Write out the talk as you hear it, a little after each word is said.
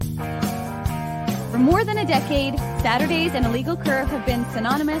For more than a decade, Saturdays and Illegal Curve have been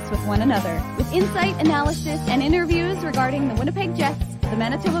synonymous with one another. With insight, analysis, and interviews regarding the Winnipeg Jets, the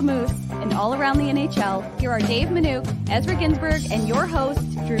Manitoba Moose, and all around the NHL, here are Dave Manouk, Ezra Ginsburg, and your host,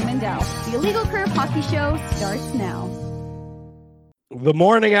 Drew Mindell. The Illegal Curve Hockey Show starts now. The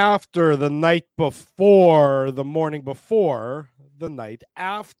morning after, the night before, the morning before, the night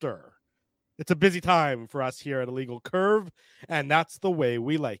after. It's a busy time for us here at Illegal Curve, and that's the way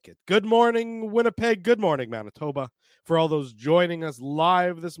we like it. Good morning, Winnipeg. Good morning, Manitoba. For all those joining us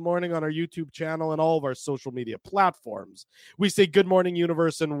live this morning on our YouTube channel and all of our social media platforms, we say good morning,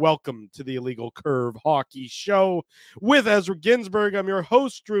 universe, and welcome to the Illegal Curve Hockey Show with Ezra Ginsburg. I'm your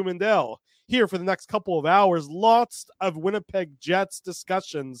host, Drew Mindell. Here for the next couple of hours, lots of Winnipeg Jets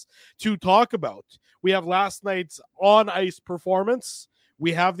discussions to talk about. We have last night's on-ice performance.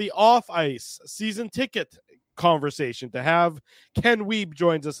 We have the off-ice season ticket conversation to have. Ken Wiebe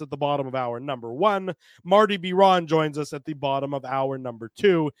joins us at the bottom of hour number 1. Marty Biron joins us at the bottom of hour number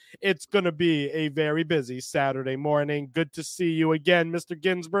 2. It's going to be a very busy Saturday morning. Good to see you again, Mr.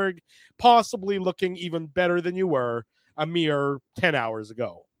 Ginsburg, possibly looking even better than you were a mere 10 hours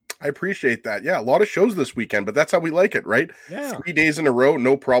ago. I appreciate that. Yeah, a lot of shows this weekend, but that's how we like it, right? Yeah. 3 days in a row,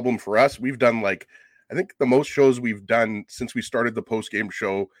 no problem for us. We've done I think the most shows we've done since we started the post-game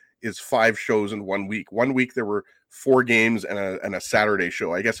show is 5 shows in 1 week. 1 week there were 4 games and a Saturday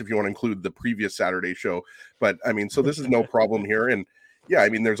show. I guess if you want to include the previous Saturday show. But I mean, so this is no problem here. And yeah, I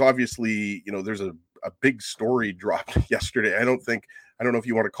mean, there's obviously, there's a big story dropped yesterday. I don't know if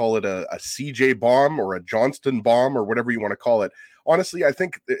you want to call it a CJ bomb or a Johnston bomb or whatever you want to call it. Honestly, I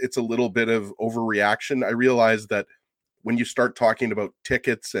think it's a little bit of overreaction. I realize that when you start talking about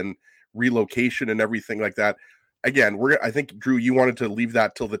tickets and relocation and everything like that, again, I think, Drew, you wanted to leave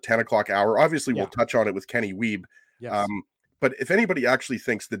that till the 10 o'clock hour. Obviously, We'll touch on it with Kenny Wiebe. Yes. But if anybody actually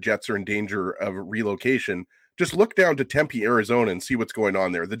thinks the Jets are in danger of relocation, just look down to Tempe, Arizona and see what's going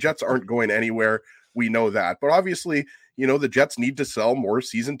on there. The Jets aren't going anywhere. We know that. But obviously, the Jets need to sell more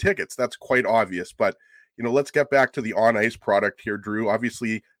season tickets. That's quite obvious. But let's get back to the on-ice product here, Drew.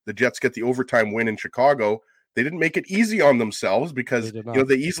 Obviously, the Jets get the overtime win in Chicago. They didn't make it easy on themselves because,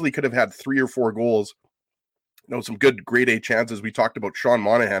 they easily could have had 3 or 4 goals. Some good grade A chances. We talked about Sean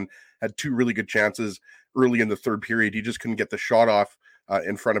Monahan had 2 really good chances early in the third period. He just couldn't get the shot off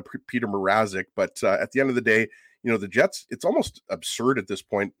in front of Peter Mrazek. But at the end of the day, the Jets, it's almost absurd at this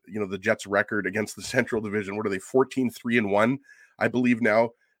point. The Jets record against the Central Division. What are they? 14-3-1, I believe now,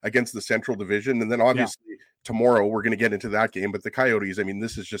 against the Central Division. And then obviously tomorrow we're going to get into that game. But the Coyotes, I mean,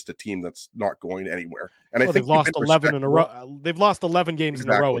 this is just a team that's not going anywhere. And I think they've lost 11 in a row. They've lost 11 games in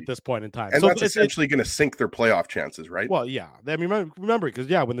a row at this point in time. And so that's essentially going to sink their playoff chances, right? Well, yeah. I mean, remember, because,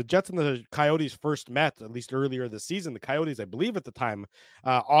 when the Jets and the Coyotes first met, at least earlier this season, the Coyotes, I believe at the time,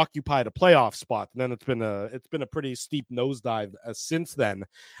 occupied a playoff spot. And then it's been a pretty steep nosedive since then.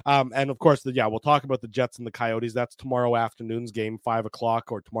 And, of course, we'll talk about the Jets and the Coyotes. That's tomorrow afternoon's game, 5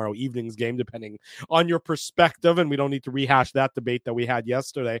 o'clock, or tomorrow evening's game, depending on your perspective. And we don't need to rehash that debate that we had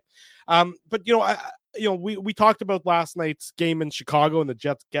yesterday. But, we talked about last night's game in Chicago and the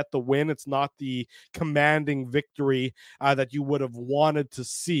Jets get the win. It's not the commanding victory that you would have wanted to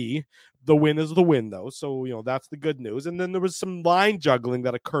see. The win is the win, though. So, that's the good news. And then there was some line juggling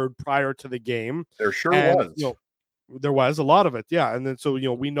that occurred prior to the game. There sure was. There was a lot of it, yeah. And then so,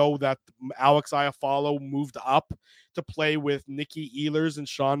 we know that Alex Iafallo moved up to play with Nicky Ehlers and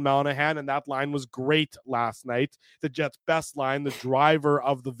Sean Monahan, and that line was great last night. The Jets' best line, the driver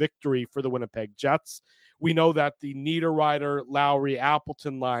of the victory for the Winnipeg Jets. We know that the Niederreiter, Lowry,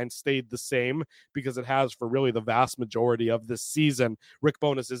 Appleton line stayed the same because it has for really the vast majority of this season. Rick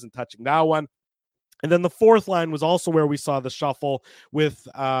Bowness isn't touching that one. And then the fourth line was also where we saw the shuffle with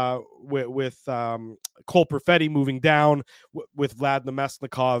Cole Perfetti moving down with Vlad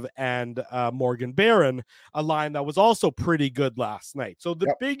Nemesnikov and Morgan Barron, a line that was also pretty good last night. So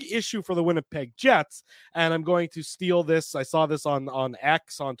the big issue for the Winnipeg Jets, and I'm going to steal this. I saw this on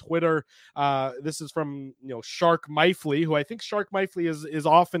X, on Twitter. This is from Shark Mifley, who I think Shark Mifley is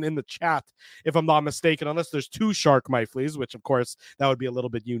often in the chat, if I'm not mistaken, unless there's 2 Shark Mifleys, which of course that would be a little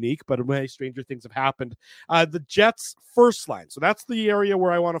bit unique, but many stranger things have happened. The Jets' first line. So that's the area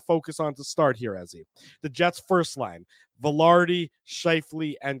where I want to focus on to start here, Ezzy. The Jets' first line. Velarde,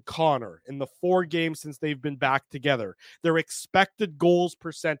 Scheifele, and Connor in the 4 games since they've been back together. Their expected goals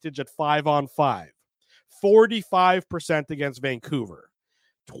percentage at 5-on-5. 45% against Vancouver.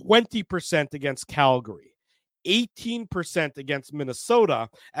 20% against Calgary. 18% against Minnesota.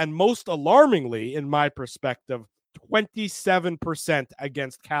 And most alarmingly, in my perspective, 27%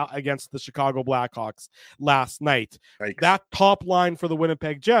 against the Chicago Blackhawks last night. Yikes. That top line for the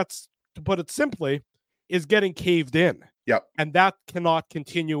Winnipeg Jets to put it simply, is getting caved in. Yep. And that cannot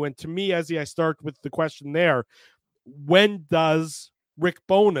continue. And to me, as I start with the question there, when does Rick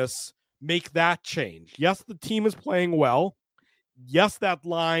Bowness make that change? Yes, the team is playing well. Yes, that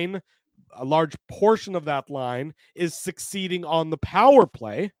line, a large portion of that line, is succeeding on the power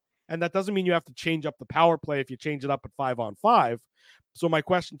play. And that doesn't mean you have to change up the power play if you change it up at 5-on-5. So my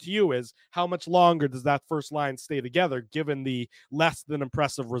question to you is, how much longer does that first line stay together given the less than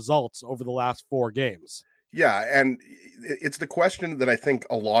impressive results over the last 4 games? Yeah, and it's the question that I think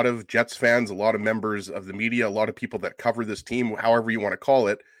a lot of Jets fans, a lot of members of the media, a lot of people that cover this team, however you want to call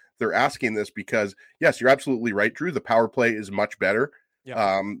it, they're asking this because, yes, you're absolutely right, Drew. The power play is much better.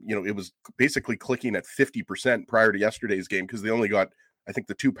 Yeah. It was basically clicking at 50% prior to yesterday's game because they only got, I think,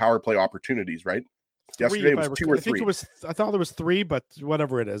 the 2 power play opportunities, right? Yesterday it was 2 or 3. I thought there was 3, but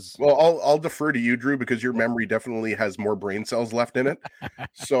whatever it is. Well, I'll defer to you, Drew, because your memory definitely has more brain cells left in it.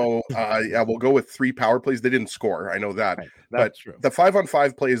 So yeah, we'll go with 3 power plays. They didn't score, I know that. Right. But true. The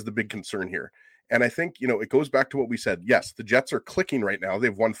 5-on-5 play is the big concern here. And I think, it goes back to what we said. Yes, the Jets are clicking right now.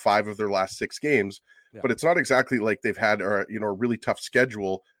 They've won 5 of their last 6 games, but it's not exactly like they've had a really tough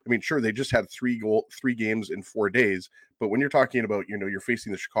schedule. I mean, sure, they just had 3 games in 4 days, but when you're talking about, you're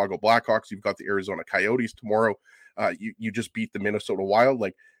facing the Chicago Blackhawks, you've got the Arizona Coyotes tomorrow, you just beat the Minnesota Wild.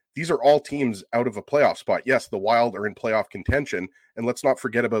 Like, these are all teams out of a playoff spot. Yes, the Wild are in playoff contention, and let's not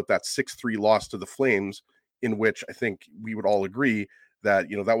forget about that 6-3 loss to the Flames, in which I think we would all agree that,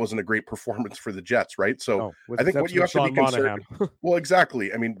 that wasn't a great performance for the Jets, right? So I think what you have to be concerned, well,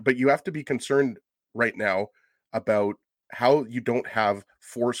 exactly. I mean, but you have to be concerned right now about how you don't have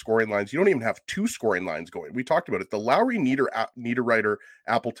 4 scoring lines. You don't even have 2 scoring lines going. We talked about it. The Lowry, Niederreiter,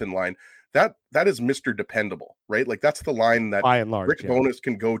 Appleton line, that is Mr. Dependable, right? Like, that's the line that by and large, Rick Bowness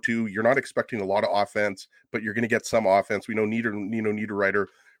can go to. You're not expecting a lot of offense, but you're going to get some offense. We know Niederreiter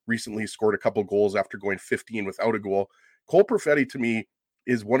recently scored a couple goals after going 15 without a goal. Cole Perfetti, to me,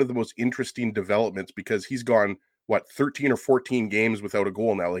 is one of the most interesting developments because he's gone, 13 or 14 games without a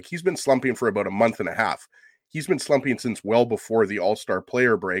goal now. Like, he's been slumping for about a month and a half. He's been slumping since well before the All-Star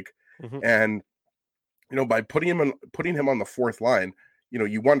player break. Mm-hmm. And, by putting him on the 4th line,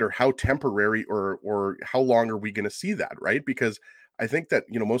 you wonder how temporary or how long are we going to see that, right? Because I think that,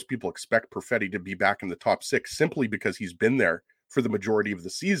 most people expect Perfetti to be back in the top 6 simply because he's been there for the majority of the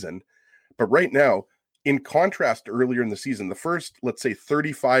season. But right now, in contrast to earlier in the season, the first, let's say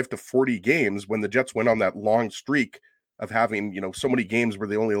 35 to 40 games when the Jets went on that long streak of having, so many games where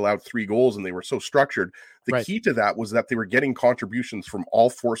they only allowed 3 goals and they were so structured. The key to that was that they were getting contributions from all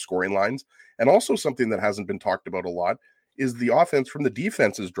 4 scoring lines. And also something that hasn't been talked about a lot is the offense from the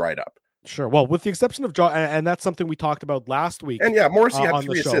defense is dried up. Sure. Well, with the exception of John, and that's something we talked about last week. And yeah, Morrissey had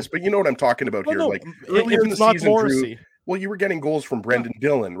 3 assists, but you know what I'm talking about here. No, like earlier in the season, Morrissey. Drew, well, you were getting goals from Brendan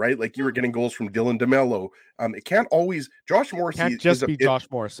Dillon, right? Like, you were getting goals from Dylan DeMello. It can't always Josh Morrissey can't just be Josh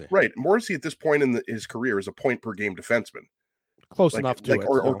Morrissey. Right. Morrissey at this point in his career is a point per game defenseman. Close enough to it.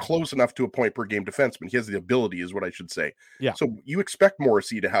 Or close enough to a point per game defenseman. He has the ability, is what I should say. Yeah. So you expect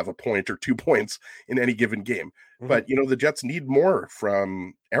Morrissey to have a point or 2 points in any given game. Mm-hmm. But, the Jets need more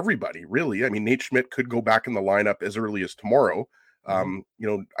from everybody, really. I mean, Nate Schmidt could go back in the lineup as early as tomorrow.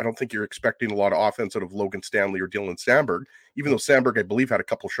 Mm-hmm. I don't think you're expecting a lot of offense out of Logan Stanley or Dylan Samberg, even though Samberg, I believe, had a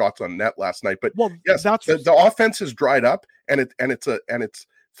couple shots on net last night. But yes, the offense is dried up, and it's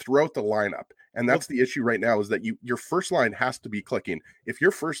throughout the lineup. And that's the issue right now, is that your first line has to be clicking. If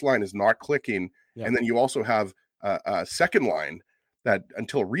your first line is not clicking, and then you also have a second line that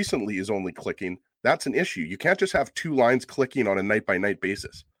until recently is only clicking, that's an issue. You can't just have 2 lines clicking on a night-by-night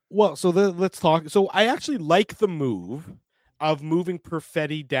basis. Well, so let's talk. So I actually like the move of moving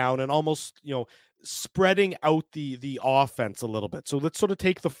Perfetti down and almost, spreading out the offense a little bit. So let's sort of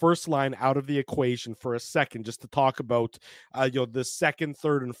take the first line out of the equation for a second, just to talk about, the second,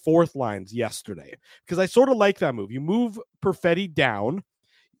 third, and fourth lines yesterday, because I sort of like that move. You move Perfetti down.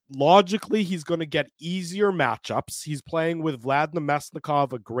 Logically, he's going to get easier matchups. He's playing with Vlad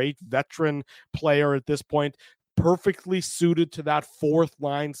Namestnikov, a great veteran player at this point, perfectly suited to that 4th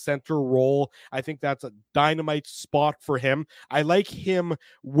line center role. I think that's a dynamite spot for him. I like him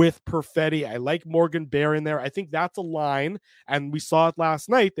with Perfetti. I like Morgan Bear in there. I think that's a line, and we saw it last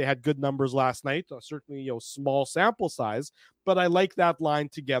night. They had good numbers last night, certainly, small sample size, but I like that line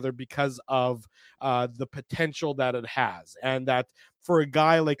together because of the potential that it has, and that for a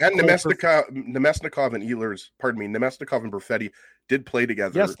guy like Namestnikov and Namestnikov and Perfetti did play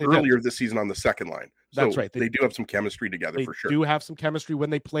together earlier this season on the second line. So that's right. They do have some chemistry together for sure. They do have some chemistry when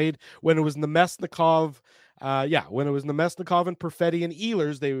they played, when it was Namestnikov, when it was Nemesnikov and Perfetti and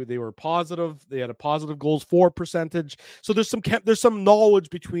Ehlers, they were positive. They had a positive goals for percentage. So there's some knowledge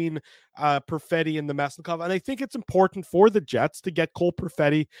between Perfetti and Nemesnikov, and I think it's important for the Jets to get Cole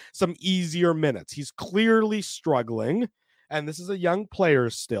Perfetti some easier minutes. He's clearly struggling, and this is a young player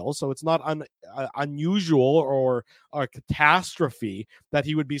still, so it's not unusual or a catastrophe that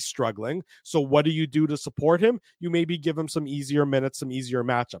he would be struggling. So what do you do to support him? You maybe give him some easier minutes, some easier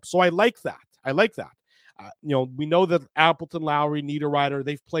matchups. So I like that. We know that Appleton, Lowry, Niederreiter,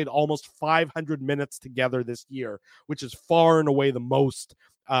 they've played almost 500 minutes together this year, which is far and away the most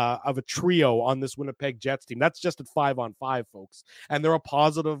of a trio on this Winnipeg Jets team. That's just at 5-on-5, folks. And they're a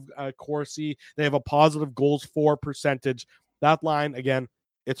positive Corsi. They have a positive goals for percentage. That line, again,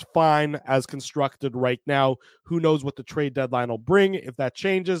 it's fine as constructed right now. Who knows what the trade deadline will bring? If that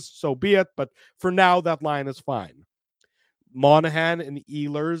changes, so be it. But for now, that line is fine. Monahan and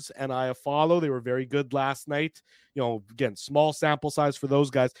Ehlers and Iafallo, they were very good last night. Again, small sample size for those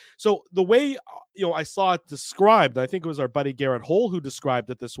guys. So the way, I saw it described, I think it was our buddy Garrett Hole who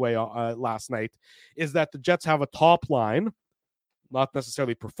described it this way last night, is that the Jets have a top line, not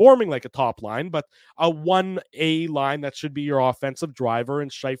necessarily performing like a top line, but a 1A line that should be your offensive driver,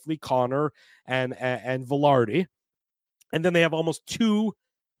 and Scheifele, Connor, and Velarde. And then they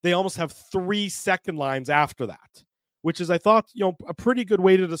almost have 3 second lines after that, which is, I thought, a pretty good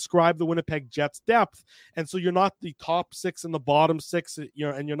way to describe the Winnipeg Jets depth. And so you're not the top 6 and the bottom 6, and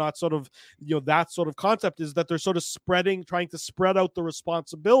you're not sort of, that sort of concept is that they're sort of trying to spread out the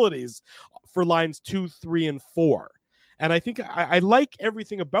responsibilities for lines 2, 3, and 4. And I think I like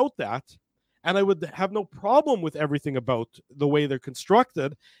everything about that. And I would have no problem with everything about the way they're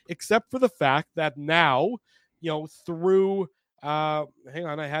constructed, except for the fact that now, through hang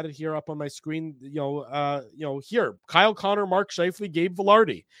on, I had it here up on my screen. Here, Kyle Connor, Mark Scheifele, Gabe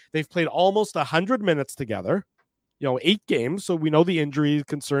Velarde. They've played almost 100 minutes together, 8 games. So we know the injury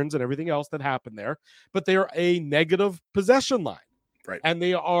concerns and everything else that happened there, but they are a negative possession line. Right. And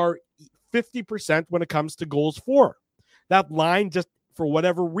they are 50% when it comes to goals for. That line, just for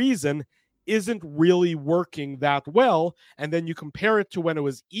whatever reason, isn't really working that well. And then you compare it to when it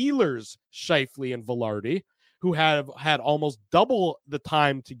was Ehlers, Scheifele, and Velarde, who have had almost double the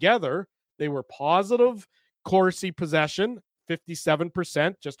time together. They were positive Corsi possession,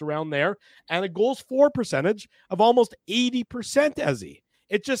 57%, just around there, and a goals for percentage of almost 80%, Ezzy.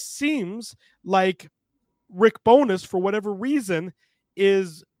 It just seems like Rick Bowness, for whatever reason,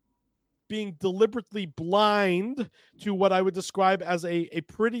 is being deliberately blind to what I would describe as a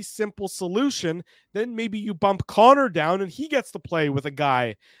pretty simple solution. Then maybe you bump Connor down and he gets to play with a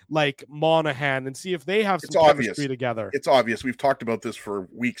guy like Monahan and see if they have some chemistry together. It's obvious. We've talked about this for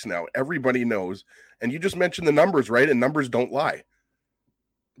weeks now. Everybody knows. And you just mentioned the numbers, right? And numbers don't lie.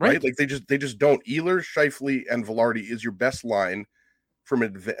 Right? Like they just don't. Ehlers, Scheifele, and Velarde is your best line from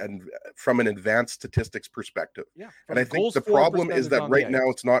an advanced statistics perspective. Yeah, and I think the problem is that right now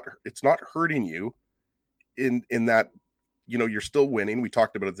it's not hurting you in that, you're still winning. We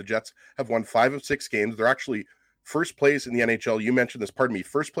talked about it. The Jets have won 5 of 6 games. They're actually first place in the NHL. You mentioned this,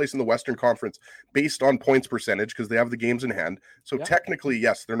 first place in the Western Conference based on points percentage because they have the games in hand. So technically,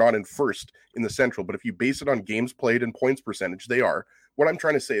 yes, they're not in first in the Central, but if you base it on games played and points percentage, they are. What I'm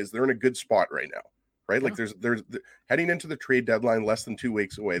trying to say is they're in a good spot right now. Right? Like there's heading into the trade deadline less than 2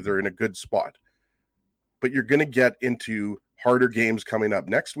 weeks away. They're in a good spot, but you're going to get into harder games coming up.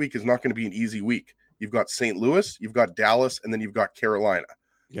 Next week is not going to be an easy week. You've got St. Louis, you've got Dallas, and then you've got Carolina.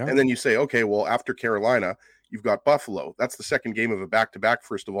 Yeah. And then you say, okay, well, after Carolina, you've got Buffalo. That's the second game of a back-to-back,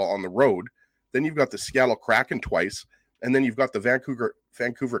 first of all, on the road. Then you've got the Seattle Kraken twice. And then you've got the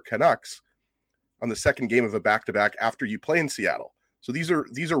Vancouver Canucks on the second game of a back-to-back after you play in Seattle. So these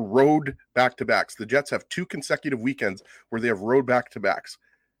are road back-to-backs. The Jets have 2 consecutive weekends where they have road back-to-backs.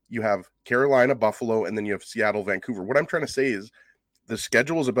 You have Carolina, Buffalo, and then you have Seattle, Vancouver. What I'm trying to say is the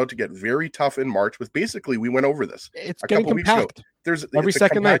schedule is about to get very tough in March with basically, we went over this a couple weeks ago. It's a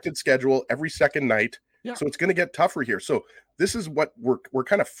compacted schedule every second night. Yeah. So it's going to get tougher here. So this is what we're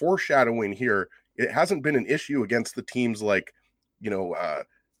kind of foreshadowing here. It hasn't been an issue against the teams like,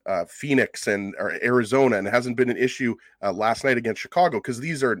 Phoenix and Arizona, and it hasn't been an issue last night against Chicago because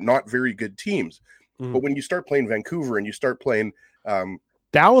these are not very good teams. Mm. But when you start playing Vancouver and you start playing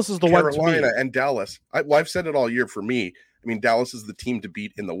Dallas is the Carolina and Dallas, I've said it all year. For me, I mean, Dallas is the team to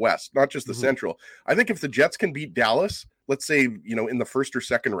beat in the West, not just the Central. I think if the Jets can beat Dallas, let's say in the first or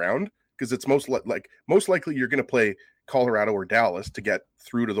second round, because it's most likely you're going to play Colorado or Dallas to get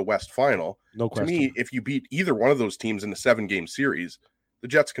through to the West Final. No question. To me, if you beat either one of those teams in a 7-game series, the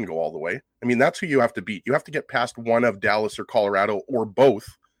Jets can go all the way. I mean, that's who you have to beat. You have to get past one of Dallas or Colorado or both.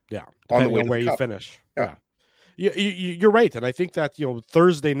 Yeah, on the way where to the you cup. finish. Yeah. You're right. And I think that,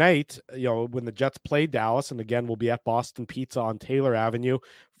 Thursday night, when the Jets play Dallas, and again, we'll be at Boston Pizza on Taylor Avenue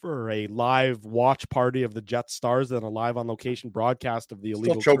for a live watch party of the Jets stars and a live on location broadcast of the Still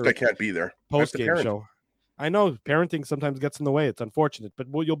Illegal choked Curve I can't be there. post-game show. I know parenting sometimes gets in the way. It's unfortunate, but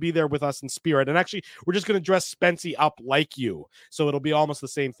you'll be there with us in spirit. And actually, we're just going to dress Spency up like you. So it'll be almost the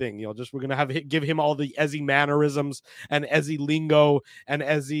same thing. We're going to give him all the Ezzy mannerisms and Ezzy lingo and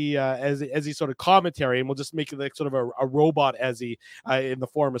Ezzy sort of commentary. And we'll just make it like sort of a robot Ezzy in the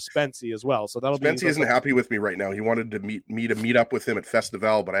form of Spency as well. So Spency isn't happy with me right now. He wanted to meet up with him at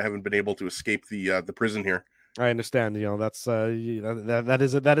Festival, but I haven't been able to escape the prison here. I understand. That's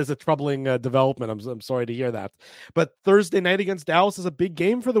that is a troubling development. I'm sorry to hear that. But Thursday night against Dallas is a big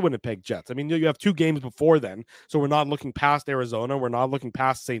game for the Winnipeg Jets. I mean, you have 2 games before then, so we're not looking past Arizona. We're not looking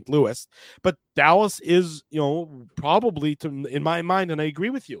past St. Louis. But Dallas is, probably, in my mind, and I agree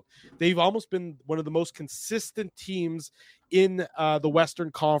with you, they've almost been one of the most consistent teams in the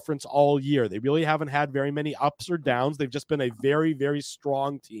Western Conference all year. They really haven't had very many ups or downs. They've just been a very, very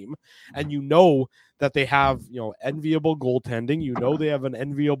strong team. And that they have, enviable goaltending. They have an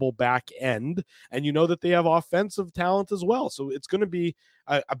enviable back end, and that they have offensive talent as well. So it's going to be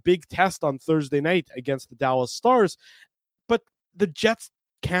a big test on Thursday night against the Dallas Stars. But the Jets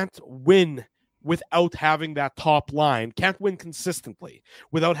can't win without having that top line, can't win consistently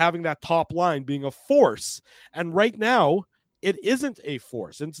without having that top line being a force. And right now, it isn't a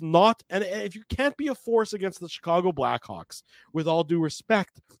force. It's not. And if you can't be a force against the Chicago Blackhawks, with all due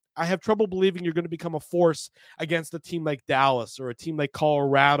respect, I have trouble believing you're going to become a force against a team like Dallas or a team like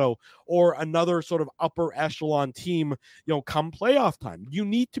Colorado or another sort of upper echelon team, come playoff time. You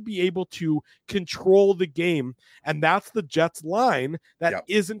need to be able to control the game. And that's the Jets line that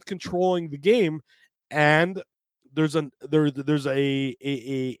isn't controlling the game. And there's a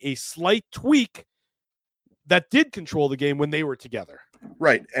slight tweak that did control the game when they were together.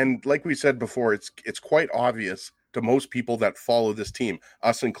 Right. And like we said before, it's quite obvious to most people that follow this team,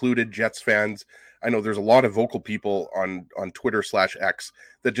 us included, Jets fans. I know there's a lot of vocal people on Twitter/X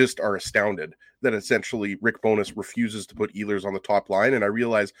that just are astounded that essentially Rick Bowness refuses to put Ehlers on the top line. And I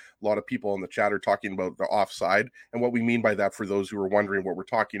realize a lot of people in the chat are talking about the offside. And what we mean by that, for those who are wondering what we're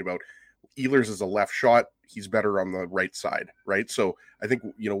talking about, Ehlers is a left shot. He's better on the right side, right? So I think,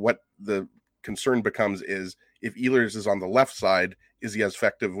 what the concern becomes is if Ehlers is on the left side, is he as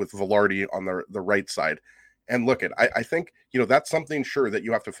effective with Velarde on the right side? And look, I think, that's something, sure, that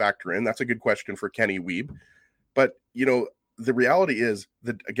you have to factor in. That's a good question for Kenny Wiebe. But, the reality is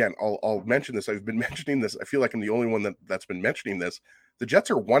that, again, I'll mention this. I've been mentioning this. I feel like I'm the only one that's been mentioning this. The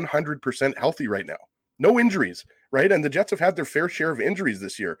Jets are 100% healthy right now. No injuries, right? And the Jets have had their fair share of injuries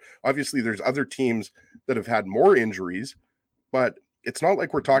this year. Obviously, there's other teams that have had more injuries, but it's not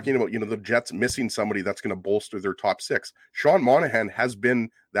like we're talking about, the Jets missing somebody that's going to bolster their top 6. Sean Monahan has been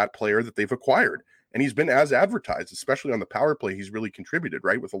that player that they've acquired. And he's been as advertised, especially on the power play. He's really contributed,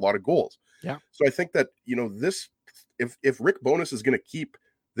 right, with a lot of goals. Yeah. So I think that, this, if Rick Bowness is going to keep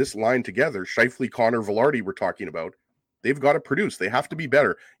this line together, Scheifele, Connor, Velarde we're talking about, they've got to produce. They have to be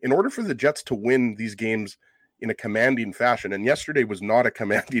better in order for the Jets to win these games in a commanding fashion. And yesterday was not a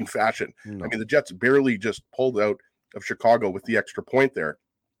commanding fashion. No. I mean, the Jets barely just pulled out of Chicago with the extra point there.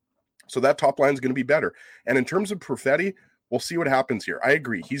 So that top line is going to be better. And in terms of Perfetti, we'll see what happens here. I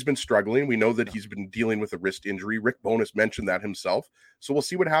agree. He's been struggling. We know that he's been dealing with a wrist injury. Rick Bowness mentioned that himself. So we'll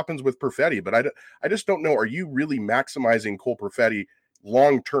see what happens with Perfetti. But I just don't know. Are you really maximizing Cole Perfetti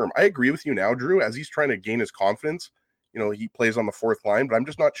long term? I agree with you now, Drew, as he's trying to gain his confidence. He plays on the 4th line, but I'm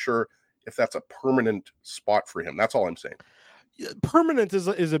just not sure if that's a permanent spot for him. That's all I'm saying. Permanent is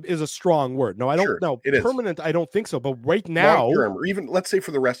a strong word. No, I don't know. Permanent, I don't think so. But right now, long-term, or even let's say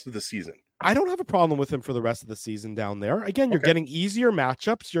for the rest of the season, I don't have a problem with him for the rest of the season down there. Again, you're getting easier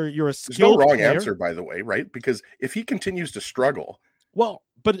matchups. You're a skilled There's no wrong player. answer, by the way, right? Because if he continues to struggle, well,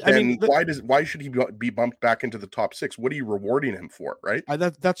 but I mean, why should he be bumped back into the top 6? What are you rewarding him for, right?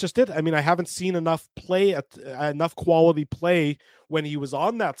 That's just it. I mean, I haven't seen enough quality play when he was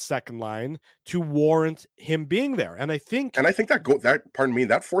on that second line to warrant him being there. And I think that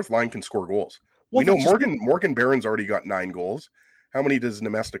 4th line can score goals. Well, we know Morgan Barron's already got 9 goals. How many does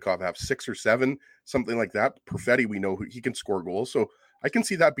Nemestikov have? 6 or 7, something like that. Perfetti, we know he can score goals. So I can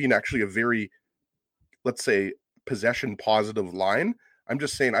see that being actually a very, let's say, possession positive line. I'm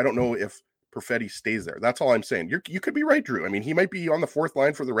just saying, I don't know if Perfetti stays there. That's all I'm saying. You could be right, Drew. I mean, he might be on the 4th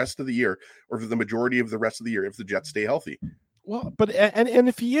line for the rest of the year, or for the majority of the rest of the year if the Jets stay healthy. Well, but and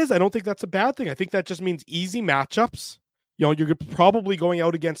if he is, I don't think that's a bad thing. I think that just means easy matchups. You're probably going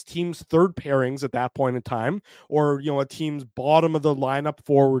out against teams' third pairings at that point in time, or, a team's bottom of the lineup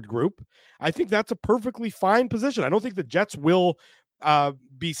forward group. I think that's a perfectly fine position. I don't think the Jets will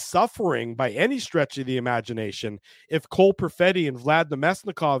be suffering by any stretch of the imagination if Cole Perfetti and Vlad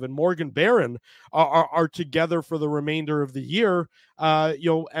Namestnikov and Morgan Barron are together for the remainder of the year,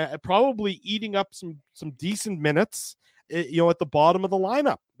 probably eating up some decent minutes, at the bottom of the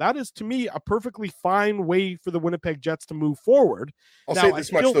lineup. That is, to me, a perfectly fine way for the Winnipeg Jets to move forward. I'll say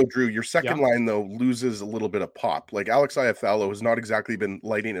this much, though, Drew. Your second line, though, loses a little bit of pop. Like, Alex Iafallo has not exactly been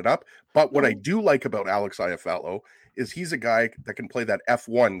lighting it up. But what I do like about Alex Iafallo is he's a guy that can play that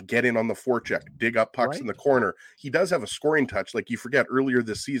F1, get in on the forecheck, dig up pucks in the corner. He does have a scoring touch. Like, you forget earlier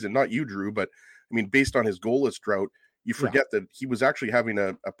this season, not you, Drew, but, I mean, based on his goalless drought, you forget that he was actually having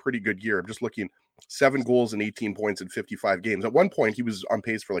a pretty good year. I'm just looking, 7 goals and 18 points in 55 games. At one point, he was on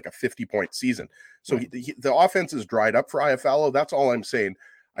pace for like a 50-point season. So the offense is dried up for Iafallo. That's all I'm saying.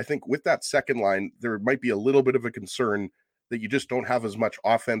 I think with that second line, there might be a little bit of a concern that you just don't have as much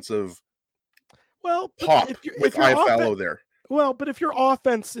offensive pop with Iafallo there. Well, but if your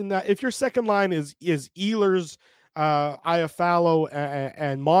offense if your second line is Ehlers, Iafallo,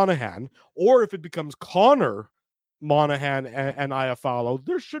 and Monahan, or if it becomes Connor, Monahan, and Iafallo,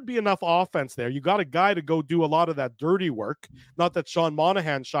 there should be enough offense there. You got a guy to go do a lot of that dirty work. Not that Sean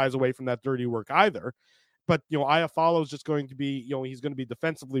Monahan shies away from that dirty work either, but Iafallo is just going to be, he's going to be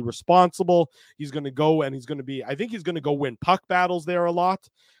defensively responsible. He's going to go and I think he's going to go win puck battles there a lot.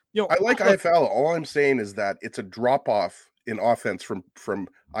 I like Iafallo. All I'm saying is that it's a drop off in offense from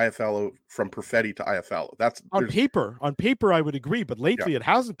Iafallo, from Perfetti to Iafallo. That's on paper. On paper, I would agree, but lately it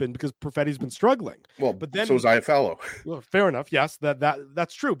hasn't been because Perfetti's been struggling. Well, but then so is Iafallo. Well, fair enough. Yes,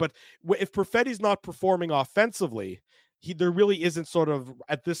 that's true. But if Perfetti's not performing offensively, there really isn't, sort of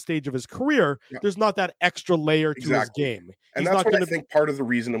at this stage of his career, there's not that extra layer to his game. And that's what I think part of the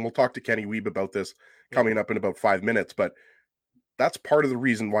reason, and we'll talk to Kenny Wiebe about this coming up in about 5 minutes, but that's part of the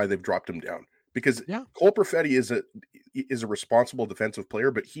reason why they've dropped him down. Because Cole Perfetti is a responsible defensive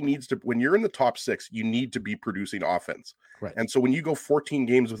player, but he needs to, when you're in the top 6, you need to be producing offense. Right. And so when you go 14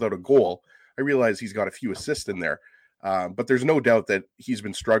 games without a goal, I realize he's got a few assists in there, but there's no doubt that he's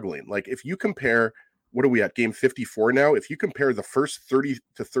been struggling. Like, if you compare, what are we at, game 54 now? If you compare the first 30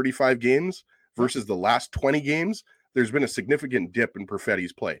 to 35 games versus the last 20 games, there's been a significant dip in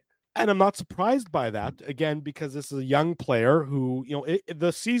Perfetti's play. And I'm not surprised by that, again, because this is a young player who,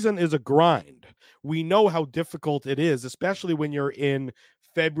 the season is a grind. We know how difficult it is, especially when you're in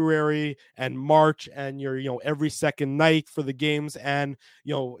February and March and you're, every second night for the games. And,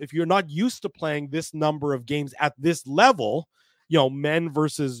 if you're not used to playing this number of games at this level, men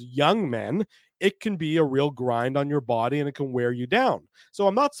versus young men, it can be a real grind on your body and it can wear you down. So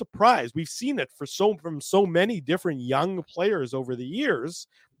I'm not surprised. We've seen it from so many different young players over the years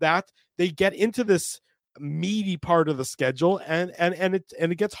that they get into this meaty part of the schedule and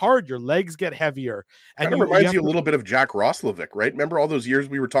it gets hard. Your legs get heavier. And it reminds you a little bit of Jack Roslovic, right? Remember all those years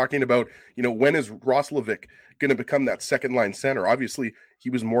we were talking about, when is Roslovic going to become that second line center? Obviously,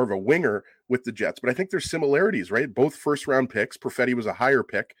 he was more of a winger with the Jets, but I think there's similarities, right? Both first round picks. Perfetti was a higher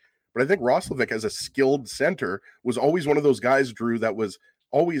pick. But I think Roslovic, as a skilled center, was always one of those guys, Drew, that was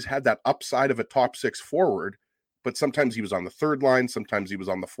always had that upside of a top 6 forward. But sometimes he was on the third line, sometimes he was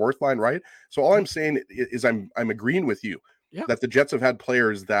on the fourth line, right? So all I'm saying is I'm agreeing with you that the Jets have had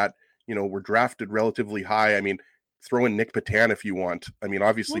players that, were drafted relatively high. I mean, throw in Nick Petan if you want. I mean,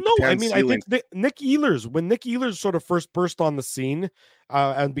 obviously, I think Nick Ehlers, when Nick Ehlers sort of first burst on the scene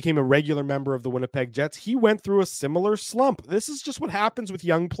and became a regular member of the Winnipeg Jets, he went through a similar slump. This is just what happens with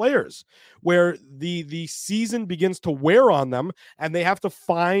young players, where the season begins to wear on them and they have to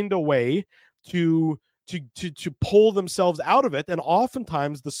find a way to pull themselves out of it. And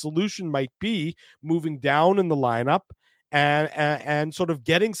oftentimes the solution might be moving down in the lineup and sort of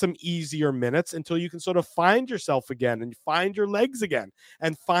getting some easier minutes until you can sort of find yourself again and find your legs again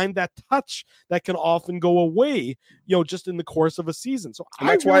and find that touch that can often go away, just in the course of a season. So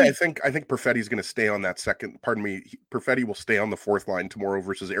that's why I think Perfetti's going to stay on that second. Pardon me, Perfetti will stay on the fourth line tomorrow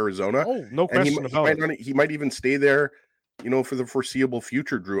versus Arizona. Oh, no question about it. He might even stay there, for the foreseeable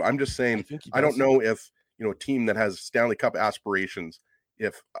future. Drew, I'm just saying, I don't know if a team that has Stanley Cup aspirations,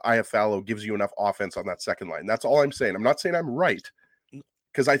 if Iafallo gives you enough offense on that second line. That's all I'm saying. I'm not saying I'm right,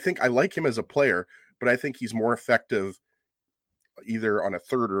 because I think I like him as a player, but I think he's more effective either on a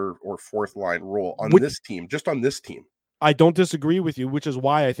third or fourth line role on this team, just on this team. I don't disagree with you, which is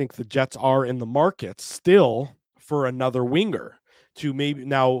why I think the Jets are in the market still for another winger to maybe.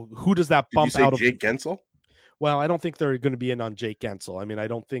 Now, who does that bump out of? Jake Gensel? Well, I don't think they're going to be in on Jake Gensel. I mean, I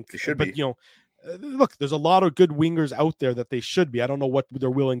don't think they should be. look, there's a lot of good wingers out there that they should be. I don't know what they're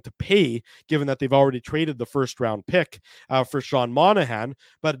willing to pay, given that they've already traded the first round pick for Sean Monahan.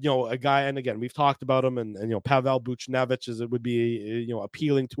 But, a guy, and again, we've talked about him, and Pavel Buchnevich, it would be,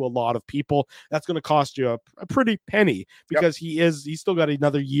 appealing to a lot of people. That's going to cost you a pretty penny, because he's still got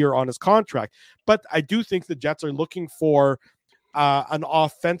another year on his contract. But I do think the Jets are looking for an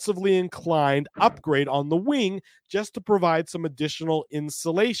offensively inclined upgrade on the wing, just to provide some additional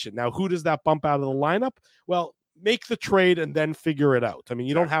insulation. Now, who does that bump out of the lineup? Well, make the trade and then figure it out. I mean,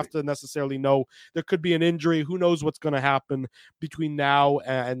 you don't have to necessarily know. There could be an injury. Who knows what's going to happen between now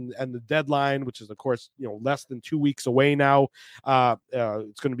and the deadline, which is, of course, less than 2 weeks away now.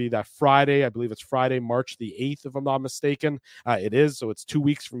 It's going to be that Friday. I believe it's Friday, March the 8th, if I'm not mistaken. It is. So it's 2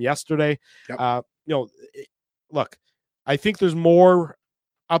 weeks from yesterday. Yep. Look, I think there's more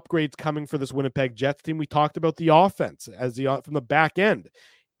upgrades coming for this Winnipeg Jets team. We talked about the offense from the back end.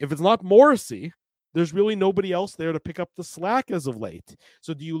 If it's not Morrissey, there's really nobody else there to pick up the slack as of late.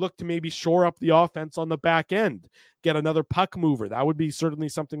 So do you look to maybe shore up the offense on the back end, get another puck mover? That would be certainly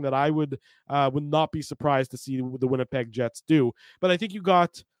something that I would not be surprised to see the Winnipeg Jets do. But I think you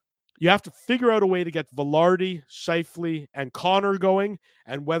have to figure out a way to get Velarde, Scheifele, and Connor going,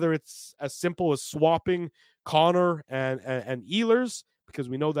 and whether it's as simple as swapping Connor and Ehlers, because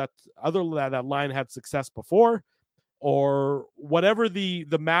we know that that line had success before, or whatever the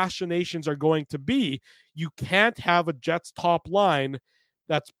machinations are going to be. You can't have a Jets top line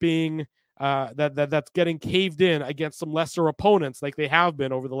that's being that's getting caved in against some lesser opponents like they have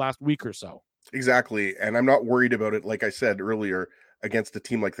been over the last week or so. Exactly, and I'm not worried about it, like I said earlier, against a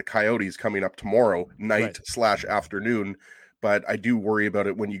team like the Coyotes coming up tomorrow night / afternoon. But I do worry about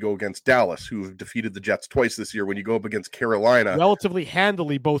it when you go against Dallas, who have defeated the Jets twice this year. When you go up against Carolina, relatively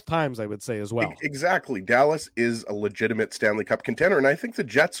handily both times, I would say as well. Exactly. Dallas is a legitimate Stanley Cup contender, and I think the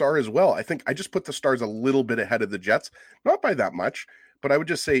Jets are as well. I think I just put the Stars a little bit ahead of the Jets, not by that much, but I would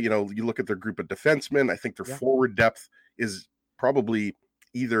just say, you look at their group of defensemen. I think their forward depth is probably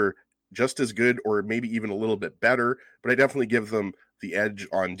either just as good or maybe even a little bit better, but I definitely give them the edge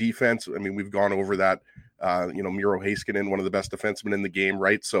on defense. I mean, we've gone over that. Miro Heiskanen, one of the best defensemen in the game,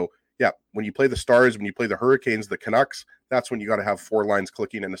 right? So, yeah, when you play the Stars, when you play the Hurricanes, the Canucks, that's when you got to have four lines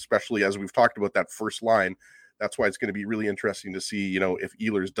clicking, and especially as we've talked about that first line, that's why it's going to be really interesting to see, if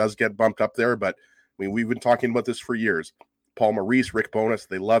Ehlers does get bumped up there. But, I mean, we've been talking about this for years. Paul Maurice, Rick Bowness,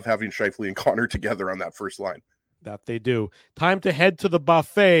 they love having Scheifele and Connor together on that first line. That they do. Time to head to the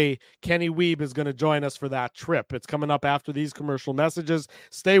buffet. Kenny Wiebe is going to join us for that trip. It's coming up after these commercial messages.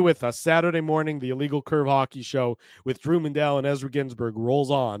 Stay with us. Saturday morning, the Illegal Curve Hockey Show with Drew Mandel and Ezra Ginsburg rolls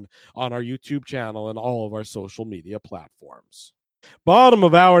on our YouTube channel and all of our social media platforms. Bottom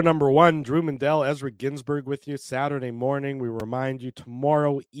of hour number one, Drew Mandel, Ezra Ginsburg with you Saturday morning. We remind you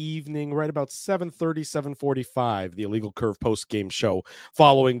tomorrow evening, right about 7:30, 7:45, the Illegal Curve post-game show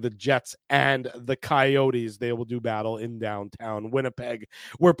following the Jets and the Coyotes. They will do battle in downtown Winnipeg.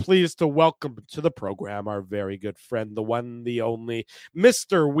 We're pleased to welcome to the program our very good friend, the one, the only,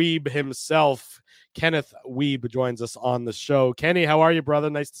 Mr. Wiebe himself. Kenneth Wiebe joins us on the show. Kenny, how are you, brother?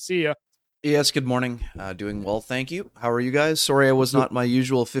 Nice to see you. Yes, good morning. Doing well, thank you. How are you guys? Sorry I was not my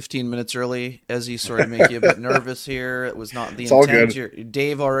usual 15 minutes early. Ezzy, sorry to make you a bit nervous here. It was not the intent.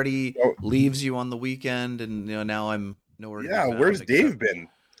 Dave already leaves you on the weekend, and now I'm nowhere. Yeah, where's Dave been?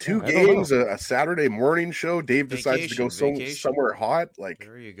 Two games, a Saturday morning show. Dave decides to go somewhere hot. Like,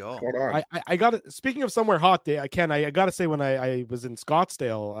 there you go. What's going on? I got it. Speaking of somewhere hot, I got to say, when I was in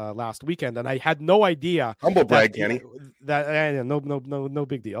Scottsdale last weekend, and I had no idea. Humble brag, Kenny. No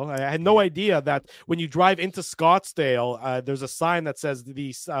big deal. I had no idea that when you drive into Scottsdale, there's a sign that says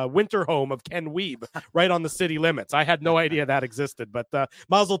the winter home of Ken Wiebe right on the city limits. I had no idea that existed, but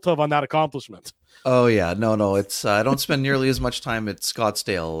mazel tov on that accomplishment. Oh yeah, no. It's I don't spend nearly as much time at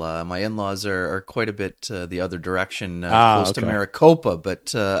Scottsdale. My in-laws are quite a bit the other direction, close to Maricopa,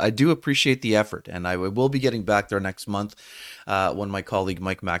 but I do appreciate the effort, and I will be getting back there next month when my colleague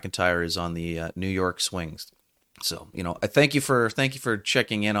Mike McIntyre is on the New York Swings. So, I thank you for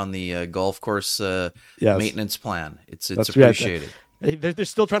checking in on the golf course maintenance plan. It's appreciated. Right. They're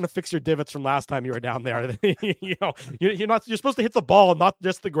still trying to fix your divots from last time you were down there. You're supposed to hit the ball, not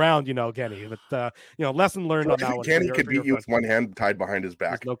just the ground, Kenny. But lesson learned on that one. Kenny could beat you with one hand tied behind his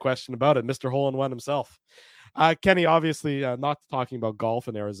back. There's no question about it. Mr. Hole-in-One himself. Kenny, obviously not talking about golf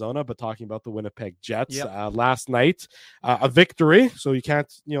in Arizona, but talking about the Winnipeg Jets. Yep. Last night, a victory. So you can't,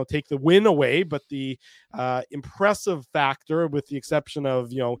 take the win away, but the impressive factor, with the exception of,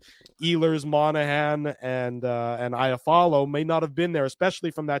 Ehlers, Monahan, and Iafallo, may not have been there,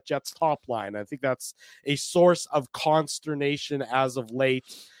 especially from that Jets top line. I think that's a source of consternation as of late.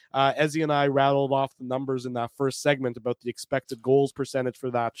 Ezzy and I rattled off the numbers in that first segment about the expected goals percentage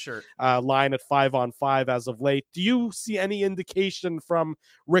for that line at 5-on-5 as of late. Do you see any indication from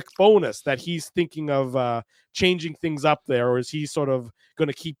Rick Bowness that he's thinking of changing things up there, or is he sort of going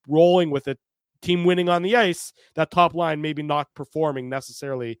to keep rolling with it? Team winning on the ice, that top line maybe not performing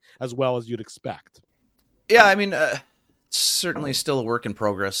necessarily as well as you'd expect. Yeah, I mean, certainly still a work in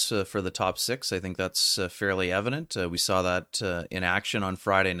progress for the top six. I think that's fairly evident. We saw that in action on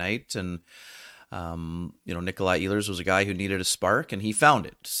Friday night, and Nikolai Ehlers was a guy who needed a spark, and he found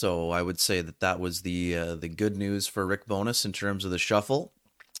it. So I would say that was the good news for Rick Bowness in terms of the shuffle.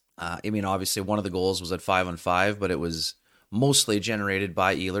 Obviously one of the goals was at 5-on-5, but it was mostly generated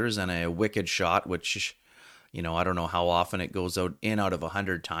by Ehlers and a wicked shot, which, I don't know how often it goes out of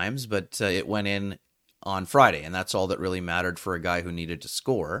 100 times, but it went in on Friday, and that's all that really mattered for a guy who needed to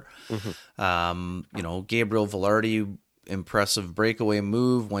score. Mm-hmm. Gabriel Velarde, impressive breakaway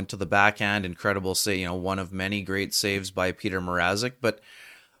move, went to the backhand, incredible save, one of many great saves by Peter Mrazek, but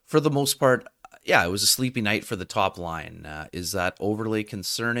for the most part, yeah, it was a sleepy night for the top line. Is that overly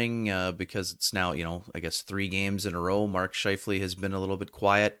concerning? Because it's now, I guess 3 games in a row. Mark Scheifele has been a little bit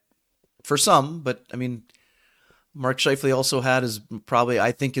quiet for some, but I mean, Mark Scheifele also had his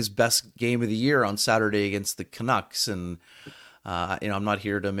best game of the year on Saturday against the Canucks. And, I'm not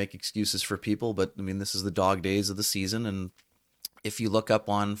here to make excuses for people, but I mean, this is the dog days of the season. And if you look up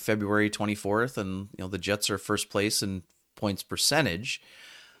on February 24th and, the Jets are first place in points percentage,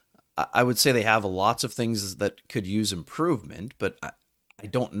 I would say they have lots of things that could use improvement, but I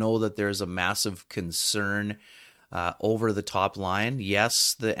don't know that there's a massive concern over the top line.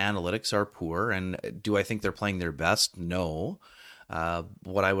 Yes, the analytics are poor, and do I think they're playing their best? No.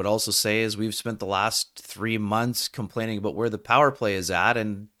 What I would also say is we've spent the last 3 months complaining about where the power play is at,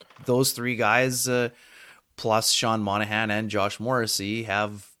 and those 3 guys, plus Sean Monahan and Josh Morrissey,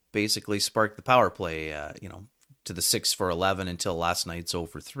 have basically sparked the power play, to the 6-for-11 until last night's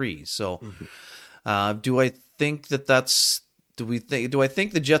 0-for-3. So, do I think do I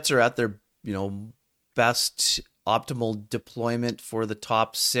think the Jets are at their, best optimal deployment for the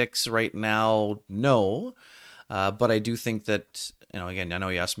top 6 right now? No. But I do think that, again, I know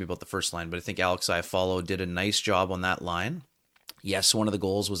you asked me about the first line, but I think Alex Iafallo did a nice job on that line. Yes, one of the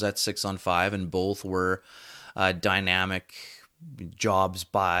goals was at 6-on-5, and both were dynamic jobs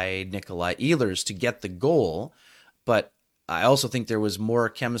by Nikolai Ehlers to get the goal. But I also think there was more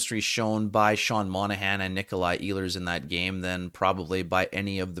chemistry shown by Sean Monahan and Nikolai Ehlers in that game than probably by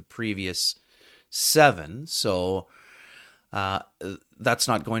any of the previous 7. So that's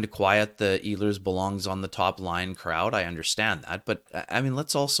not going to quiet the Ehlers belongs on the top line crowd. I understand that. But I mean,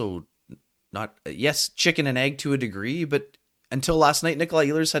 let's also yes, chicken and egg to a degree, but until last night, Nikolai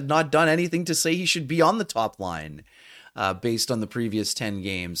Ehlers had not done anything to say he should be on the top line. Based on the previous 10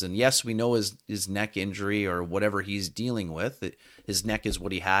 games. And yes, we know his neck injury or whatever he's dealing with. His neck is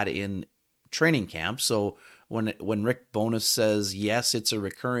what he had in training camp. So when Rick Bowness says, yes, it's a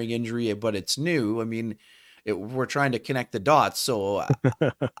recurring injury, but it's new, I mean, we're trying to connect the dots. So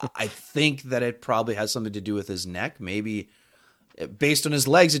I think that it probably has something to do with his neck. Maybe based on his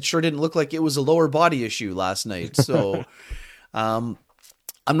legs, it sure didn't look like it was a lower body issue last night. So I'm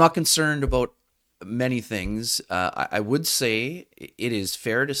not concerned about many things. I would say it is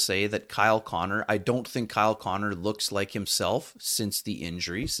fair to say that Kyle Connor, I don't think Kyle Connor looks like himself since the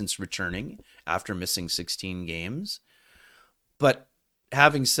injury, since returning after missing 16 games. But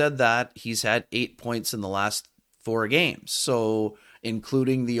having said that, he's had 8 points in the last 4 games. So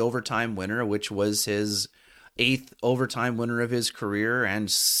including the overtime winner, which was his 8th overtime winner of his career and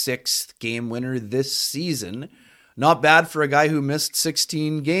 6th game winner this season. Not bad for a guy who missed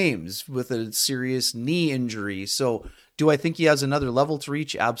 16 games with a serious knee injury. So do I think he has another level to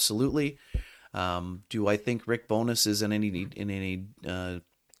reach? Absolutely. Do I think Rick Bowness is in any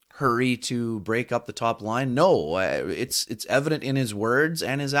hurry to break up the top line? No, it's evident in his words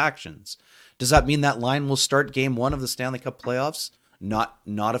and his actions. Does that mean that line will start game 1 of the Stanley Cup playoffs? Not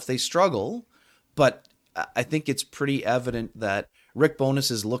if they struggle, but I think it's pretty evident that Rick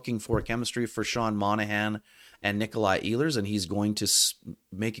Bowness is looking for chemistry for Sean Monahan and Nikolai Ehlers, and he's going to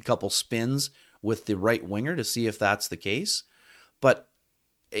make a couple spins with the right winger to see if that's the case. But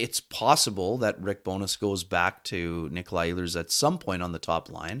it's possible that Rick Bowness goes back to Nikolai Ehlers at some point on the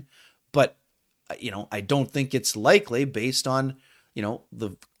top line. But, I don't think it's likely based on,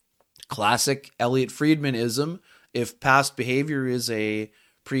 the classic Elliot Friedmanism. If past behavior is a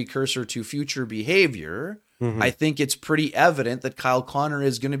precursor to future behavior, I think it's pretty evident that Kyle Connor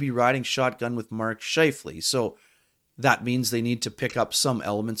is going to be riding shotgun with Mark Scheifele. So that means they need to pick up some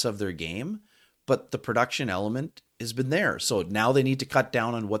elements of their game. but the production element has been there. So now they need to cut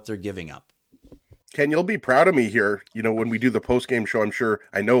down on what they're giving up. Ken, you'll be proud of me here. You know, when we do the post-game show,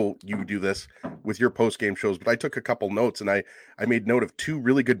 I know you do this with your post-game shows, but I took a couple notes and I made note of 2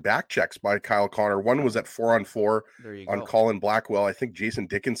 really good back checks by Kyle Connor. One was at 4-on-4 on Colin Blackwell. I think Jason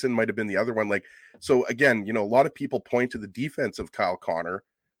Dickinson might've been the other one. Like, so again, you know, a lot of people point to the defense of Kyle Connor.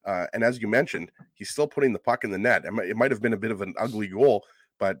 And as you mentioned, he's still putting the puck in the net. It might've been a bit of an ugly goal,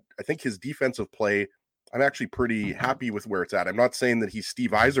 but I think his defensive play, I'm actually pretty happy with where it's at. I'm not saying that he's Steve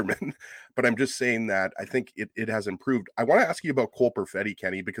Yzerman, but I'm just saying that I think it has improved. I want to ask you about Cole Perfetti,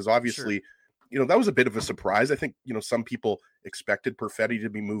 Kenny, because obviously, you know, that was a bit of a surprise. I think, you know, some people expected Perfetti to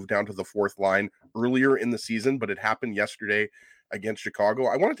be moved down to the 4th line earlier in the season, but it happened yesterday against Chicago.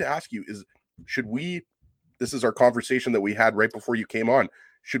 I wanted to ask you this is our conversation that we had right before you came on.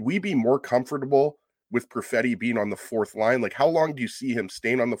 Should we be more comfortable with Perfetti being on the 4th line? Like, how long do you see him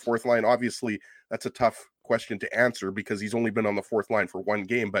staying on the 4th line? Obviously, that's a tough question to answer because he's only been on the 4th line for 1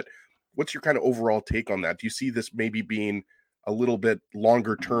 game, but what's your kind of overall take on that? Do you see this maybe being a little bit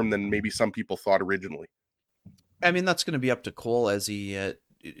longer term than maybe some people thought originally? I mean, that's going to be up to Cole as he,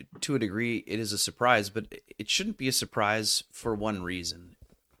 to a degree, it is a surprise, but it shouldn't be a surprise for one reason.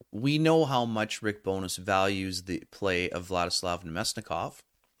 We know how much Rick Bowness values the play of Vladislav Namestnikov.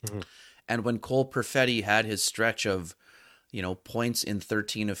 Mm-hmm. And when Cole Perfetti had his stretch of, you know, points in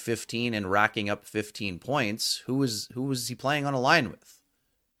 13 of 15 and racking up 15 points, who was he playing on a line with?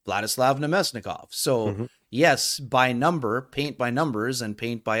 Vladislav Namestnikov. So yes, by number, paint by numbers and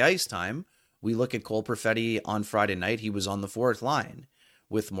paint by ice time, we look at Cole Perfetti on Friday night. He was on the 4th line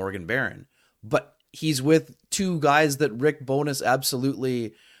with Morgan Barron, but he's with 2 guys that Rick Bowness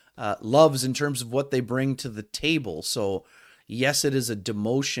absolutely loves in terms of what they bring to the table. So yes, it is a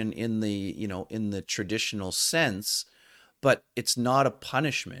demotion in the traditional sense, but it's not a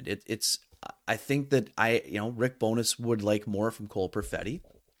punishment. I think that Rick Bowness would like more from Cole Perfetti.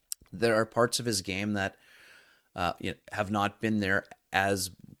 There are parts of his game that have not been there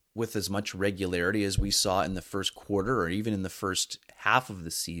with as much regularity as we saw in the first quarter or even in the first half of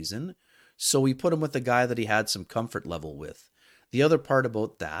the season. So we put him with a guy that he had some comfort level with. The other part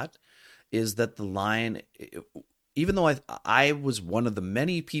about that is that the line, even though I was one of the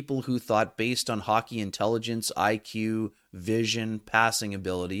many people who thought, based on hockey intelligence, IQ, vision, passing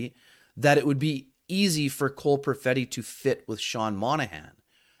ability, that it would be easy for Cole Perfetti to fit with Sean Monahan.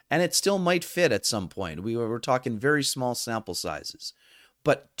 And it still might fit at some point. We're talking very small sample sizes.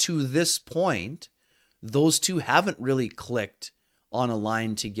 But to this point, those 2 haven't really clicked on a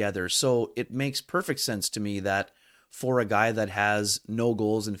line together. So it makes perfect sense to me that for a guy that has no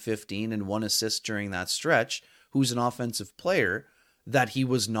goals in 15 and 1 assist during that stretch, who's an offensive player, that he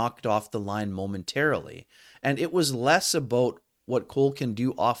was knocked off the line momentarily. And it was less about what Cole can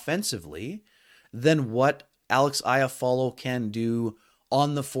do offensively than what Alex Iafallo can do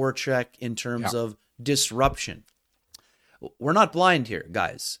on the forecheck in terms of disruption. We're not blind here,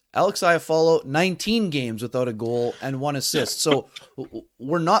 guys. Alex Iafallo, 19 games without a goal and 1 assist. So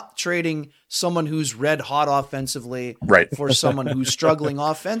we're not trading someone who's red hot offensively for someone who's struggling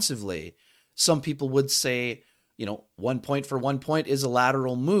offensively. Some people would say, 1 point for 1 point is a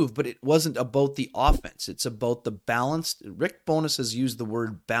lateral move, but it wasn't about the offense. It's about the balance. Rick Bowness has used the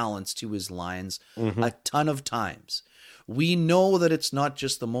word balance to his lines a ton of times. We know that it's not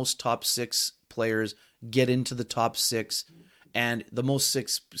just the most top 6 players get into the top 6 and the most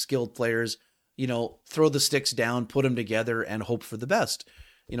 6 skilled players, throw the sticks down, put them together and hope for the best.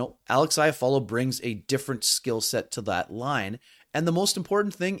 Alex Iafallo brings a different skill set to that line. And the most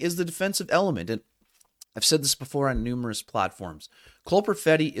important thing is the defensive element. And I've said this before on numerous platforms. Cole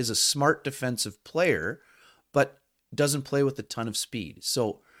Perfetti is a smart defensive player, but doesn't play with a ton of speed.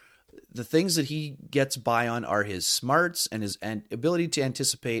 So the things that he gets by on are his smarts and his ability to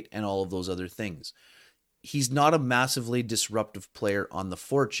anticipate and all of those other things. He's not a massively disruptive player on the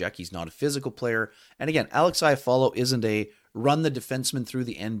forecheck. He's not a physical player. And again, Alex Iafallo isn't a run the defenseman through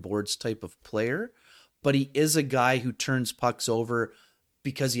the end boards type of player, but he is a guy who turns pucks over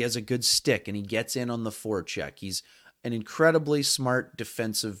because he has a good stick and he gets in on the forecheck. He's an incredibly smart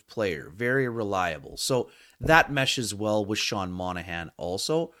defensive player, very reliable. So that meshes well with Sean Monahan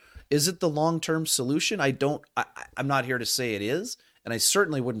also. Is it the long-term solution? I'm not here to say it is, and I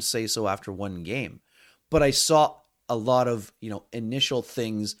certainly wouldn't say so after 1 game. But I saw a lot of, initial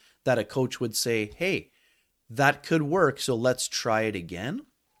things that a coach would say, hey, that could work, so let's try it again.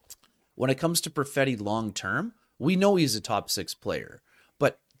 When it comes to Perfetti long-term, we know he's a top 6 player,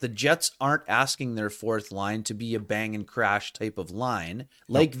 but the Jets aren't asking their 4th line to be a bang and crash type of line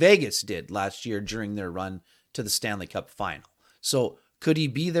like Vegas did last year during their run to the Stanley Cup final. So Could he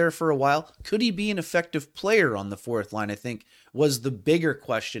be there for a while? Could he be an effective player on the fourth line? I think was the bigger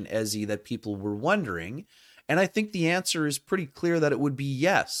question, Ezzy, that people were wondering. And I think the answer is pretty clear that it would be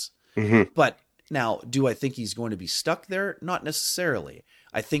yes. Mm-hmm. But now, do I think he's going to be stuck there? Not necessarily.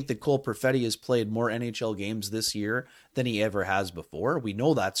 I think that Cole Perfetti has played more NHL games this year than he ever has before. We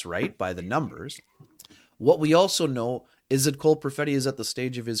know that's right by the numbers. What we also know is that Cole Perfetti is at the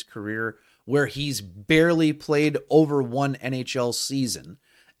stage of his career where he's barely played over one NHL season,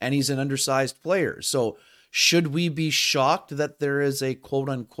 and he's an undersized player. So should we be shocked that there is a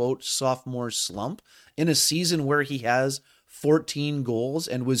quote-unquote sophomore slump in a season where he has 14 goals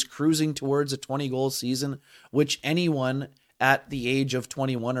and was cruising towards a 20-goal season, which anyone at the age of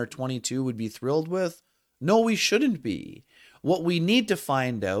 21 or 22 would be thrilled with? No, we shouldn't be. What we need to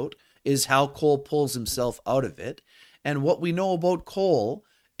find out is how Cole pulls himself out of it. And what we know about Cole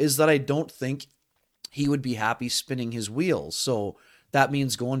is that I don't think he would be happy spinning his wheels. So that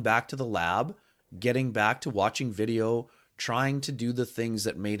means going back to the lab, getting back to watching video, trying to do the things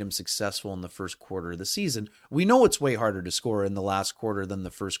that made him successful in the first quarter of the season. We know it's way harder to score in the last quarter than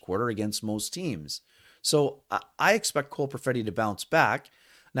the first quarter against most teams. So I expect Cole Perfetti to bounce back.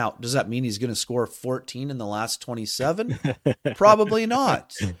 Now, does that mean he's going to score 14 in the last 27? Probably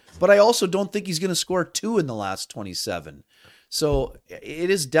not. But I also don't think he's going to score 2 in the last 27. So it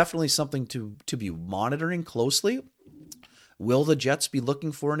is definitely something to be monitoring closely. Will the Jets be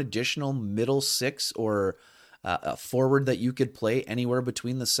looking for an additional middle six or a forward that you could play anywhere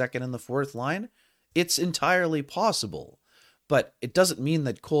between the second and the fourth line? It's entirely possible. But it doesn't mean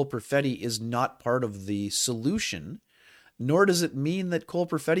that Cole Perfetti is not part of the solution, nor does it mean that Cole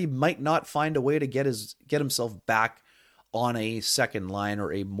Perfetti might not find a way to get himself back on a second line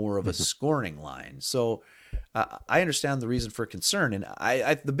or a more of a scoring line. So I understand the reason for concern. And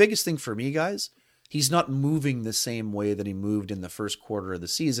the biggest thing for me, guys, he's not moving the same way that he moved in the first quarter of the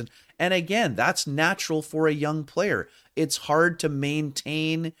season. And again, that's natural for a young player. It's hard to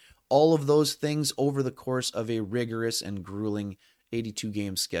maintain all of those things over the course of a rigorous and grueling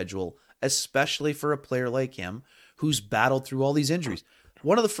 82-game schedule, especially for a player like him who's battled through all these injuries.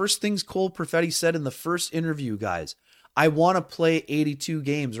 One of the first things Cole Perfetti said in the first interview, guys, I want to play 82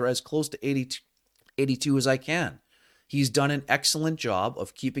 games or as close to 82 as I can. He's done an excellent job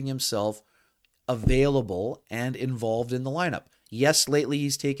of keeping himself available and involved in the lineup. Yes, lately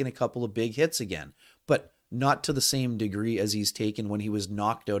he's taken a couple of big hits again, but not to the same degree as he's taken when he was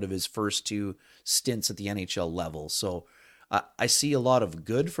knocked out of his first 2 stints at the NHL level. So I see a lot of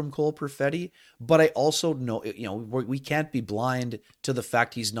good from Cole Perfetti, but I also know, we can't be blind to the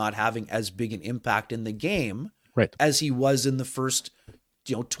fact he's not having as big an impact in the game as he was in the first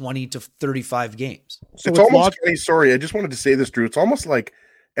 20 to 35 games. So it's almost, sorry, I just wanted to say this, Drew. It's almost like,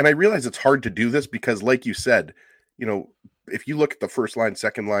 and I realize it's hard to do this because like you said, if you look at the first line,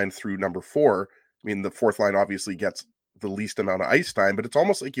 second line through number 4, I mean, the fourth line obviously gets the least amount of ice time, but it's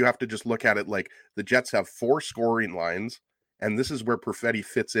almost like you have to just look at it like the Jets have 4 scoring lines, and this is where Perfetti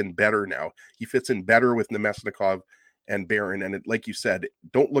fits in better now. He fits in better with Nemesnikov and Barron, and like you said,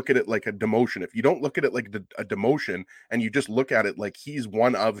 don't look at it like a demotion. If you don't look at it like a demotion, and you just look at it like he's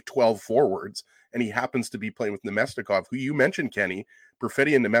one of 12 forwards, and he happens to be playing with Nemesnikov, who you mentioned, Kenny,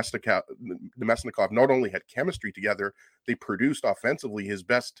 Perfetti and Nemesnikov not only had chemistry together, they produced offensively. His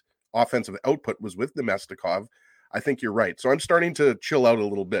best offensive output was with Nemesnikov. I think you're right. So I'm starting to chill out a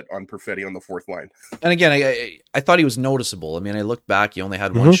little bit on Perfetti on the fourth line. And again, I thought he was noticeable. I mean, I looked back, he only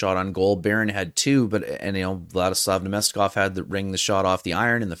had 1 shot on goal. Barron had 2, and Vladislav Nemestikov had the shot off the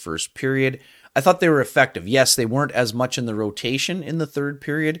iron in the first period. I thought they were effective. Yes, they weren't as much in the rotation in the third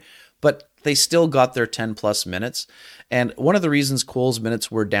period, but they still got their 10+ minutes. And one of the reasons Cole's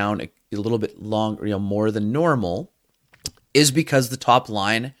minutes were down a little bit longer, more than normal, is because the top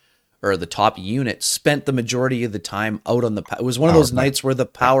line or the top unit spent the majority of the time out on it was one of those nights where the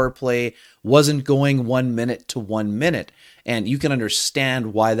power play wasn't going 1 minute to 1 minute. And you can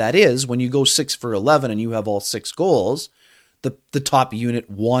understand why that is. When you go 6 for 11 and you have all 6 goals, the top unit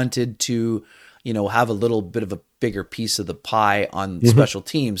wanted to, have a little bit of a bigger piece of the pie on special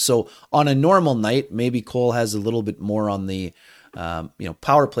teams. So on a normal night, maybe Cole has a little bit more on the,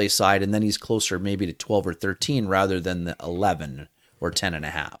 power play side, and then he's closer maybe to 12 or 13 rather than the 11 or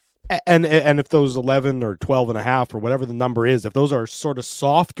 10.5. And if those 11 or 12.5 or whatever the number is, if those are sort of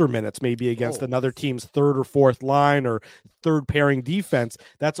softer minutes, maybe against another team's third or fourth line or third pairing defense,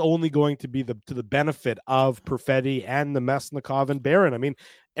 that's only going to be to the benefit of Perfetti and Nemesnikov and Barron. I mean,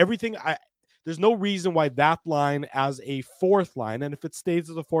 There's no reason why that line as a fourth line, and if it stays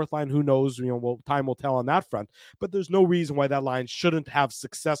as a fourth line, who knows? Time will tell on that front. But there's no reason why that line shouldn't have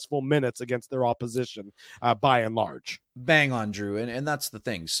successful minutes against their opposition, by and large. Bang on, Drew, and that's the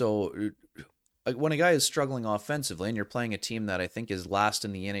thing. So when a guy is struggling offensively, and you're playing a team that I think is last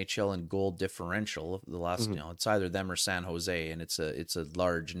in the NHL in goal differential, the last, it's either them or San Jose, and it's a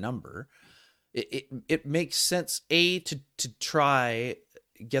large number. It makes sense to try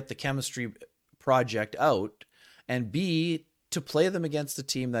get the chemistry project out, and B, to play them against a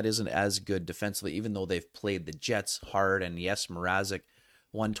team that isn't as good defensively, even though they've played the Jets hard. And yes, Mrazek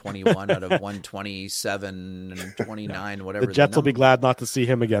 121 out of 127 and 29, whatever. The Jets will be glad not to see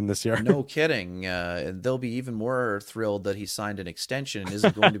him again this year. No kidding. And they'll be even more thrilled that he signed an extension and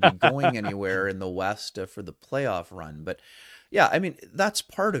isn't going to be going anywhere in the West for the playoff run. But yeah, I mean, that's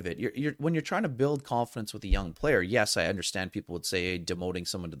part of it. You're when you're trying to build confidence with a young player, yes, I understand people would say demoting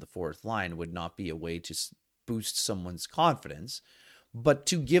someone to the fourth line would not be a way to boost someone's confidence. But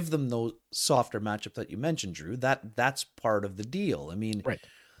to give them those softer matchups that you mentioned, Drew, that's part of the deal. I mean, right.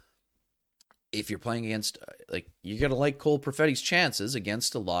 If you're playing against, you're going to like Cole Perfetti's chances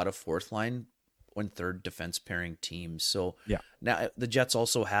against a lot of fourth line and third defense pairing teams. So yeah. Now the Jets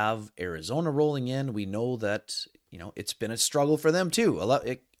also have Arizona rolling in. We know that, it's been a struggle for them too.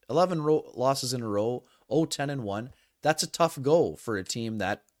 11 losses in a row, 0-10-1. That's a tough go for a team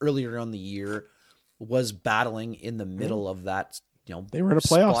that earlier on the year was battling in the middle of that. They were in a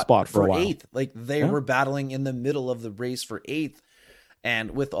playoff spot for a while. Eighth. They were battling in the middle of the race for eighth.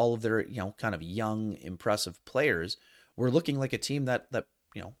 And with all of their, kind of young, impressive players, we're looking like a team that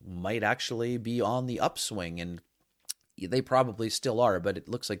might actually be on the upswing. And they probably still are, but it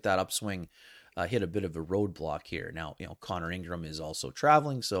looks like that upswing hit a bit of a roadblock here. Now, Connor Ingram is also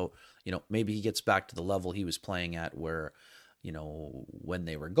traveling. So, maybe he gets back to the level he was playing at where, when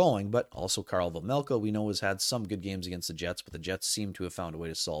they were going, but also Karl Vejmelka, we know, has had some good games against the Jets, but the Jets seem to have found a way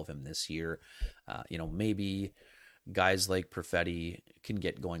to solve him this year. Maybe guys like Perfetti can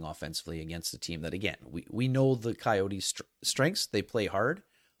get going offensively against a team that, again, we know the Coyotes' strengths. They play hard,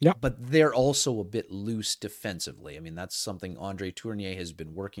 but they're also a bit loose defensively. I mean, that's something Andre Tournier has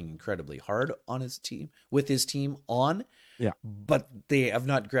been working incredibly hard on with his team on. Yeah. But they have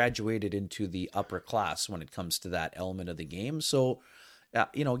not graduated into the upper class when it comes to that element of the game. So,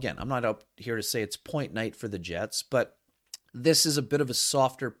 again, I'm not up here to say it's point night for the Jets, but this is a bit of a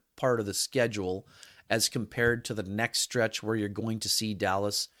softer part of the schedule as compared to the next stretch where you're going to see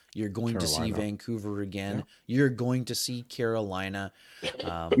Dallas, you're going to see Vancouver again, you're going to see Carolina.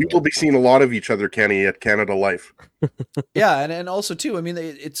 We will be seeing a lot of each other, Kenny, at Canada Life. Yeah, and also, too, I mean,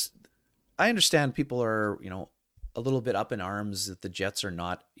 I understand people are, a little bit up in arms that the Jets are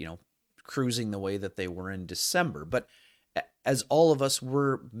not, cruising the way that they were in December. But as all of us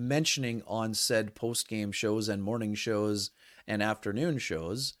were mentioning on said post-game shows and morning shows and afternoon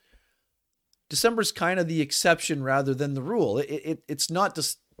shows, December's kind of the exception rather than the rule. It's not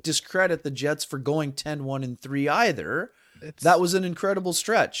to discredit the Jets for going 10-1-3 either. That was an incredible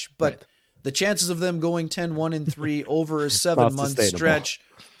stretch. But the chances of them going 10-1-3 over a 7-month stretch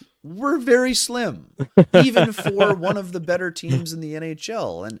were very slim, even for one of the better teams in the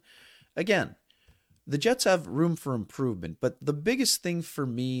NHL. And again, the Jets have room for improvement, but the biggest thing for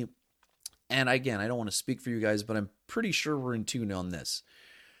me, and again, I don't want to speak for you guys, but I'm pretty sure we're in tune on this,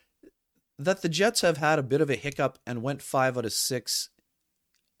 that the Jets have had a bit of a hiccup and went 5 out of 6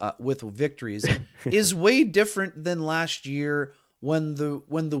 with victories is way different than last year when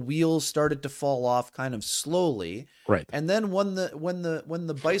the wheels started to fall off kind of slowly, right? And then when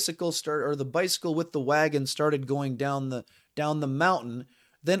the bicycle the bicycle with the wagon started going down the mountain,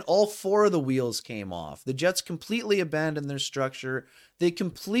 then all 4 of the wheels came off. The Jets completely abandoned their structure. They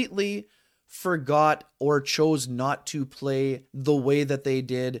completely forgot or chose not to play the way that they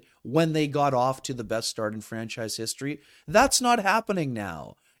did when they got off to the best start in franchise history. That's not happening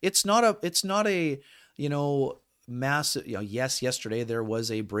now. It's not a massive, yes, yesterday there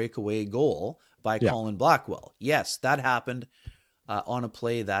was a breakaway goal by Colin Blackwell. Yes, that happened on a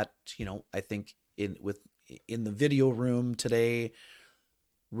play that, I think in the video room today,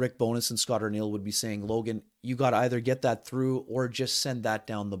 Rick Bowness and Scott Arniel would be saying, Logan, you got to either get that through or just send that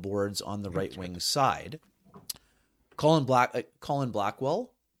down the boards on the right wing side. Colin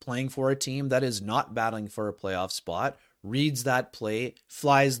Blackwell, playing for a team that is not battling for a playoff spot, reads that play,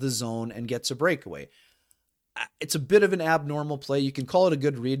 flies the zone, and gets a breakaway. It's a bit of an abnormal play. You can call it a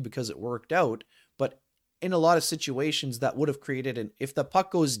good read because it worked out, but in a lot of situations that would have created if the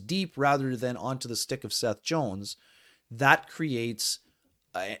puck goes deep rather than onto the stick of Seth Jones, that creates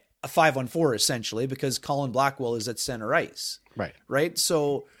a 5-on-4 essentially because Colin Blackwell is at center ice. Right. Right.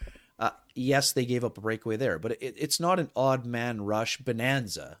 So Yes, they gave up a breakaway there, but it's not an odd man rush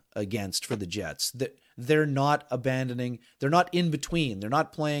bonanza for the Jets. They're not abandoning. They're not in between. They're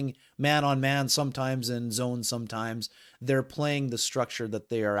not playing man on man sometimes and zone sometimes. They're playing the structure that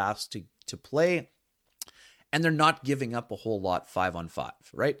they are asked to play, and they're not giving up a whole lot 5-on-5,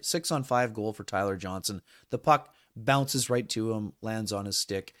 right? 6-on-5 goal for Tyler Johnson. The puck bounces right to him, lands on his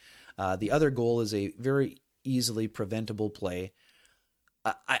stick. The other goal is a very easily preventable play.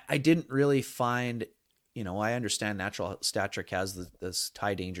 I didn't really find, I understand natural stat trick has this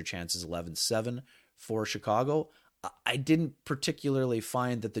tie danger chances 11-7 for Chicago. I didn't particularly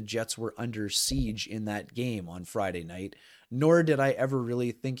find that the Jets were under siege in that game on Friday night, nor did I ever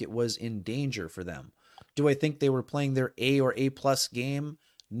really think it was in danger for them. Do I think they were playing their A or A+ game?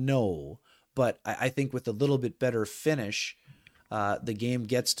 No, but I think with a little bit better finish, the game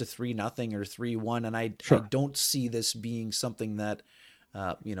gets to 3-0 or 3-1, and I don't see this being something that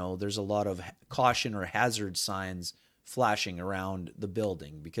there's a lot of caution or hazard signs flashing around the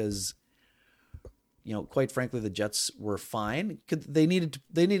building because, quite frankly, the Jets were fine. They need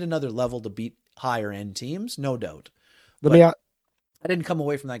another level to beat higher end teams, no doubt. I didn't come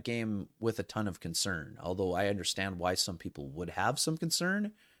away from that game with a ton of concern, although I understand why some people would have some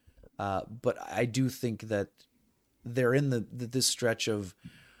concern. But I do think that they're in this stretch of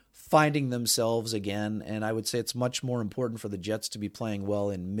finding themselves again, and I would say it's much more important for the Jets to be playing well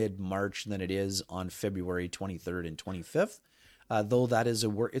in mid-March than it is on February 23rd and 25th, though that is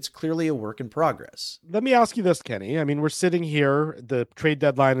it's clearly a work in progress. Let me ask you this, Kenny. I mean, we're sitting here, the trade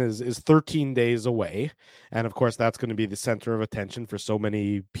deadline is 13 days away, and of course that's going to be the center of attention for so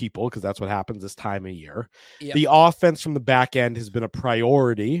many people because that's what happens this time of year. Yep. The offense from the back end has been a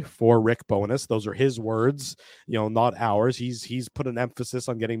priority for Rick Bowness. Those are his words, not ours. He's put an emphasis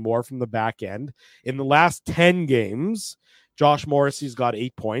on getting more from the back end. In the last 10 games, Josh Morrissey's got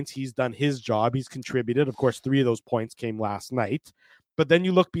 8 points. He's done his job. He's contributed. Of course, 3 of those points came last night. But then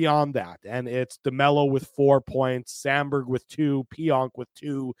you look beyond that, and it's DeMello with 4 points, Samberg with 2, Pionk with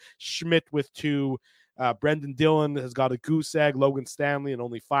 2, Schmidt with 2. Brendan Dillon has got a goose egg. Logan Stanley in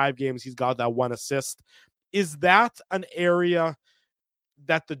only 5 games, he's got that 1 assist. Is that an area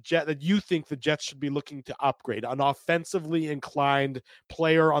that you think the Jets should be looking to upgrade? An offensively inclined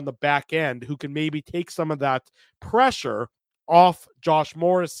player on the back end who can maybe take some of that pressure off Josh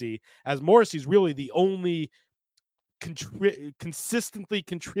Morrissey, as Morrissey's really the only consistently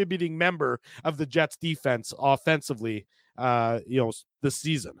contributing member of the Jets defense offensively, this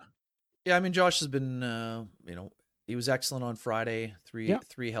season. Yeah, I mean, Josh has been, he was excellent on Friday.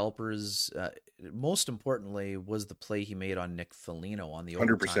 Three helpers. Most importantly was the play he made on Nick Foligno on the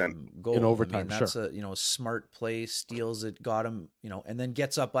 100% overtime goal. In overtime, that's a smart play, steals it, got him, and then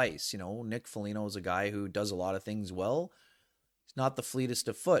gets up ice. Nick Foligno is a guy who does a lot of things well. He's not the fleetest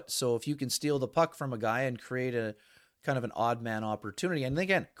of foot. So if you can steal the puck from a guy and create a kind of an odd man opportunity, and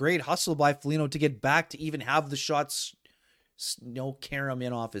again, great hustle by Foligno to get back to even have the shots, carry him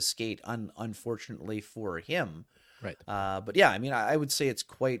in off his skate, unfortunately for him. Right. But yeah, I mean, I would say it's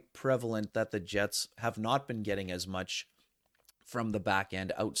quite prevalent that the Jets have not been getting as much from the back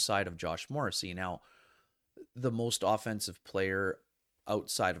end outside of Josh Morrissey. Now, the most offensive player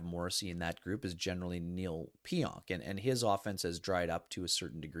outside of Morrissey in that group is generally Neil Pionk, and his offense has dried up to a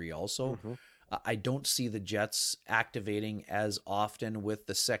certain degree also. Mm-hmm. I don't see the Jets activating as often with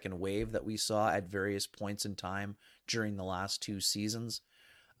the second wave that we saw at various points in time during the last 2 seasons.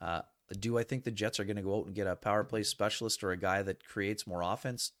 Do I think the Jets are going to go out and get a power play specialist or a guy that creates more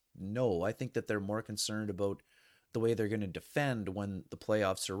offense? No, I think that they're more concerned about the way they're going to defend when the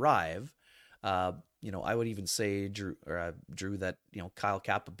playoffs arrive. I would even say, Drew, that, Kyle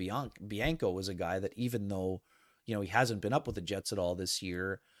Capobianco was a guy that even though, he hasn't been up with the Jets at all this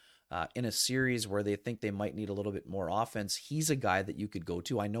year, in a series where they think they might need a little bit more offense, he's a guy that you could go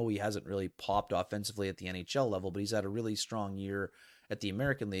to. I know he hasn't really popped offensively at the NHL level, but he's had a really strong year at the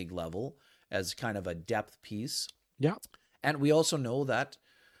American League level as kind of a depth piece. Yeah. And we also know that,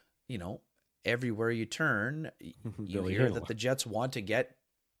 everywhere you turn, you hear that the Jets want to get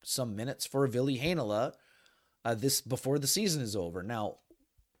some minutes for Ville Heinola this before the season is over. Now,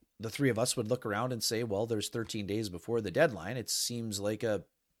 the three of us would look around and say, well, there's 13 days before the deadline. It seems like a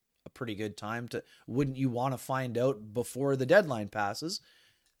pretty good time to, wouldn't you want to find out before the deadline passes?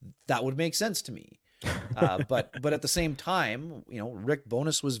 That would make sense to me. But at the same time, Rick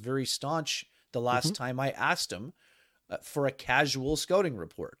Bowness was very staunch the last time I asked him for a casual scouting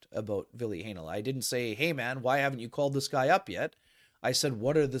report about Ville Heinola. I didn't say, hey man, why haven't you called this guy up yet? I said,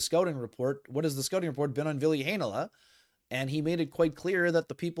 what has the scouting report been on Ville Heinola? And he made it quite clear that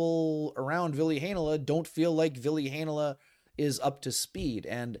the people around Ville Heinola don't feel like Ville Heinola is up to speed.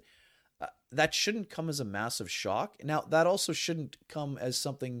 And that shouldn't come as a massive shock. Now, that also shouldn't come as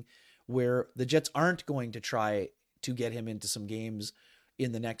something where the Jets aren't going to try to get him into some games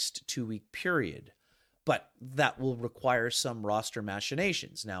in the next 2-week period. But that will require some roster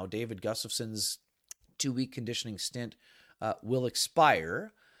machinations. Now, David Gustafson's 2-week conditioning stint will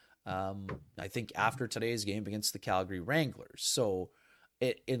expire, I think, after today's game against the Calgary Wranglers. So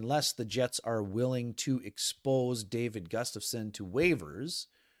unless the Jets are willing to expose David Gustafson to waivers,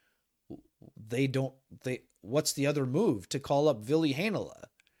 what's the other move? To call up Ville Heinola,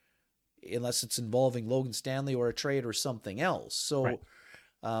 unless it's involving Logan Stanley or a trade or something else. So right.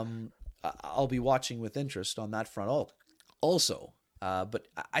 I'll be watching with interest on that front also. But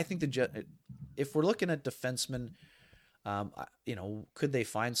I think if we're looking at defensemen, could they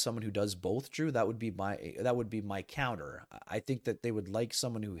find someone who does both, Drew? That would be my counter. I think that they would like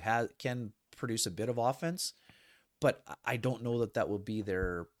someone who can produce a bit of offense, but I don't know that will be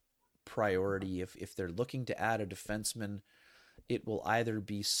their priority. If they're looking to add a defenseman, it will either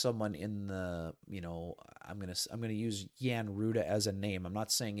be someone in the, I'm gonna use Jan Ruda as a name. I'm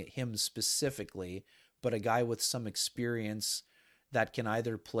not saying him specifically, but a guy with some experience that can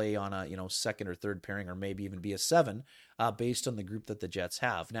either play on a second or third pairing, or maybe even be a 7, based on the group that the Jets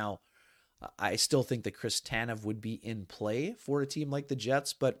have. Now, I still think that Chris Tanev would be in play for a team like the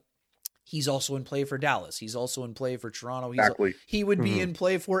Jets, but he's also in play for Dallas. He's also in play for Toronto. Exactly. He would be in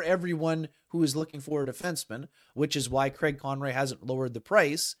play for everyone who is looking for a defenseman, which is why Craig Conroy hasn't lowered the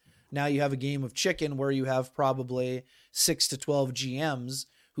price. Now you have a game of chicken where you have probably 6 to 12 GMs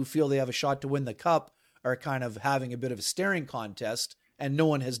who feel they have a shot to win the cup, are kind of having a bit of a staring contest, and no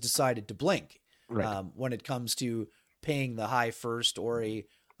one has decided to blink when it comes to paying the high first or a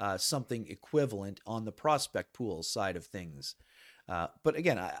something equivalent on the prospect pool side of things. But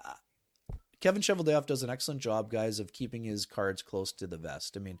again, Kevin Cheveldayoff does an excellent job, guys, of keeping his cards close to the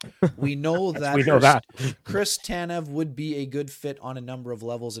vest. I mean, we know that Chris Tanev would be a good fit on a number of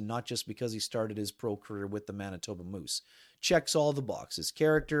levels, and not just because he started his pro career with the Manitoba Moose. Checks all the boxes.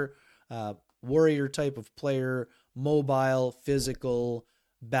 Character, warrior type of player, mobile, physical,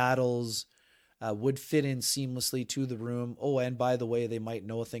 battles, would fit in seamlessly to the room. Oh, and by the way, they might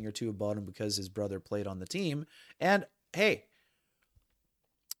know a thing or two about him because his brother played on the team. And hey,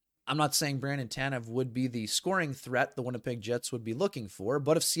 I'm not saying Brandon Tanev would be the scoring threat the Winnipeg Jets would be looking for,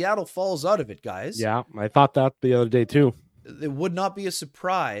 but if Seattle falls out of it, guys. Yeah, I thought that the other day too. It would not be a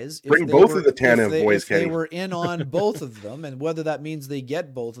surprise if Bring both of the Tanev boys, Kenny. They were in on both of them, and whether that means they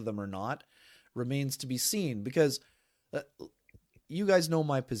get both of them or not remains to be seen, because you guys know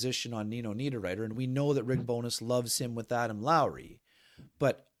my position on Nino Niederreiter, and we know that Rick Bowness loves him with Adam Lowry.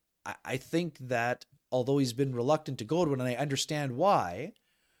 But I think that although he's been reluctant to go to it, and I understand why,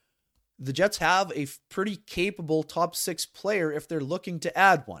 the Jets have a pretty capable top 6 player if they're looking to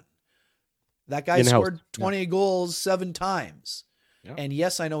add one. That guy scored 20 goals 7 times. Yeah. And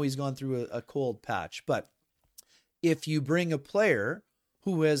yes, I know he's gone through a cold patch, but if you bring a player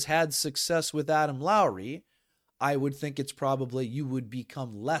who has had success with Adam Lowry, I would think it's probably you would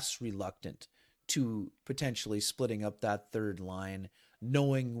become less reluctant to potentially splitting up that third line,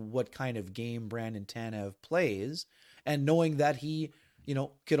 knowing what kind of game Brandon Tanev plays, and knowing that he,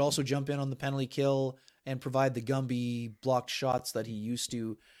 could also jump in on the penalty kill and provide the Gumby blocked shots that he used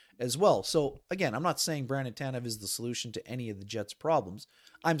to as well. So again, I'm not saying Brandon Tanev is the solution to any of the Jets' problems.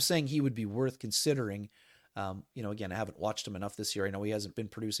 I'm saying he would be worth considering. Again, I haven't watched him enough this year. I know he hasn't been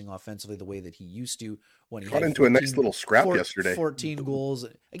producing offensively the way that he used to when he got into 14, a nice little scrap yesterday. 14 goals.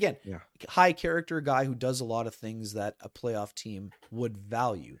 Again, high character guy who does a lot of things that a playoff team would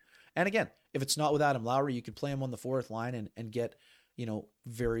value. And again, if it's not with Adam Lowry, you could play him on the fourth line and get,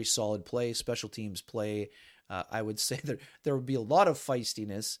 very solid play, special teams play. I would say that there would be a lot of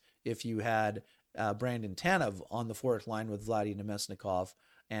feistiness if you had Brandon Tanev on the fourth line with Vladimir Nemesnikov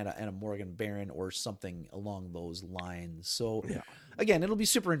and a Morgan Barron or something along those lines. So again, it'll be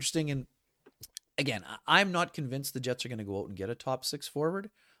super interesting. And again, I'm not convinced the Jets are going to go out and get a top 6 forward.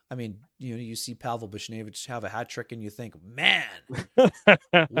 I mean, you see Pavel Buchnevich have a hat trick and you think, man,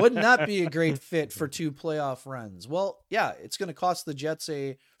 wouldn't that be a great fit for 2 playoff runs? Well, yeah, it's going to cost the Jets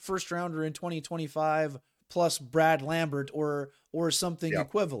a first rounder in 2025 plus Brad Lambert or something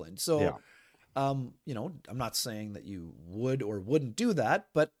equivalent. So, I'm not saying that you would or wouldn't do that,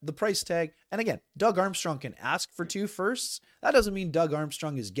 but the price tag, and again, Doug Armstrong can ask for 2 firsts. That doesn't mean Doug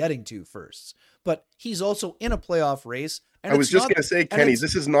Armstrong is getting 2 firsts, but he's also in a playoff race. And I was just going to say, Kenny,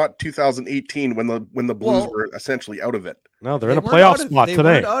 this is not 2018 when the Blues were essentially out of it. No, they're in a playoff spot today. They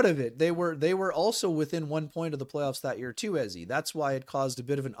weren't out of it. They were also within 1 point of the playoffs that year too, Ezzy. That's why it caused a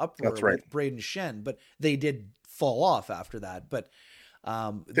bit of an uproar with Braden Shen, but they did fall off after that. But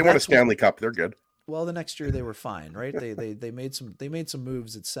They won a Stanley Cup. They're good. Well, the next year they were fine, right? They made some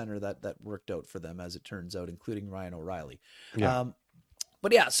moves at center that worked out for them, as it turns out, including Ryan O'Reilly. Yeah.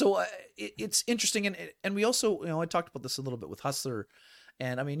 But yeah, so it's interesting, and we also, I talked about this a little bit with Hustler,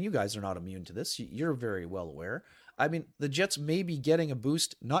 and I mean, you guys are not immune to this. You're very well aware. I mean, the Jets may be getting a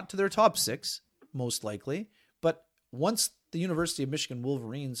boost, not to their top 6, most likely, but once the University of Michigan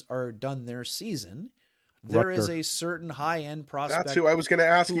Wolverines are done their season, there is a certain high-end prospect. That's who I was going to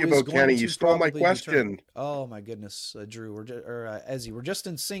ask you about, Kenny. You stole my question. Oh my goodness, Drew, Ezzy, we're just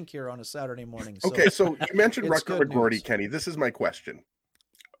in sync here on a Saturday morning. So okay, so you mentioned Rutger McGroarty, Kenny. This is my question.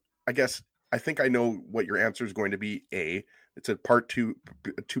 I think I know what your answer is going to be. It's a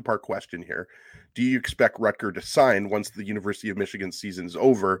two-part question here. Do you expect Rutger to sign once the University of Michigan season is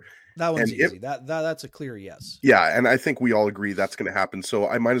over? That one's easy. That's a clear yes. Yeah, and I think we all agree that's going to happen. So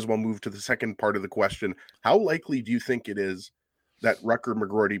I might as well move to the second part of the question. How likely do you think it is that Rutger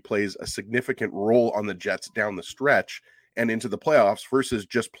McGroarty plays a significant role on the Jets down the stretch and into the playoffs versus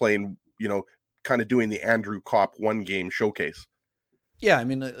just playing, kind of doing the Andrew Kopp one-game showcase? Yeah, I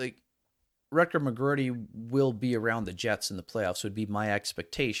mean, Rutger McGroarty will be around the Jets in the playoffs would be my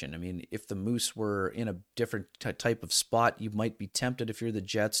expectation. I mean, if the Moose were in a different type of spot, you might be tempted, if you're the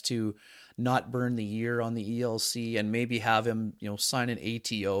Jets, to not burn the year on the ELC and maybe have him, sign an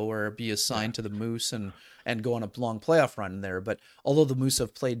ATO or be assigned to the Moose and go on a long playoff run there. But although the Moose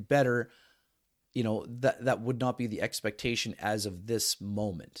have played better, that would not be the expectation as of this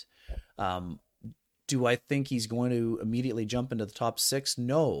moment. Do I think he's going to immediately jump into the top 6?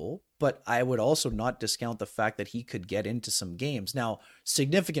 No, but I would also not discount the fact that he could get into some games. Now,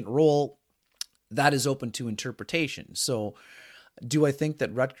 significant role, that is open to interpretation. So do I think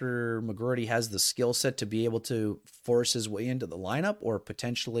that Rutger McGroarty has the skill set to be able to force his way into the lineup or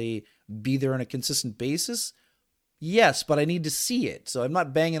potentially be there on a consistent basis? Yes, but I need to see it. So I'm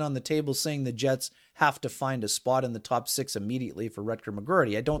not banging on the table saying the Jets have to find a spot in the top 6 immediately for Rutger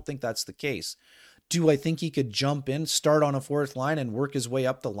McGroarty. I don't think that's the case. Do I think he could jump in, start on a 4th line, and work his way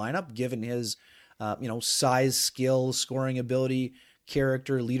up the lineup, given his, size, skill, scoring ability,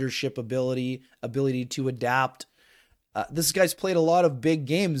 character, leadership ability to adapt? This guy's played a lot of big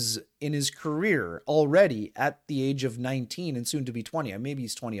games in his career already at the age of 19 and soon to be 20. Maybe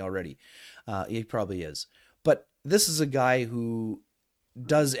he's 20 already. He probably is. But this is a guy who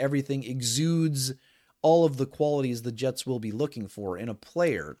does everything, exudes all of the qualities the Jets will be looking for in a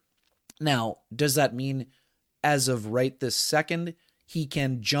player. Now, does that mean as of right this second, he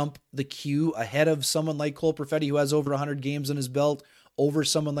can jump the queue ahead of someone like Cole Perfetti, who has over 100 games in his belt, over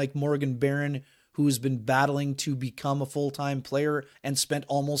someone like Morgan Barron, who's been battling to become a full-time player and spent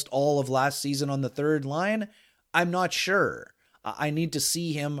almost all of last season on the 3rd line? I'm not sure. I need to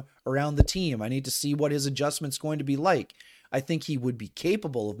see him around the team. I need to see what his adjustment's going to be like. I think he would be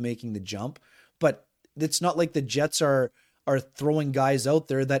capable of making the jump, but it's not like the Jets are throwing guys out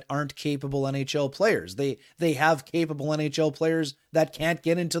there that aren't capable NHL players. They have capable NHL players that can't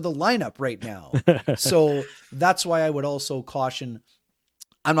get into the lineup right now. So that's why I would also caution.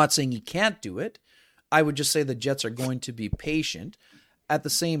 I'm not saying he can't do it. I would just say the Jets are going to be patient. At the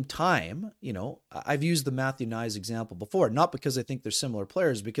same time, I've used the Matthew Knies example before, not because I think they're similar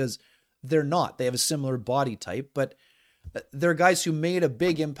players, because they're not. They have a similar body type, but they're guys who made a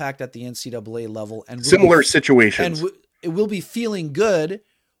big impact at the NCAA level and similar situations. And it will be feeling good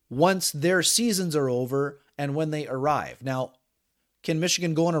once their seasons are over and when they arrive. Now, can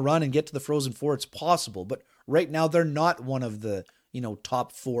Michigan go on a run and get to the Frozen Four? It's possible, but right now they're not one of the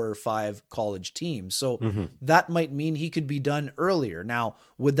top 4 or 5 college teams. So that might mean he could be done earlier. Now,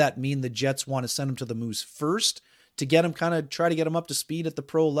 would that mean the Jets want to send him to the Moose first to get him try to get him up to speed at the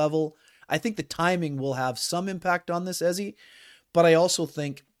pro level? I think the timing will have some impact on this, Ezzy, but I also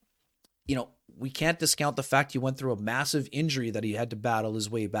think, we can't discount the fact he went through a massive injury that he had to battle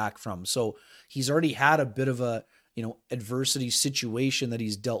his way back from. So he's already had a bit of a, adversity situation that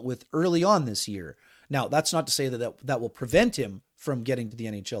he's dealt with early on this year. Now, that's not to say that will prevent him from getting to the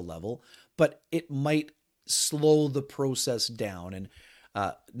NHL level, but it might slow the process down. And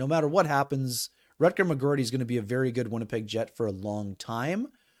no matter what happens, Rutger McGroarty is going to be a very good Winnipeg Jet for a long time.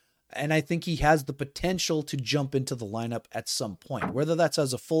 And I think he has the potential to jump into the lineup at some point, whether that's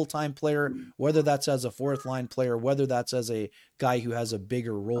as a full-time player, whether that's as a 4th line player, whether that's as a guy who has a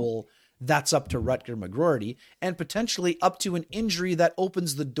bigger role. That's up to Rutger McGroarty, and potentially up to an injury that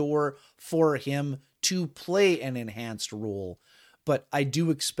opens the door for him to play an enhanced role. But I do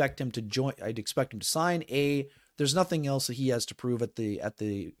expect him to join. I'd expect him to sign. There's nothing else that he has to prove at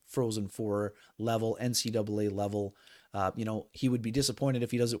the Frozen Four level, NCAA level. He would be disappointed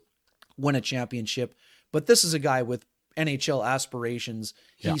if he doesn't win a championship. But this is a guy with NHL aspirations.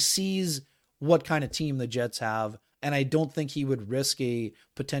 He sees what kind of team the Jets have, and I don't think he would risk a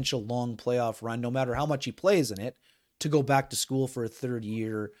potential long playoff run, no matter how much he plays in it, to go back to school for a third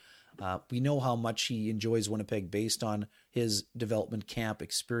year. We know how much he enjoys Winnipeg based on his development camp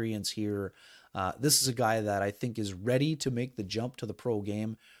experience here. This is a guy that I think is ready to make the jump to the pro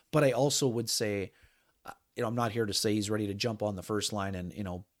game, but I also would say, I'm not here to say he's ready to jump on the first line and,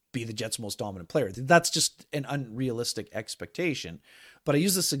 be the Jets' most dominant player. That's just an unrealistic expectation. But I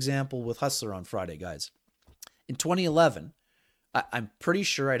use this example with Hustler on Friday, guys. In 2011, I'm pretty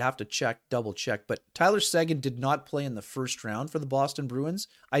sure, I'd have to double check, but Tyler Seguin did not play in the first round for the Boston Bruins,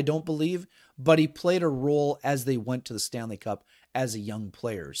 I don't believe, but he played a role as they went to the Stanley Cup as a young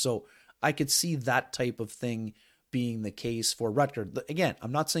player. So I could see that type of thing being the case for Rutger. Again,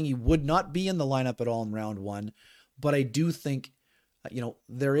 I'm not saying he would not be in the lineup at all in round one, but I do think,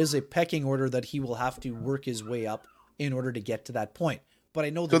 there is a pecking order that he will have to work his way up in order to get to that point. But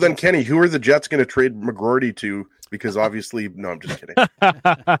I know. So then, Kenny, who are the Jets going to trade McGroarty to? Because obviously, no, I'm just kidding.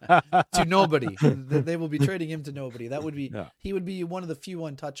 To nobody. They will be trading him to nobody. That would be, he would be one of the few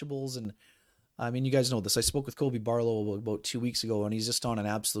untouchables. And I mean, you guys know this. I spoke with Colby Barlow about 2 weeks ago, and he's just on an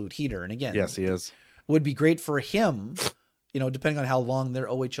absolute heater. And again, yes, he is. Would be great for him, depending on how long their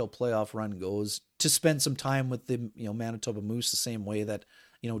OHL playoff run goes, to spend some time with the, Manitoba Moose the same way that,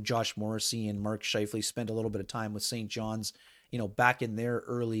 Josh Morrissey and Mark Scheifele spent a little bit of time with St. John's, back in their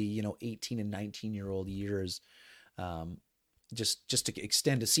early, 18 and 19-year-old years, just to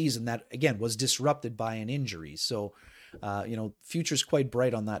extend a season that, again, was disrupted by an injury. So, future's quite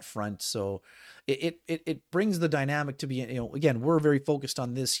bright on that front. So it brings the dynamic to be, again, we're very focused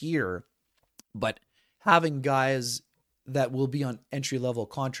on this year, but having guys that will be on entry-level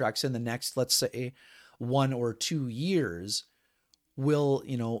contracts in the next, let's say, 1 or 2 years will,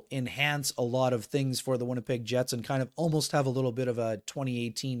 enhance a lot of things for the Winnipeg Jets and kind of almost have a little bit of a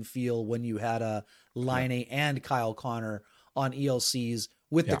 2018 feel when you had a Laine and Kyle Connor on ELCs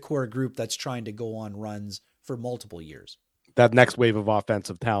with the core group that's trying to go on runs for multiple years. That next wave of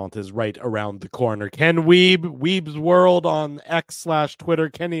offensive talent is right around the corner. Ken Wiebe, Wiebe's World on X/Twitter,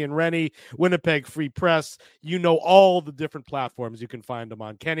 Kenny and Rennie, Winnipeg Free Press. All the different platforms you can find them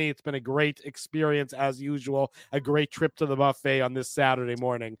on. Kenny, it's been a great experience as usual. A great trip to the buffet on this Saturday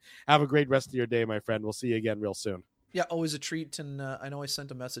morning. Have a great rest of your day, my friend. We'll see you again real soon. Yeah, always a treat. And I know I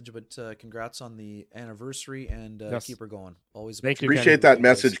sent a message, but congrats on the anniversary and keep her going. Always Thank you. Appreciate that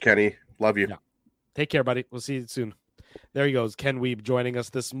message, Kenny. Love you. Yeah. Take care, buddy. We'll see you soon. There he goes, Ken Wiebe joining us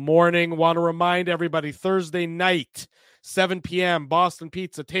this morning. Want to remind everybody, Thursday night, 7 p.m., Boston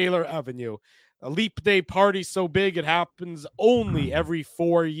Pizza, Taylor Avenue. A leap day party so big it happens only every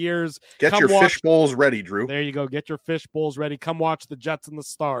 4 years. Get your fish bowls ready, Drew. There you go. Get your fish bowls ready. Come watch the Jets and the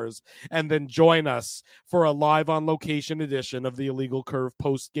Stars, and then join us for a live on location edition of the Illegal Curve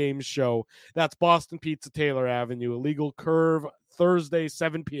post-game show. That's Boston Pizza, Taylor Avenue. Illegal Curve, Thursday,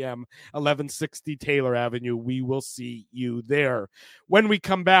 7 p.m., 1160 Taylor Avenue. We will see you there. When we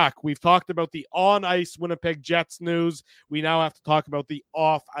come back, we've talked about the on-ice Winnipeg Jets news. We now have to talk about the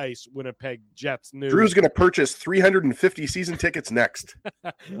off-ice Winnipeg Jets news. Drew's going to purchase 350 season tickets next.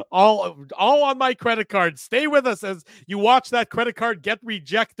 all on my credit card. Stay with us as you watch that credit card get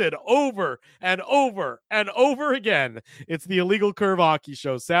rejected over and over and over again. It's the Illegal Curve Hockey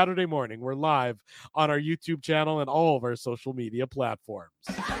Show, Saturday morning. We're live on our YouTube channel and all of our social media platforms.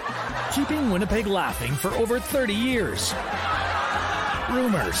 Keeping Winnipeg laughing for over 30 years.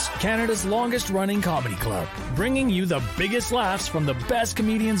 Rumors, Canada's longest-running comedy club, bringing you the biggest laughs from the best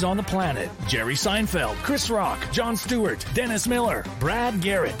comedians on the planet. Jerry Seinfeld, Chris Rock, Jon Stewart, Dennis Miller, Brad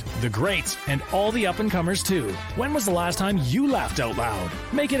Garrett, the greats, and all the up-and-comers too. When was the last time you laughed out loud?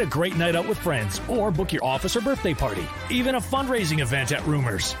 Make it a great night out with friends, or book your office or birthday party. Even a fundraising event at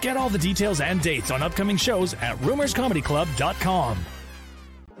Rumors. Get all the details and dates on upcoming shows at rumorscomedyclub.com.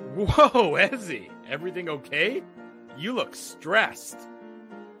 Whoa, Ezzy, everything okay? You look stressed.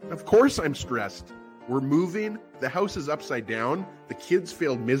 Of course I'm stressed. We're moving, the house is upside down, the kids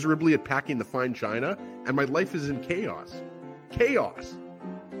failed miserably at packing the fine china, and my life is in chaos. Chaos!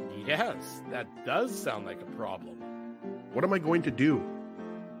 Yes, that does sound like a problem. What am I going to do?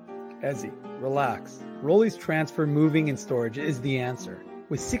 Ezzy, relax. Rolly's Transfer Moving and Storage is the answer.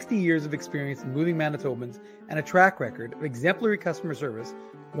 With 60 years of experience in moving Manitobans and a track record of exemplary customer service,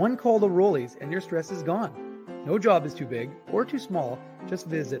 one call to Rolly's and your stress is gone. No job is too big or too small. Just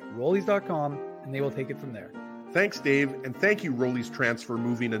visit Rollies.com and they will take it from there. Thanks, Dave, and thank you, Rollies Transfer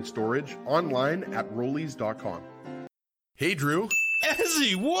Moving and Storage, online at Rollies.com. Hey, Drew.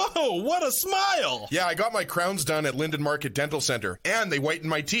 Ezzy, whoa, what a smile! Yeah, I got my crowns done at Linden Market Dental Center, and they whiten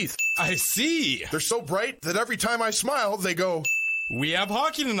my teeth. I see. They're so bright that every time I smile, they go... We have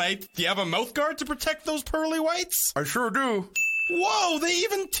hockey tonight. Do you have a mouth guard to protect those pearly whites? I sure do. Whoa, they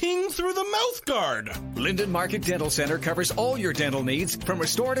even ting through the mouth guard. Linden Market Dental Center covers all your dental needs from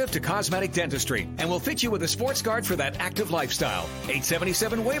restorative to cosmetic dentistry and will fit you with a sports guard for that active lifestyle.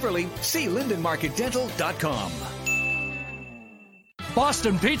 877 Waverly. See lindenmarketdental.com.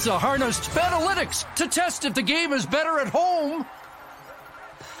 Boston Pizza harnessed Fanalytics to test if the game is better at home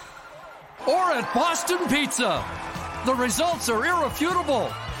or at Boston Pizza. The results are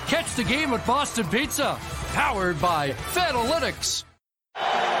irrefutable. Catch the game at Boston Pizza, powered by Fanalytics.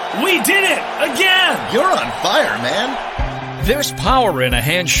 We did it again! You're on fire, man. There's power in a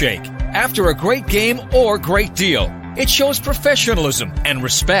handshake after a great game or great deal. It shows professionalism and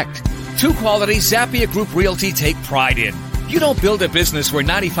respect. Two qualities Zappia Group Realty take pride in. You don't build a business where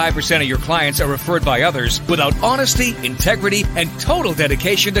 95% of your clients are referred by others without honesty, integrity, and total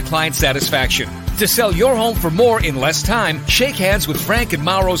dedication to client satisfaction. To sell your home for more in less time, shake hands with Frank and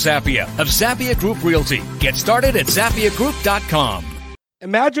Mauro Zappia of Zappia Group Realty. Get started at ZappiaGroup.com.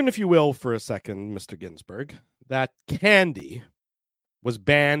 Imagine, if you will, for a second, Mr. Ginsburg, that candy was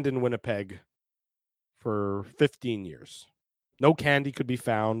banned in Winnipeg for 15 years. No candy could be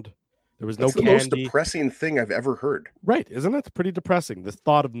found. There was That's no the candy. most depressing thing I've ever heard. Right, isn't it? Pretty depressing. The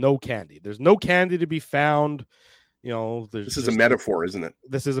thought of no candy. There's no candy to be found. You know, this is a metaphor, isn't it?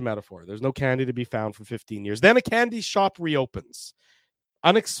 This is a metaphor. There's no candy to be found for 15 years. Then a candy shop reopens.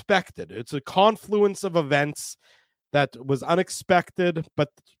 Unexpected. It's a confluence of events that was unexpected, but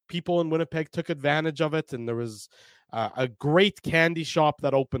people in Winnipeg took advantage of it, and there was a great candy shop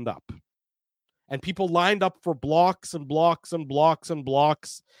that opened up. And people lined up for blocks and blocks and blocks and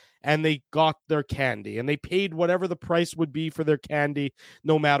blocks, and they got their candy, and they paid whatever the price would be for their candy,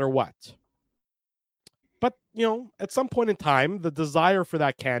 no matter what. But, you know, at some point in time, the desire for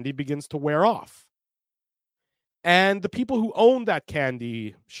that candy begins to wear off. And the people who owned that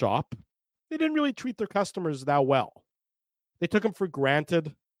candy shop, they didn't really treat their customers that well. They took them for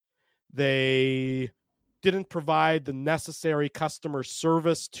granted. They didn't provide the necessary customer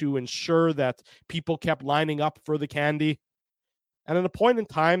service to ensure that people kept lining up for the candy. And at a point in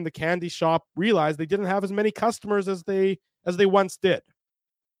time, the candy shop realized they didn't have as many customers as they once did.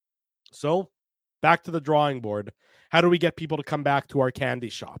 So, back to the drawing board. How do we get people to come back to our candy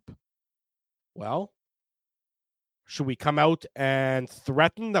shop? Well, should we come out and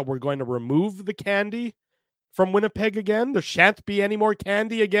threaten that we're going to remove the candy from Winnipeg again? There shan't be any more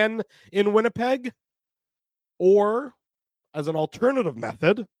candy again in Winnipeg? Or, as an alternative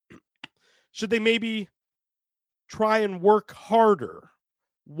method, should they maybe try and work harder,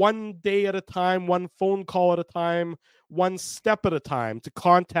 one day at a time, one phone call at a time, one step at a time, to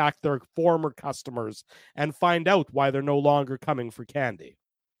contact their former customers and find out why they're no longer coming for candy?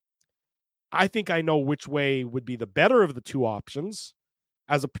 I think I know which way would be the better of the two options.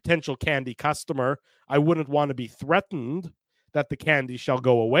 As a potential candy customer, I wouldn't want to be threatened that the candy shall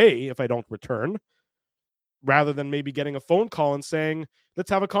go away if I don't return, rather than maybe getting a phone call and saying, let's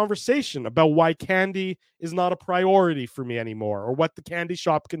have a conversation about why candy is not a priority for me anymore, or what the candy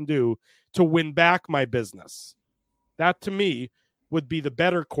shop can do to win back my business. That, to me, would be the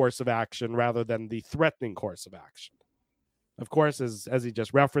better course of action rather than the threatening course of action. Of course, as he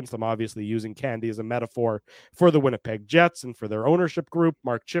just referenced, I'm obviously using candy as a metaphor for the Winnipeg Jets and for their ownership group,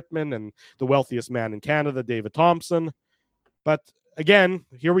 Mark Chipman, and the wealthiest man in Canada, David Thompson. But again,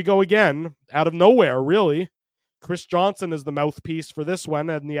 here we go again, out of nowhere, really. Chris Johnson is the mouthpiece for this one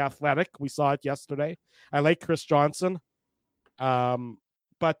in The Athletic. We saw it yesterday. I like Chris Johnson.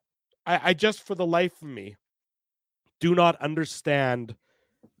 But I just, for the life of me, do not understand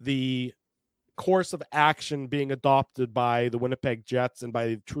the course of action being adopted by the Winnipeg Jets and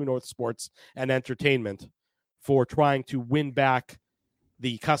by True North Sports and Entertainment for trying to win back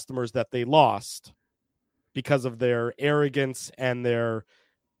the customers that they lost because of their arrogance and their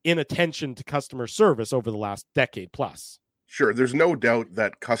inattention to customer service over the last decade plus. Sure, there's no doubt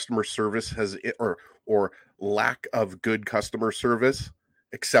that customer service has, or lack of good customer service,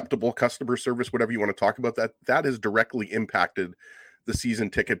 acceptable customer service, whatever you want to talk about, that has directly impacted the season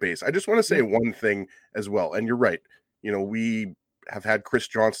ticket base. I just want to say one thing as well, and you're right. You know, we have had Chris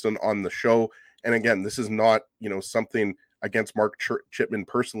Johnston on the show, and again, this is not, you know, something against Mark Chipman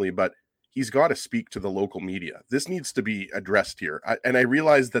personally, but he's got to speak to the local media. This needs to be addressed here. I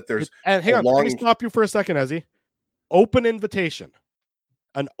realize that there's and hang on, let me stop you for a second, Ezzy. Open invitation.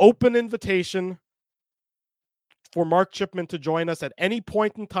 An open invitation for Mark Chipman to join us at any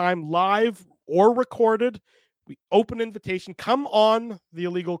point in time, live or recorded. open invitation. Come on the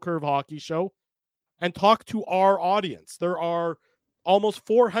Illegal Curve Hockey Show and talk to our audience. There are almost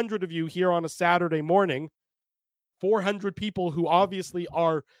 400 of you here on a Saturday morning, 400 people who obviously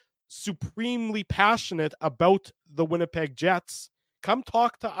are supremely passionate about the Winnipeg Jets. Come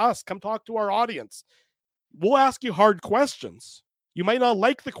talk to us. Come talk to our audience. We'll ask you hard questions. You might not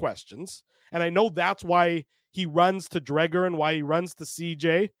like the questions, and I know that's why he runs to Dreger and why he runs to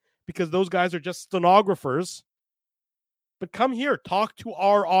CJ, because those guys are just stenographers. But come here, talk to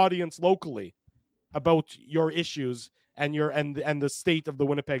our audience locally about your issues and the state of the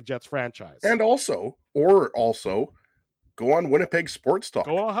Winnipeg Jets franchise. And also, go on Winnipeg Sports Talk.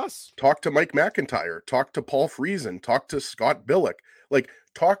 Go on us. Talk to Mike McIntyre. Talk to Paul Friesen. Talk to Scott Billick. Like,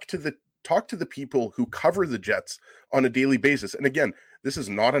 talk to the people who cover the Jets on a daily basis. And again, this is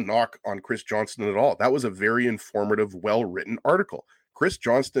not a knock on Chris Johnston at all. That was a very informative, well-written article. Chris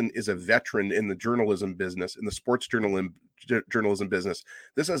Johnston is a veteran in the journalism business, in the sports journalism business.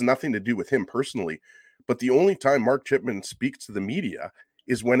 This has nothing to do with him personally. But the only time Mark Chipman speaks to the media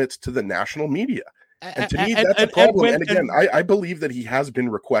is when it's to the national media. And to me, that's a problem. And again, I believe that he has been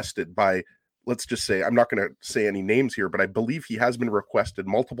requested by, let's just say, I'm not going to say any names here, but I believe he has been requested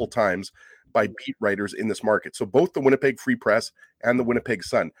multiple times by beat writers in this market. So both the Winnipeg Free Press and the Winnipeg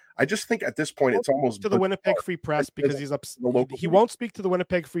Sun. I just think at this point it's almost to the Winnipeg Free Press because he's upset. He won't speak to the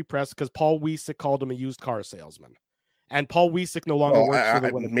Winnipeg Free Press because Paul Wiesek called him a used car salesman, and Paul Wiesek no longer works for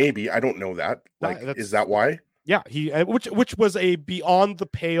the Winnipeg. Maybe I don't know that. Like, is that why? Yeah, he which was a beyond the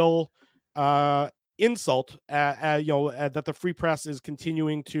pale insult. That the Free Press is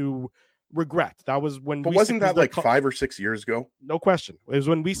continuing to regret. That was when. But wasn't that like 5 or 6 years ago? No question. It was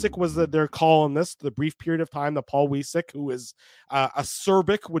when Wiesek was their columnist. The brief period of time that Paul Wiesek, who is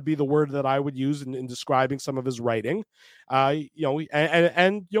acerbic, would be the word that I would use in describing some of his writing. And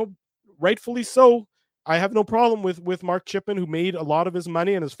rightfully so. I have no problem with Mark Chipman, who made a lot of his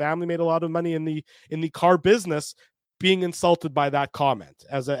money and his family made a lot of money in the car business, being insulted by that comment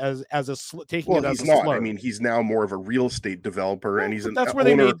as taking it as a slur. I mean, he's now more of a real estate developer, and he's that's where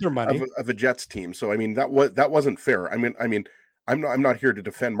they made their money of a Jets team. So I mean, that wasn't fair. I mean, I'm not here to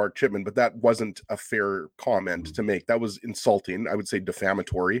defend Mark Chipman, but that wasn't a fair comment to make. That was insulting. I would say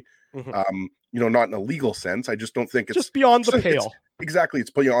defamatory. Mm-hmm. Not in a legal sense. I just don't think it's just beyond the pale. Exactly, it's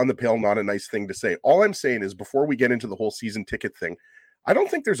beyond the pale. Not a nice thing to say. All I'm saying is, before we get into the whole season ticket thing, I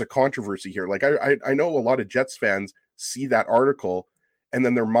don't think there's a controversy here. Like I know a lot of Jets fans see that article and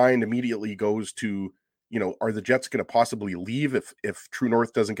then their mind immediately goes to, are the Jets going to possibly leave if True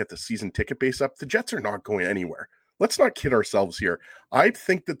North doesn't get the season ticket base up? The Jets are not going anywhere. Let's not kid ourselves here. I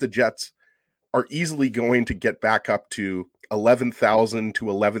think that the Jets are easily going to get back up to 11,000 to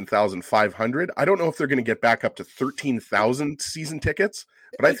 11,500. I don't know if they're going to get back up to 13,000 season tickets,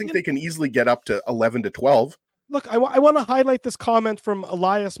 but I think they can easily get up to 11 to 12. Look, I want to highlight this comment from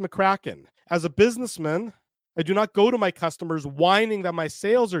Elias McCracken. As a businessman, I do not go to my customers whining that my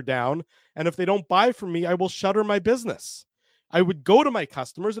sales are down, and if they don't buy from me, I will shutter my business. I would go to my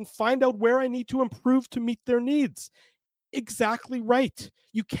customers and find out where I need to improve to meet their needs. Exactly right.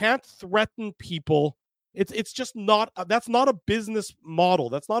 You can't threaten people. It's just not, that's not a business model.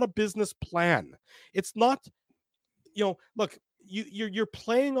 That's not a business plan. It's not, look, you're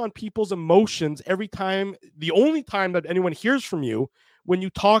playing on people's emotions every time. The only time that anyone hears from you when you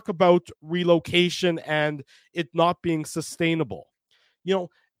talk about relocation and it not being sustainable. You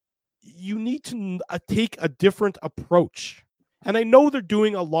need to take a different approach. And I know they're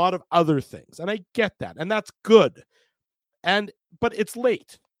doing a lot of other things, and I get that, and that's good. But it's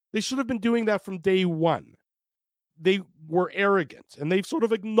late. They should have been doing that from day one. They were arrogant, and they've sort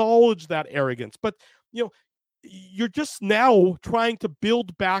of acknowledged that arrogance. But, you're just now trying to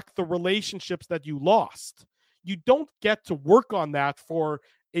build back the relationships that you lost. You don't get to work on that for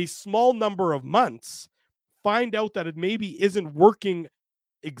a small number of months, find out that it maybe isn't working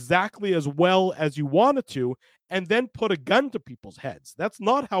exactly as well as you wanted to, and then put a gun to people's heads. That's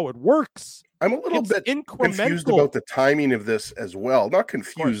not how it works. I'm a little bit confused about the timing of this as well. Not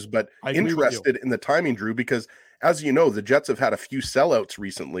confused, but interested in the timing, Drew, because as you know, the Jets have had a few sellouts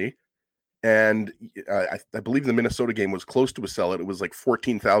recently. And I believe the Minnesota game was close to a sellout. It was like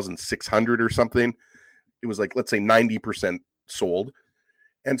 14,600 or something. It was like, let's say 90% sold.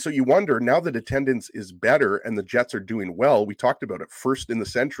 And so you wonder, now that attendance is better and the Jets are doing well, we talked about it, first in the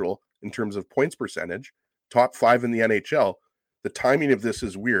Central in terms of points percentage, top 5 in the NHL. The timing of this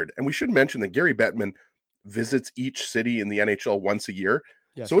is weird. And we should mention that Gary Bettman visits each city in the NHL once a year.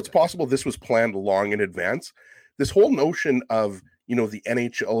 Yes, so it's possible this was planned long in advance. This whole notion of, the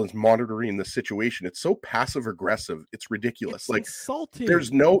NHL is monitoring the situation. It's so passive aggressive. It's ridiculous. It's insulting.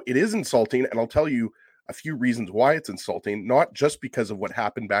 It is insulting. And I'll tell you, a few reasons why it's insulting, not just because of what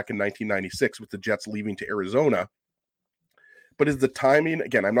happened back in 1996 with the Jets leaving to Arizona, but is the timing.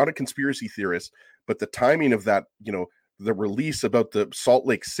 Again, I'm not a conspiracy theorist, but the timing of that, the release about the Salt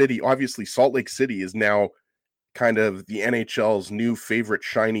Lake City, obviously Salt Lake City is now kind of the NHL's new favorite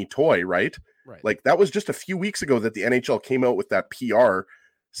shiny toy, right? Right. Like that was just a few weeks ago that the NHL came out with that PR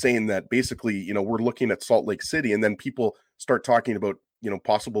saying that basically, we're looking at Salt Lake City, and then people start talking about,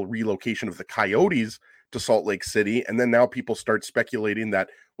 possible relocation of the Coyotes to Salt Lake City. And then now people start speculating that,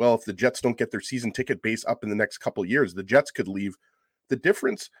 well, if the Jets don't get their season ticket base up in the next couple of years, the Jets could leave. The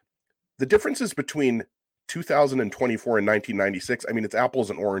differences between 2024 and 1996, I mean, it's apples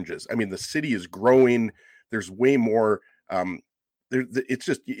and oranges. I mean, the city is growing. There's way more, there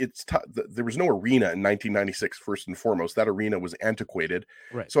was no arena in 1996, first and foremost. That arena was antiquated.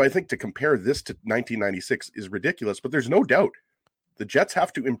 Right. So I think to compare this to 1996 is ridiculous, but there's no doubt the Jets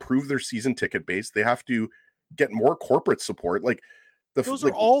have to improve their season ticket base. They have to get more corporate support. Those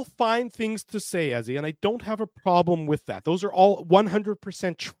are all fine things to say, Ezzy, and I don't have a problem with that. Those are all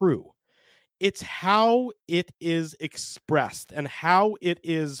 100% true. It's how it is expressed and how it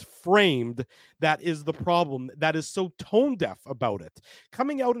is framed that is the problem, that is so tone deaf about it.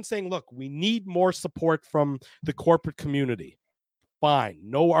 Coming out and saying, look, we need more support from the corporate community. Fine.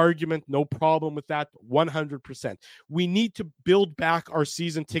 No argument, no problem with that. 100%. We need to build back our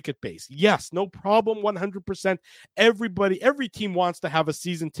season ticket base. Yes, no problem. 100%. Every team wants to have a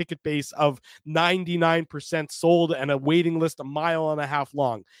season ticket base of 99% sold and a waiting list a mile and a half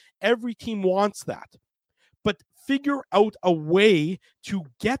long. Every team wants that. But figure out a way to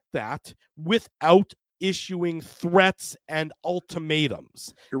get that without issuing threats and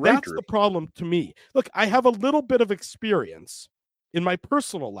ultimatums. That's the problem to me. Look, I have a little bit of experience in my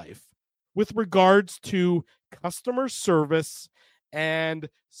personal life with regards to customer service and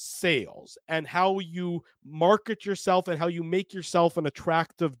sales and how you market yourself and how you make yourself an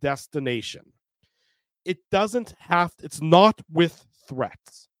attractive destination. It's not with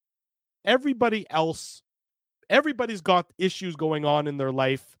threats. Everybody's got issues going on in their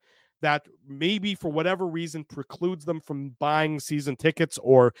life that maybe for whatever reason precludes them from buying season tickets,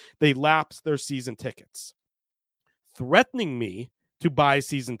 or they lapse their season tickets. Threatening me to buy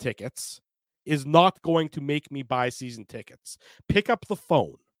season tickets is not going to make me buy season tickets. Pick up the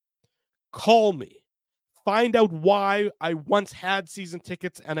phone, call me, find out why I once had season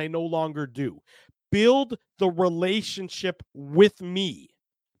tickets and I no longer do. Build the relationship with me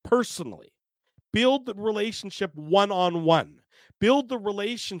personally. Build the relationship one-on-one. Build the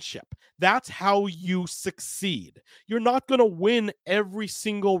relationship. That's how you succeed. You're not going to win every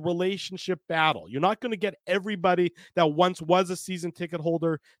single relationship battle. You're not going to get everybody that once was a season ticket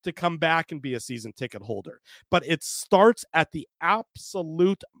holder to come back and be a season ticket holder. But it starts at the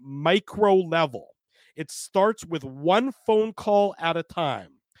absolute micro level. It starts with one phone call at a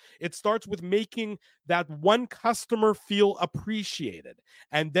time. It starts with making that one customer feel appreciated,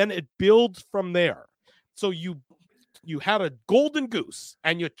 and then it builds from there. So you had a golden goose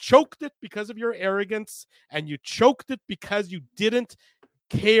and you choked it because of your arrogance, and you choked it because you didn't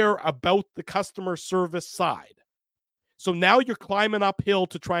care about the customer service side. So now you're climbing uphill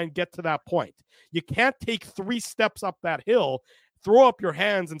to try and get to that point. You can't take 3 steps up that hill, throw up your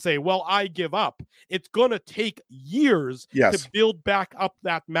hands and say, well, I give up. It's going to take years to build back up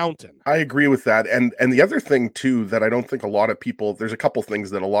that mountain. I agree with that. And the other thing, too, that I don't think a lot of people, there's a couple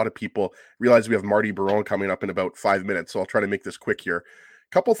things that a lot of people realize. We have Marty Baron coming up in about 5 minutes, so I'll try to make this quick here.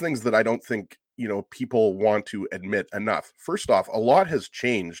 A couple things that I don't think, people want to admit enough. First off, a lot has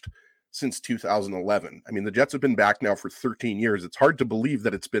changed since 2011. I mean, the Jets have been back now for 13 years. It's hard to believe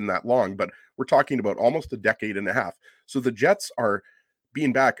that it's been that long, but we're talking about almost a decade and a half. So the Jets are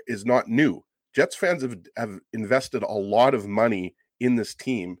being back is not new. Jets fans have invested a lot of money in this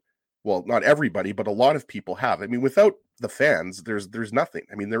team. Well, not everybody, but a lot of people have. I mean, without the fans, there's nothing.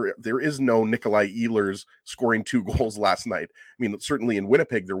 I mean, there is no Nikolai Ehlers scoring 2 goals last night. I mean, certainly in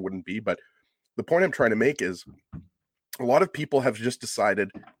Winnipeg there wouldn't be, but the point I'm trying to make is a lot of people have just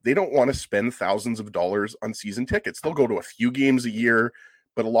decided they don't want to spend thousands of dollars on season tickets. They'll go to a few games a year,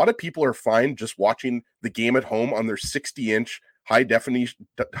 but a lot of people are fine just watching the game at home on their 60-inch high definition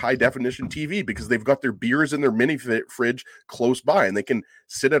TV because they've got their beers in their mini fridge close by, and they can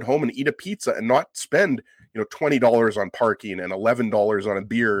sit at home and eat a pizza and not spend, $20 on parking and $11 on a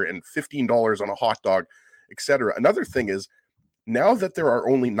beer and $15 on a hot dog, etc. Another thing is, now that there are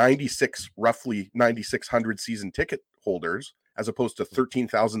only roughly 9,600 season ticket holders, as opposed to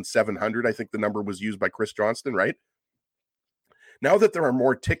 13,700, I think the number was used by Chris Johnston, right? Now that there are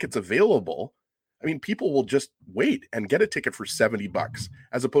more tickets available, I mean, people will just wait and get a ticket for $70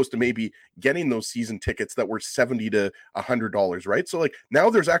 as opposed to maybe getting those season tickets that were $70 to $100, right? So like now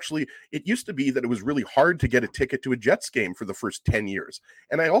there's actually, it used to be that it was really hard to get a ticket to a Jets game for the first 10 years.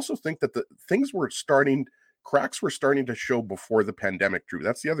 And I also think that cracks were starting to show before the pandemic, Drew.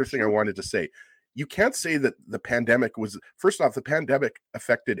 That's the other thing I wanted to say. You can't say that the pandemic was, first off, the pandemic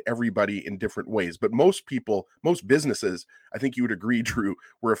affected everybody in different ways, but most businesses, I think you would agree, Drew,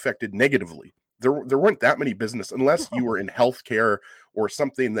 were affected negatively. There weren't that many businesses, unless you were in healthcare or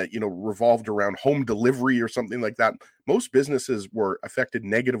something that, revolved around home delivery or something like that. Most businesses were affected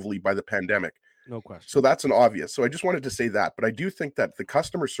negatively by the pandemic. No question. So that's an obvious. So I just wanted to say that, but I do think that the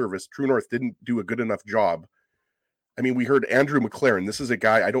customer service, True North didn't do a good enough job. I mean, we heard Andrew McLaren. This is a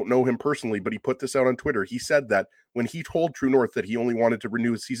guy, I don't know him personally, but he put this out on Twitter. He said that when he told True North that he only wanted to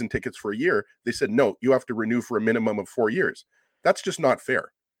renew his season tickets for a year, they said, no, you have to renew for a minimum of 4 years. That's just not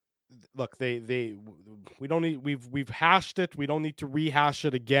fair. Look, we don't need, we've hashed it. We don't need to rehash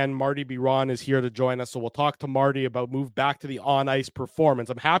it again. Marty Biron is here to join us, so we'll talk to Marty about move back to the on-ice performance.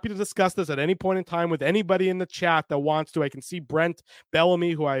 I'm happy to discuss this at any point in time with anybody in the chat that wants to. I can see Brent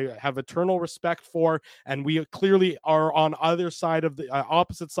Bellamy, who I have eternal respect for, and we clearly are on other side of the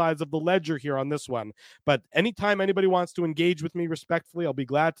opposite sides of the ledger here on this one. But anytime anybody wants to engage with me respectfully, I'll be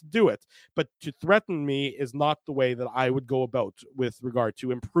glad to do it. But to threaten me is not the way that I would go about with regard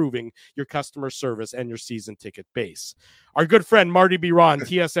to improving your customer service and your season ticket base. Our good friend Marty Biron,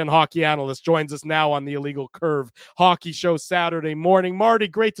 TSN hockey analyst, joins us now on the Illegal Curve Hockey Show Saturday morning. Marty,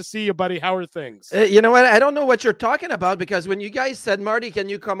 great to see you, buddy. How are things? You know what? I don't know what you're talking about, because when you guys said, Marty, can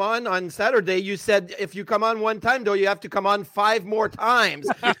you come on Saturday? You said, if you come on one time, though, you have to come on 5 more times.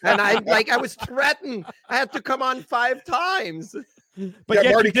 And I was threatened. I had to come on 5 times. But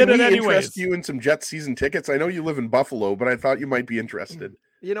yeah, Marty, can we interest you in some Jets season tickets? I know you live in Buffalo, but I thought you might be interested.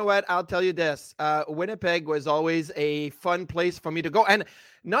 You know what? I'll tell you this. Winnipeg was always a fun place for me to go. And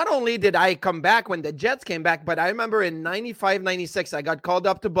not only did I come back when the Jets came back, but I remember in 95, 96, I got called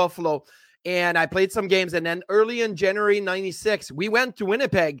up to Buffalo and I played some games. And then early in January 96, we went to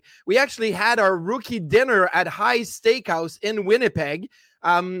Winnipeg. We actually had our rookie dinner at High Steakhouse in Winnipeg.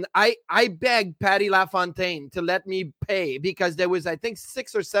 I begged Patty LaFontaine to let me pay because there was, I think,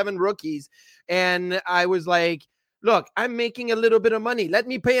 6 or 7 rookies. And I was like, look, I'm making a little bit of money. Let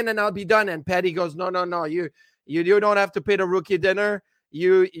me pay and then I'll be done. And Patty goes, no. You don't have to pay the rookie dinner.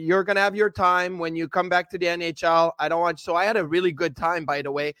 You're going to have your time when you come back to the NHL. I don't want. So I had a really good time, by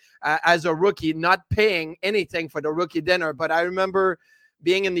the way, as a rookie, not paying anything for the rookie dinner. But I remember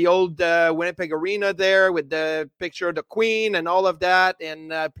being in the old Winnipeg Arena there with the picture of the Queen and all of that,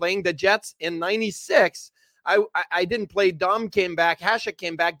 and playing the Jets in 96. I didn't play. Dom came back. Hasek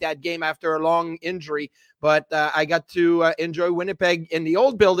came back that game after a long injury. But I got to enjoy Winnipeg in the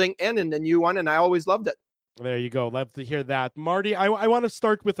old building and in the new one, and I always loved it. There you go. Love to hear that. Marty, I want to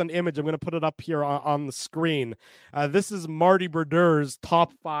start with an image. I'm going to put it up here on the screen. This is Marty Berdeur's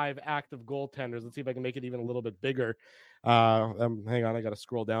top 5 active goaltenders. Let's see if I can make it even a little bit bigger. Hang on, I got to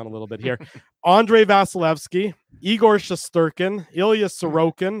scroll down a little bit here. Andrei Vasilevsky, Igor Shesterkin, Ilya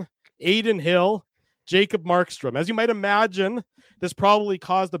Sorokin, Adin Hill, Jacob Markstrom. As you might imagine, this probably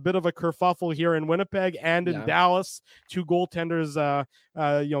caused a bit of a kerfuffle here in Winnipeg and in Dallas. 2 goaltenders,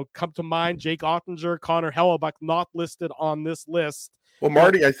 come to mind: Jake Ottinger, Connor Hellebuyck, not listed on this list. Well,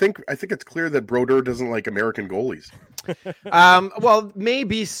 Marty, I think it's clear that Brodeur doesn't like American goalies. Well,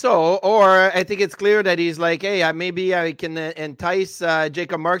 maybe so. Or I think it's clear that he's like, hey, maybe I can entice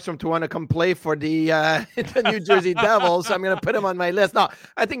Jacob Markstrom to want to come play for the New Jersey Devils. So I'm going to put him on my list. No,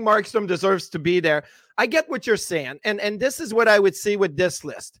 I think Markstrom deserves to be there. I get what you're saying. And this is what I would see with this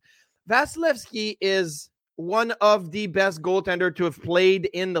list. Vasilevsky is one of the best goaltender to have played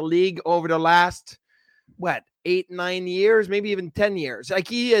in the league over the last, 8-9 years, maybe even 10 years. Like,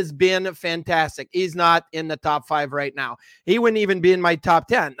 he has been fantastic. He's not in the top 5 right now. He wouldn't even be in my top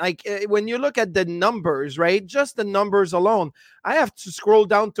 10. Like, when you look at the numbers, right? Just the numbers alone, I have to scroll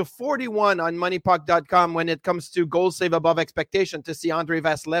down to 41 on moneypuck.com when it comes to goal save above expectation to see Andrei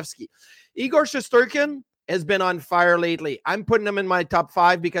Vasilevsky. Igor Shesterkin has been on fire lately. I'm putting him in my top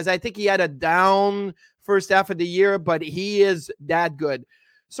 5 because I think he had a down first half of the year, but he is that good.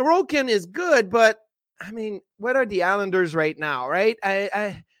 Sorokin is good, but I mean, what are the Islanders right now, right?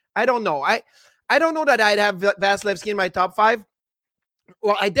 I don't know. I don't know that I'd have Vasilevsky in my top 5.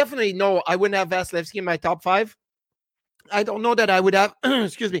 Well, I definitely know I wouldn't have Vasilevsky in my top 5. I don't know that I would have,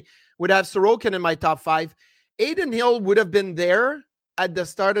 would have Sorokin in my top 5. Adin Hill would have been there at the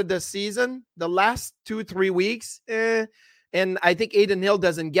start of the season, the last 2-3 weeks. And I think Adin Hill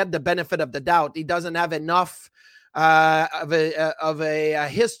doesn't get the benefit of the doubt. He doesn't have enough of a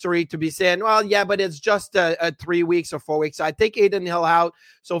history to be saying, well, yeah, but it's just a 3 weeks or 4 weeks. So I take Adin Hill out.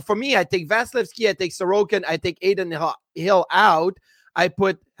 So for me, I take Vasilevsky, I take Sorokin, I take Adin Hill out. I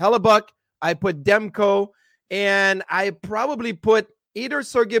put Hellebuyck, I put Demko, and I probably put either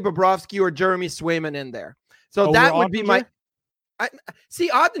Sergei Bobrovsky or Jeremy Swayman in there. So that would be my.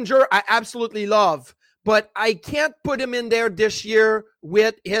 Ottinger, I absolutely love, but I can't put him in there this year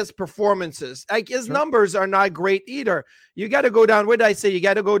with his performances. Like his numbers are not great either. You got to go down. What did I say? You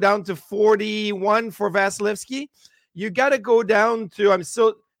got to go down to 41 for Vasilevsky. You got to go down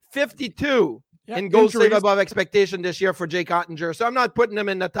to 52 in goal save above expectation this year for Jake Ottinger. So I'm not putting him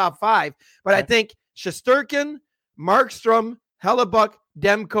in the top 5, but I think Shesterkin, Markstrom, Hellebuyck,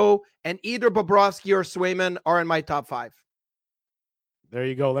 Demko, and either Bobrovsky or Swayman are in my top 5. There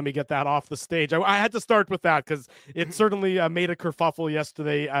you go. Let me get that off the stage. I had to start with that because it certainly made a kerfuffle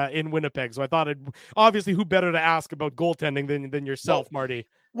yesterday in Winnipeg. So I thought, obviously, who better to ask about goaltending than yourself, Marty?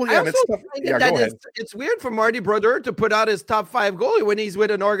 Well, yeah, it's weird for Marty Brodeur to put out his top 5 goalie when he's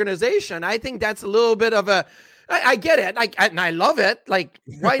with an organization. I think that's a little bit of a. I get it, and I love it. Like,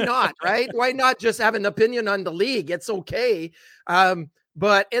 why not, right? Why not just have an opinion on the league? It's okay,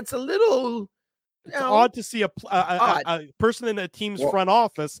 but it's a little. It's odd to see a person in a team's front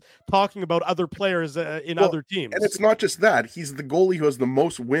office talking about other players in other teams. And it's not just that. He's the goalie who has the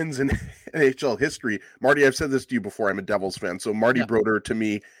most wins in NHL history. Marty, I've said this to you before. I'm a Devils fan. So Marty Brodeur, to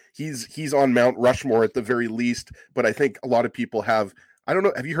me, he's on Mount Rushmore at the very least. But I think a lot of people have. I don't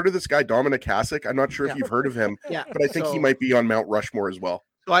know. Have you heard of this guy, Dominik Hasek? I'm not sure if you've heard of him. But I think he might be on Mount Rushmore as well.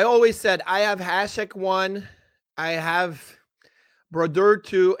 So I always said I have Hasek 1. I have Brodeur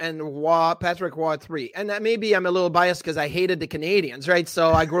 2 and Patrick Roy 3. And that maybe I'm a little biased because I hated the Canadians, right?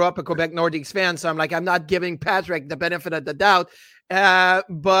 So I grew up a Quebec Nordiques fan. So I'm like, I'm not giving Patrick the benefit of the doubt.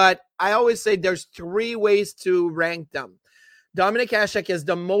 But I always say there's 3 ways to rank them. Dominik Hasek is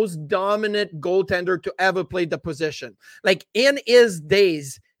the most dominant goaltender to ever play the position. Like in his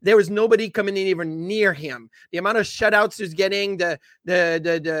days, there was nobody coming in even near him. The amount of shutouts he's getting,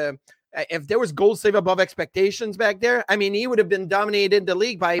 if there was goal save above expectations back there, I mean, he would have been dominated the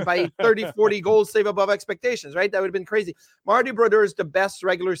league by 30, 40 goals save above expectations, right? That would have been crazy. Marty Brodeur is the best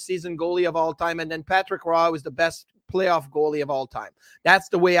regular season goalie of all time. And then Patrick Roy was the best playoff goalie of all time. That's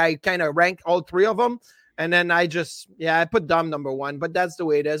the way I kind of ranked all 3 of them. And then I put Dom number 1, but that's the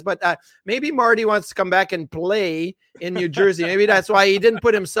way it is. But maybe Marty wants to come back and play in New Jersey. Maybe that's why he didn't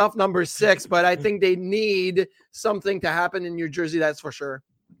put himself number 6, but I think they need something to happen in New Jersey. That's for sure.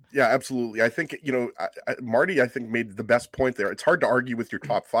 Yeah, absolutely. I think, Marty, I think made the best point there. It's hard to argue with your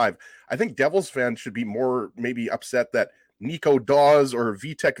top 5. I think Devils fans should be more maybe upset that Nico Dawes or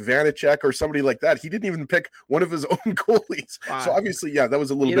Vitek Vanacek or somebody like that. He didn't even pick one of his own goalies. Wow. So obviously, that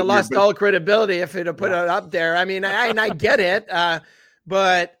was a little bit weird. He'd have lost all credibility if he'd have put it up there. I mean, I get it.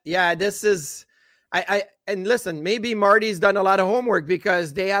 But yeah, this is, and listen, maybe Marty's done a lot of homework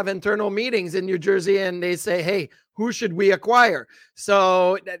because they have internal meetings in New Jersey and they say, hey, who should we acquire?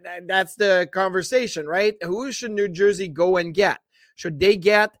 So that's the conversation, right? Who should New Jersey go and get? Should they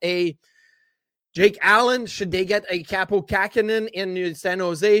get a Jake Allen? Should they get a Kaapo Kähkönen in San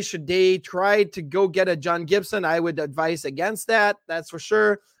Jose? Should they try to go get a John Gibson? I would advise against that. That's for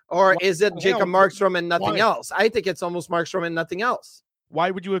sure. Or is it Jacob Markstrom and nothing else? I think it's almost Markstrom and nothing else. Why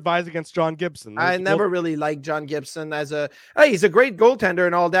would you advise against John Gibson? I never really liked John Gibson he's a great goaltender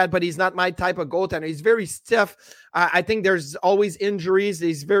and all that, but he's not my type of goaltender. He's very stiff. I think there's always injuries.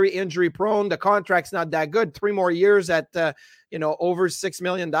 He's very injury prone. The contract's not that good. 3 more years at, over $6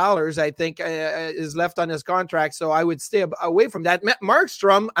 million, I think is left on his contract. So I would stay away from that.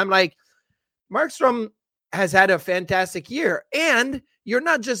 Markstrom, Markstrom has had a fantastic year, and you're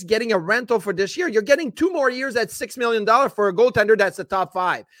not just getting a rental for this year. You're getting 2 more years at $6 million for a goaltender that's the top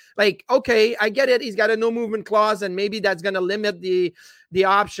 5. Like, okay, I get it. He's got a no movement clause, and maybe that's going to limit the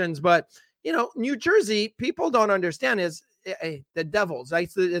options. But, New Jersey, people don't understand is the Devils.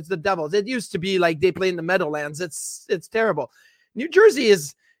 Right? It's the Devils. It used to be like they play in the Meadowlands. It's terrible. New Jersey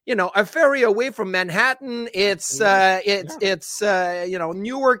is, a ferry away from Manhattan. It's Newark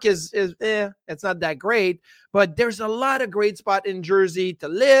is it's not that great, but there's a lot of great spot in Jersey to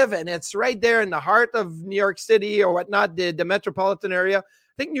live. And it's right there in the heart of New York City or whatnot, the metropolitan area. I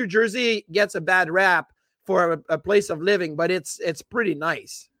think New Jersey gets a bad rap for a place of living, but it's pretty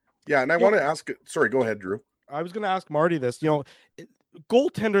nice. Yeah. And I want to ask, sorry, go ahead, Drew. I was going to ask Marty this,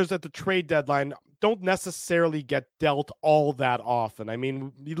 goaltenders at the trade deadline don't necessarily get dealt all that often. I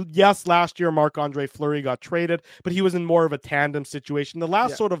mean, yes, last year Marc-Andre Fleury got traded, but he was in more of a tandem situation. The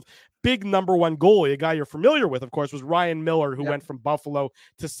last sort of big number one goalie, a guy you're familiar with, of course, was Ryan Miller, who went from Buffalo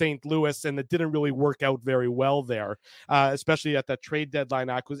to St. Louis, and it didn't really work out very well there, especially at that trade deadline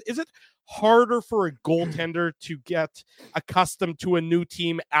acquisition. Is it harder for a goaltender to get accustomed to a new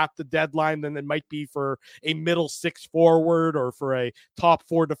team at the deadline than it might be for a middle six forward or for a top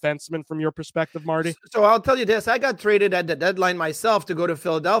four defenseman from your perspective, Marty? So I'll tell you this. I got traded at the deadline myself to go to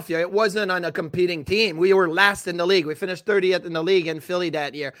Philadelphia. It wasn't on a competing team. We were last in the league. We finished 30th in the league in Philly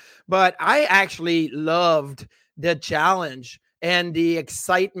that year. But I actually loved the challenge and the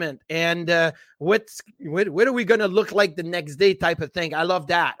excitement and what are we going to look like the next day type of thing. I love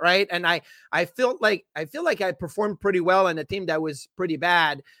that, right? And I feel like I performed pretty well in a team that was pretty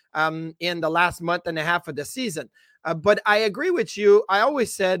bad in the last month and a half of the season. But I agree with you. I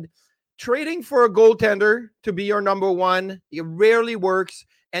always said trading for a goaltender to be your number one, it rarely works.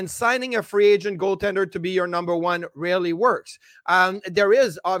 And signing a free agent goaltender to be your number one rarely works. There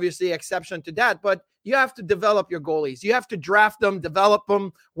is obviously exception to that, but you have to develop your goalies. You have to draft them, develop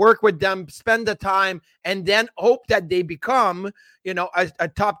them, work with them, spend the time, and then hope that they become, a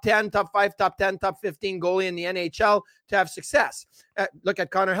top 10, top 5, top 10, top 15 goalie in the NHL to have success. Look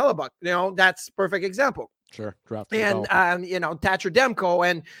at Connor Hellebuyck. That's a perfect example. Sure. And, Thatcher Demko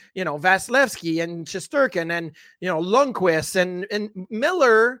and, Vasilevsky and Shesterkin and, Lundqvist and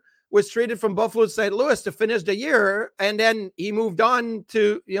Miller was traded from Buffalo to St. Louis to finish the year. And then he moved on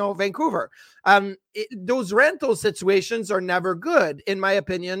to, Vancouver. Those rental situations are never good, in my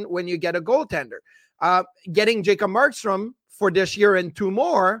opinion, when you get a goaltender. Getting Jacob Markstrom for this year and 2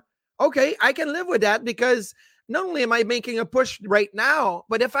 more. Okay, I can live with that because not only am I making a push right now,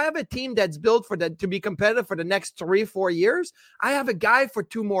 but if I have a team that's built to be competitive for the next 3-4 years, I have a guy for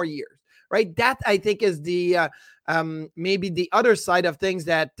 2 more years, right? That I think is the maybe the other side of things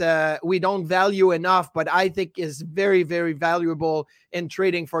that we don't value enough, but I think is very, very valuable in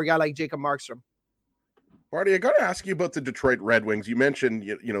trading for a guy like Jacob Markstrom. Marty, I got to ask you about the Detroit Red Wings. You mentioned,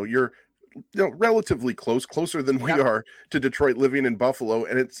 you're relatively closer than we are to Detroit, living in Buffalo,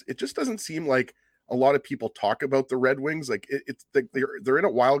 and it just doesn't seem like a lot of people talk about the Red Wings. Like it's they're in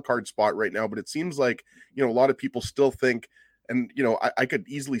a wild card spot right now, but it seems like, a lot of people still think, and, I could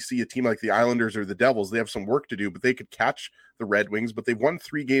easily see a team like the Islanders or the Devils. They have some work to do, but they could catch the Red Wings, but they've won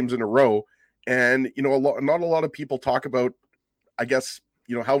 3 games in a row. And, not a lot of people talk about, I guess,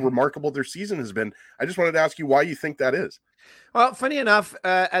 how remarkable their season has been. I just wanted to ask you why you think that is. Well, funny enough,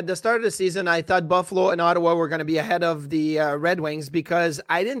 at the start of the season, I thought Buffalo and Ottawa were going to be ahead of the Red Wings because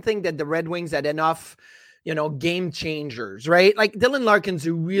I didn't think that the Red Wings had enough, game changers, right? Like Dylan Larkin's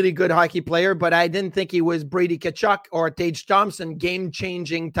a really good hockey player, but I didn't think he was Brady Tkachuk or Tage Thompson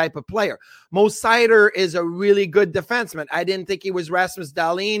game-changing type of player. Mo Seider is a really good defenseman. I didn't think he was Rasmus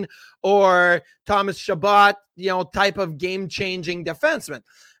Dahlin or Thomas Chabot, type of game-changing defenseman.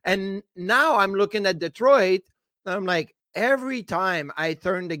 And now I'm looking at Detroit, and I'm like, every time I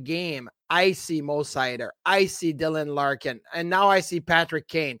turn the game, I see Mo Seider, I see Dylan Larkin, and now I see Patrick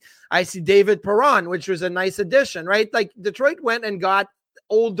Kane. I see David Perron, which was a nice addition, right? Like Detroit went and got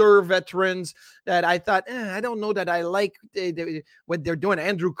older veterans that I thought, I don't know that I like what they're doing.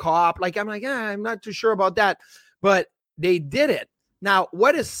 Andrew Kopp, I'm not too sure about that, but they did it. Now,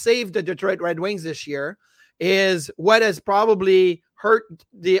 what has saved the Detroit Red Wings this year is what has probably hurt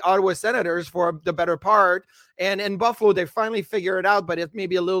the Ottawa Senators for the better part. And in Buffalo, they finally figure it out, but it may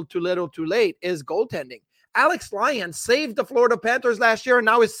be a little too late, is goaltending. Alex Lyon saved the Florida Panthers last year and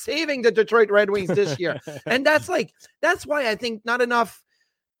now is saving the Detroit Red Wings this year. And that's why I think not a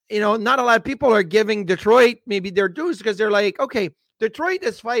lot of people are giving Detroit maybe their dues because they're like, okay, Detroit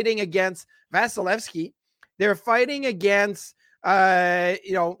is fighting against Vasilevsky. They're fighting against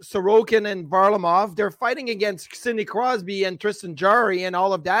Sorokin and Varlamov. They're fighting against Sidney Crosby and Tristan Jarry and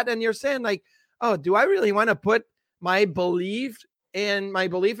all of that. And you're saying like, oh, do I really want to put my belief in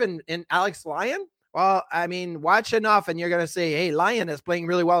Alex Lyon? Well, I mean, watch enough and you're going to say, hey, Lyon is playing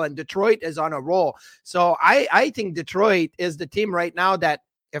really well and Detroit is on a roll. So I think Detroit is the team right now that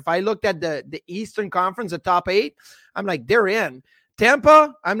if I looked at the Eastern Conference, the top 8, I'm like, they're in.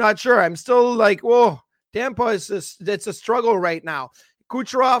 Tampa, I'm not sure. I'm still like, whoa, Tampa it's a struggle right now.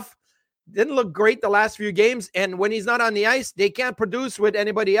 Kucherov didn't look great the last few games, and when he's not on the ice, they can't produce with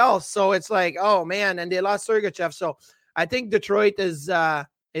anybody else. So it's like, oh man, and they lost Sergachev. So I think Detroit is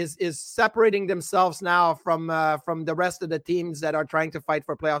separating themselves now from the rest of the teams that are trying to fight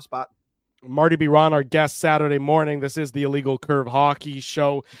for a playoff spot. Marty Biron, our guest Saturday morning. This is the Illegal Curve Hockey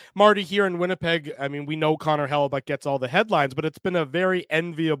Show. Marty, here in Winnipeg, I mean, we know Connor Hellebuyck gets all the headlines, but it's been a very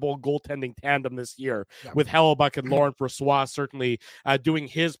enviable goaltending tandem this year with Hellebuyck and Laurent Brossoit certainly doing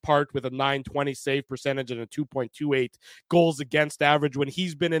his part with a .920 save percentage and a 2.28 goals against average. When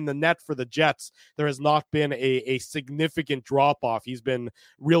he's been in the net for the Jets, there has not been a significant drop-off. He's been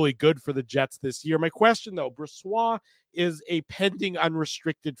really good for the Jets this year. My question, though, Brossoit is a pending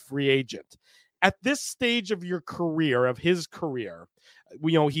unrestricted free agent. At this stage of your career, of his career,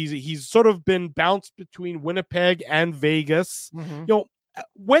 he's sort of been bounced between Winnipeg and Vegas.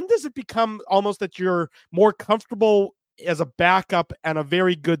 When does it become almost that you're more comfortable as a backup and a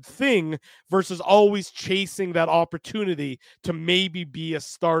very good thing versus always chasing that opportunity to maybe be a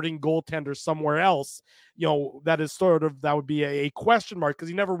starting goaltender somewhere else? That would be a question mark, because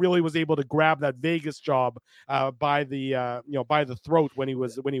he never really was able to grab that Vegas job by the throat when he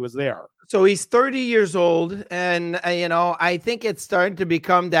was there. So he's 30 years old, and I think it's starting to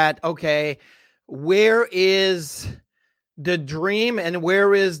become that, okay, where is the dream and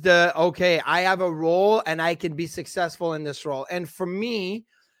where is I have a role and I can be successful in this role. And for me,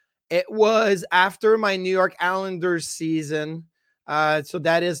 it was after my New York Islanders season. So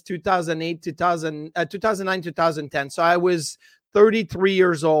that is 2009, 2010. So I was 33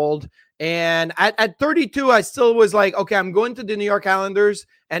 years old. And at 32, I still was like, okay, I'm going to the New York Islanders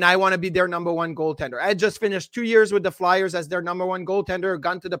and I want to be their number one goaltender. I had just finished 2 years with the Flyers as their number one goaltender,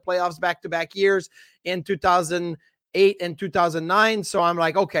 gone to the playoffs back-to-back years in 2008 and 2009. So I'm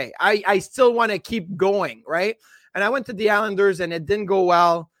like, okay, I still want to keep going, right? And I went to the Islanders and it didn't go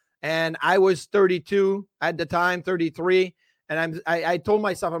well. And I was 32 at the time, 33. And I told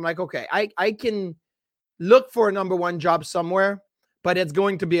myself, I'm like, okay, I can look for a number one job somewhere, but it's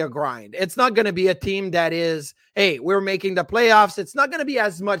going to be a grind. It's not going to be a team that is, hey, we're making the playoffs. It's not going to be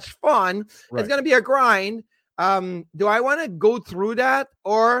as much fun. Right. It's going to be a grind. Do I want to go through that,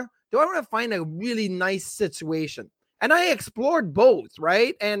 or do I want to find a really nice situation? And I explored both,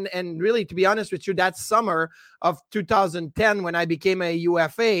 right? And really, to be honest with you, that summer of 2010, when I became a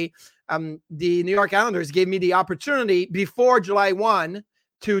UFA, the New York Islanders gave me the opportunity before July 1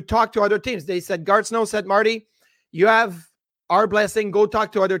 to talk to other teams. They said, Garth Snow said, Marty, you have our blessing. Go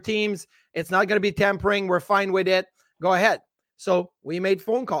talk to other teams. It's not going to be tampering. We're fine with it. Go ahead. So we made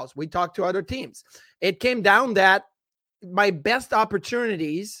phone calls. We talked to other teams. It came down that my best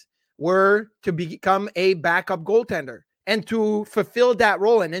opportunities were to become a backup goaltender and to fulfill that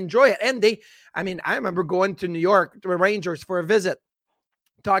role and enjoy it. And I remember going to New York, to the Rangers, for a visit,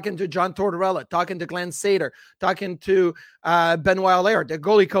 talking to John Tortorella, talking to Glenn Sater, talking to Benoit Allaire, the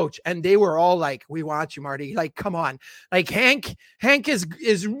goalie coach. And they were all like, we want you, Marty. Like, come on. Like, Hank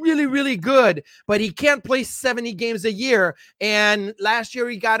is really, really good, but he can't play 70 games a year. And last year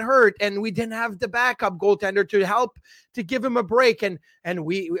he got hurt and we didn't have the backup goaltender to help to give him a break. And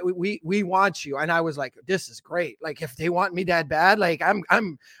we want you. And I was like, this is great. Like, if they want me that bad, like I'm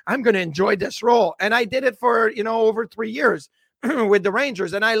going to enjoy this role. And I did it for, over 3 years with the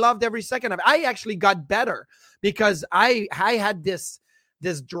Rangers. And I loved every second of it. I actually got better because I had this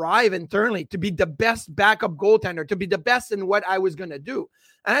drive internally to be the best backup goaltender, to be the best in what I was going to do.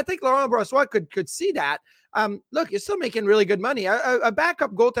 And I think Laurent Brossoit could see that. Look, you're still making really good money. A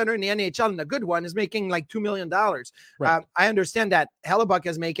backup goaltender in the NHL, and a good one, is making like $2 million. Right. I understand that Hellebuyck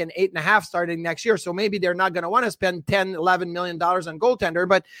is making $8.5 million starting next year. So maybe they're not going to want to spend $10, $11 million on goaltender.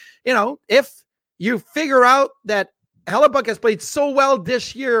 But, if you figure out that Hellebuyck has played so well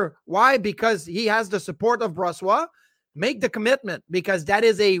this year, why? Because he has the support of Brossoit. Make the commitment, because that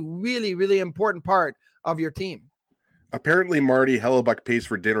is a really, really important part of your team. Apparently, Marty Hellebuyck pays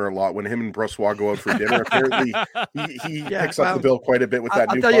for dinner a lot when him and Brossoit go out for dinner. Apparently, he picks up the bill quite a bit with that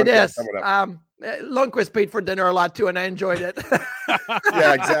new contract. I'll tell you this, Lundqvist paid for dinner a lot too, and I enjoyed it.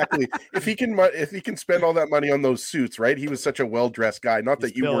 Yeah, exactly. If he can spend all that money on those suits, right? He was such a well-dressed guy. Not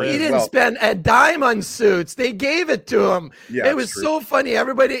that you were. He didn't spend a dime on suits. They gave it to him. Yeah, it was so funny.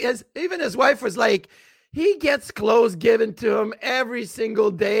 Even his wife was like, he gets clothes given to him every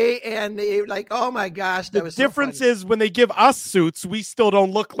single day, and they like, oh my gosh, that was so funny. The difference is when they give us suits, we still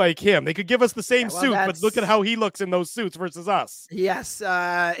don't look like him. They could give us the same suit, but look at how he looks in those suits versus us. Yes,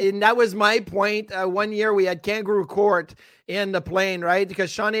 and that was my point. 1 year we had Kangaroo Court in the plane, right? Because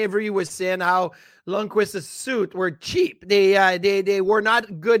Sean Avery was saying how Lundqvist's suit were cheap. They were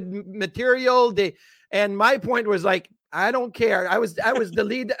not good material. And my point was like, I don't care. I was the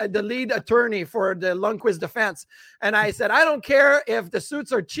lead attorney for the Lundqvist defense. And I said, I don't care if the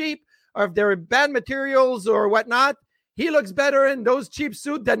suits are cheap or if they're bad materials or whatnot. he looks better in those cheap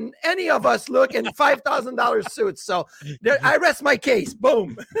suits than any of us look in $5,000 suits. So I rest my case.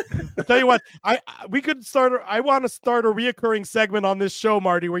 Boom. I'll tell you what, I want to start a reoccurring segment on this show,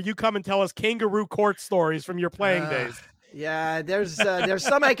 Marty, where you come and tell us kangaroo court stories from your playing days. Yeah, there's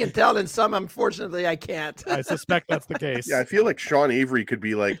some I can tell and some, unfortunately, I can't. I suspect that's the case. Yeah, I feel like Sean Avery could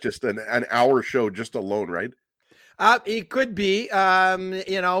be like just an hour show just alone, right? It could be,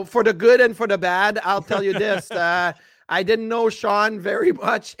 for the good and for the bad. I'll tell you this. I didn't know Sean very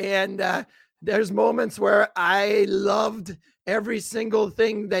much, and there's moments where I loved every single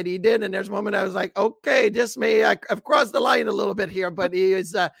thing that he did, and there's moments I was like, okay, this may have crossed the line a little bit here, but he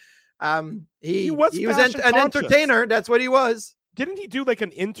is he was an entertainer. That's what he was. Didn't he do like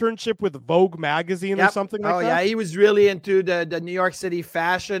an internship with Vogue magazine or something like that? Oh yeah, he was really into the New York City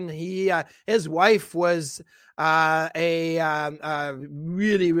fashion. His wife was a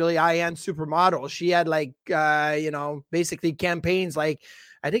really, really high-end supermodel. She had basically campaigns like,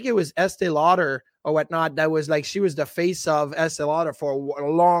 I think it was Estee Lauder or whatnot. That was like, she was the face of Estee Lauder for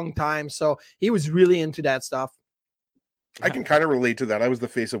a long time. So he was really into that stuff. I can kind of relate to that. I was the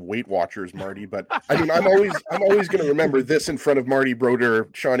face of Weight Watchers, Marty, but I mean, I'm always going to remember this in front of Marty Brodeur,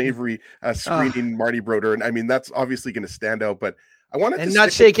 Sean Avery screening Marty Brodeur. And I mean, that's obviously going to stand out, but I wanted to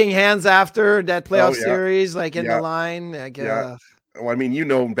not shaking hands after that playoff series, like in the line. Well, I mean, you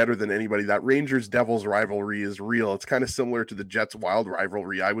know better than anybody that Rangers-Devils rivalry is real. It's kind of similar to the Jets-Wild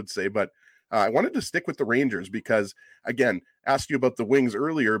rivalry, I would say, but I wanted to stick with the Rangers because, again, asked you about the Wings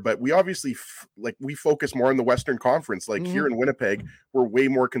earlier, but we obviously we focus more on the Western Conference. Like here in Winnipeg, we're way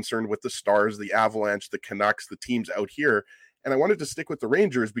more concerned with the Stars, the Avalanche, the Canucks, the teams out here. And I wanted to stick with the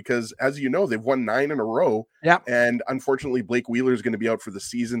Rangers because, as you know, they've won 9 in a row. Yeah. And unfortunately, Blake Wheeler is going to be out for the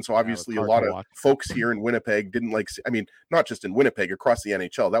season. So obviously, a lot of folks here in Winnipeg didn't like. I mean, not just in Winnipeg, across the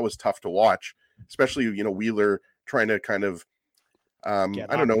NHL, that was tough to watch. Especially, Wheeler trying to kind of,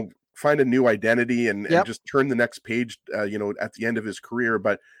 find a new identity and just turn the next page, at the end of his career.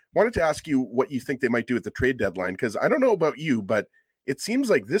 But wanted to ask you what you think they might do at the trade deadline, because I don't know about you, but it seems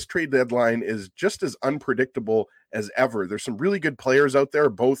like this trade deadline is just as unpredictable as ever. There's some really good players out there,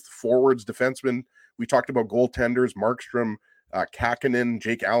 both forwards, defensemen. We talked about goaltenders, Markstrom, Kakinen,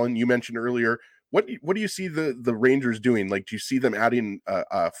 Jake Allen, you mentioned earlier. What do you see the Rangers doing? Like, do you see them adding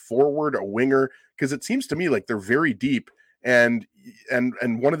a forward, a winger? Because it seems to me like they're very deep and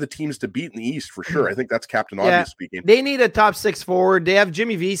one of the teams to beat in the East for sure. I think that's Captain Obvious speaking. They need a top 6 forward. They have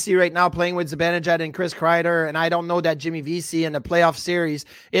Jimmy Vesey right now playing with Zibanejad and Chris Kreider, and I don't know that Jimmy Vesey in the playoff series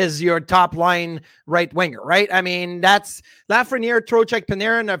is your top line right winger, right? I mean, that's Lafreniere, Trocheck,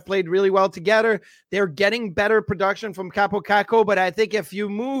 Panarin have played really well together. They're getting better production from Capo Caco, but I think if you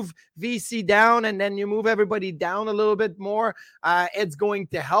move Vesey down and then you move everybody down a little bit more, it's going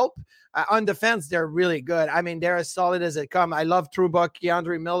to help. On defense, they're really good. I mean, they're as solid as it come. I love Trouba,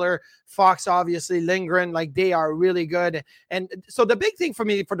 Keandre Miller, Fox, obviously, Lindgren. Like, they are really good. And so the big thing for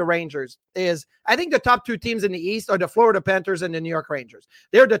me for the Rangers is I think the top 2 teams in the East are the Florida Panthers and the New York Rangers.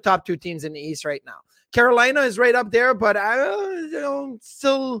 They're the top 2 teams in the East right now. Carolina is right up there, but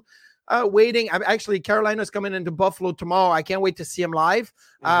still waiting. Carolina's coming into Buffalo tomorrow. I can't wait to see them live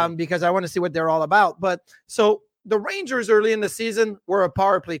because I want to see what they're all about. But so the Rangers early in the season were a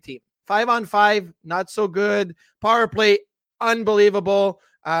power play team. 5-on-5, not so good. Power play, unbelievable.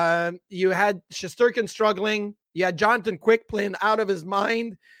 You had Shesterkin struggling. You had Jonathan Quick playing out of his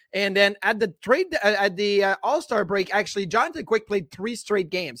mind. And then at the All-Star break, actually, Jonathan Quick played 3 straight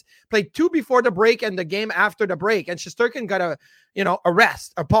games. Played 2 before the break and the game after the break. And Shesterkin got a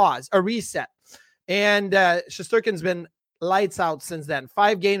rest, a pause, a reset. And Shesterkin's been lights out since then.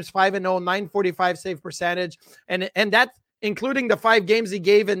 5 games, 5-0, 945 save percentage. And that's including the 5 games he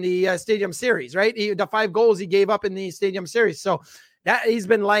gave in the Stadium Series, right? The 5 goals he gave up in the Stadium Series. So that he's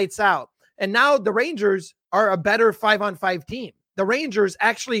been lights out. And now the Rangers are a better 5-on-5 team. The Rangers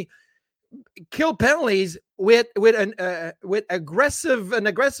actually kill penalties with an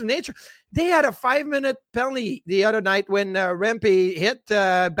aggressive nature. They had a 5-minute penalty the other night when Rempe hit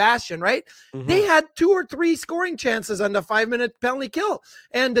Bastian, right? They had 2 or 3 scoring chances on the 5-minute penalty kill,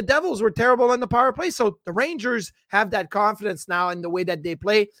 and the Devils were terrible on the power play. So the Rangers have that confidence now in the way that they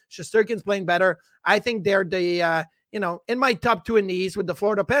play. Shesterkin's playing better. I think they're the in my top 2 in the East with the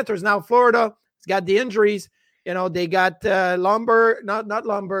Florida Panthers. Now Florida's got the injuries. They got Lomberg, not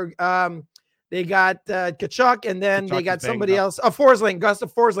Lomberg. They got Tkachuk, and then they got somebody else. Forsling.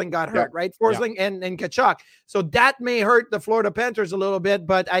 Gustav Forsling got hurt, right? Forsling and Tkachuk. So that may hurt the Florida Panthers a little bit,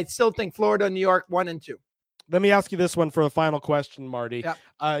 but I still think Florida, New York, 1 and 2. Let me ask you this one for a final question, Marty.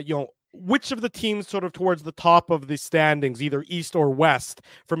 which of the teams sort of towards the top of the standings, either East or West,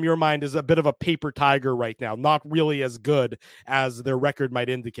 from your mind, is a bit of a paper tiger right now, not really as good as their record might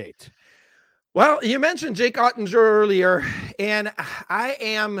indicate? Well, you mentioned Jake Ottinger earlier, and I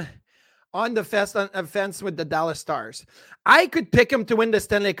am on the fence with the Dallas Stars. I could pick him to win the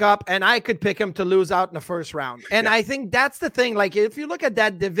Stanley Cup, and I could pick him to lose out in the first round. And I think that's the thing. Like, if you look at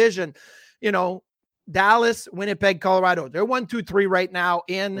that division, you know, Dallas, Winnipeg, Colorado, they're 1, 2, 3 right now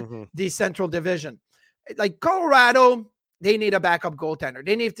in the Central Division. Like Colorado, they need a backup goaltender.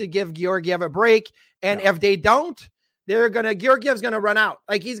 They need to give Georgiev a break. And if they don't, Georgiev's going to run out.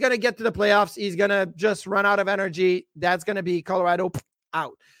 Like, he's going to get to the playoffs. He's going to just run out of energy. That's going to be Colorado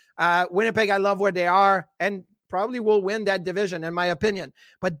out. Winnipeg, I love where they are and probably will win that division, in my opinion.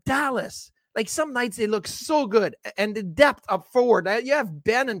 But Dallas, like, some nights they look so good, and the depth up forward. You have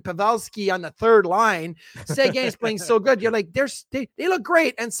Ben and Pavelski on the third line. Seguin's playing so good. You're like, they look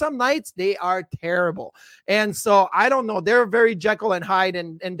great, and some nights they are terrible. And so I don't know. They're very Jekyll and Hyde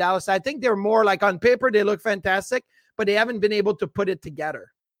in Dallas. I think they're more like, on paper they look fantastic, but they haven't been able to put it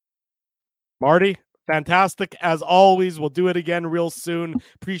together. Marty, fantastic as always. We'll do it again real soon.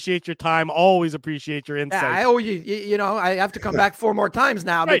 Appreciate your time. Always appreciate your insight. Yeah, I owe you. You know, I have to come back 4 more times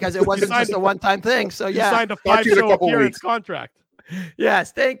now because it wasn't just a one-time thing. So yeah, you signed a 5-show appearance contract.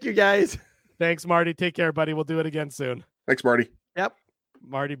 Yes, thank you guys. Thanks, Marty. Take care, buddy. We'll do it again soon. Thanks, Marty. Yep.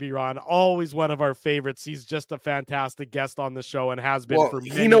 Marty Biron, always one of our favorites. He's just a fantastic guest on the show and has been for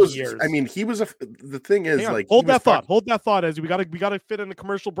many years. I mean, he was the thing is, like, hold that thought as we gotta fit in the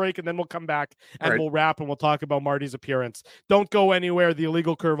commercial break, and then we'll come back and we'll wrap and we'll talk about Marty's appearance. Don't go anywhere. The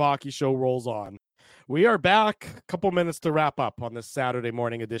Illegal Curve Hockey Show rolls on. We are back. A couple minutes to wrap up on this Saturday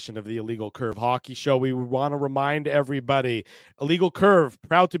morning edition of the Illegal Curve Hockey Show. We want to remind everybody, Illegal Curve,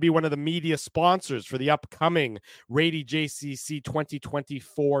 proud to be one of the media sponsors for the upcoming Rady JCC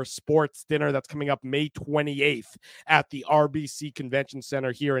 2024 Sports Dinner that's coming up May 28th at the RBC Convention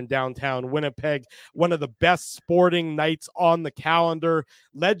Center here in downtown Winnipeg. One of the best sporting nights on the calendar.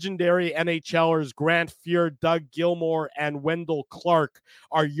 Legendary NHLers Grant Fuhr, Doug Gilmour, and Wendell Clark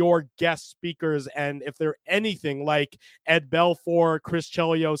are your guest speakers, and if they're anything like Ed Belfour, Chris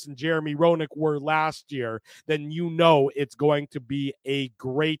Chelios, and Jeremy Roenick were last year, then you know it's going to be a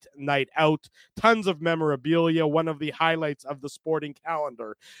great night out. Tons of memorabilia, one of the highlights of the sporting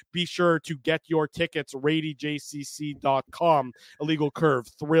calendar. Be sure to get your tickets, radyjcc.com. Illegal Curve,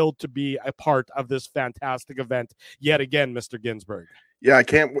 thrilled to be a part of this fantastic event yet again, Mr. Ginsberg. Yeah, I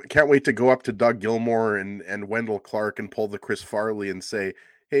can't wait to go up to Doug Gilmour and Wendell Clark and pull the Chris Farley and say,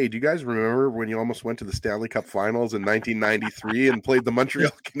 hey, do you guys remember when you almost went to the Stanley Cup Finals in 1993 and played the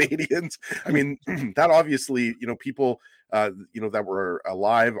Montreal Canadiens? I mean, that obviously, you know, people, that were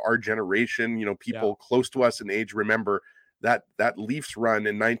alive, our generation, you know, people close to us in age remember that Leafs run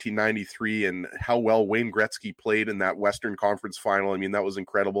in 1993 and how well Wayne Gretzky played in that Western Conference Final. I mean, that was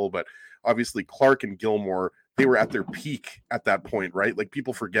incredible. But obviously, Clark and Gilmour, they were at their peak at that point, right? Like,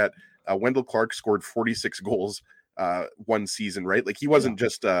 people forget Wendell Clark scored 46 goals one season, right? Like, he wasn't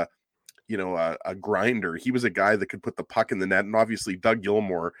just a grinder. He was a guy that could put the puck in the net. And obviously Doug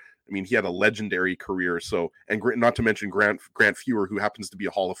Gilmour, I mean, he had a legendary career. So, and not to mention Grant Fuhr, who happens to be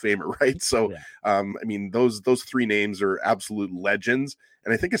a Hall of Famer, right? So, I mean, those 3 names are absolute legends.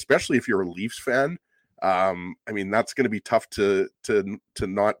 And I think especially if you're a Leafs fan, I mean, that's going to be tough to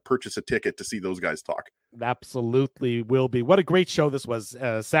not purchase a ticket to see those guys talk. Absolutely will be. What a great show this was.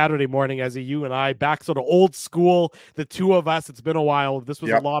 Saturday morning, as you and I, back sort of old school, the two of us. It's been a while. This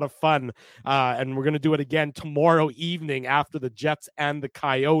was a lot of fun. And we're going to do it again tomorrow evening after the Jets and the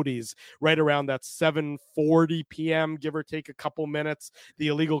Coyotes, right around that 7:40 p.m., give or take a couple minutes. The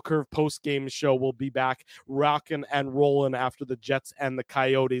Illegal Curve post-game show will be back rocking and rolling after the Jets and the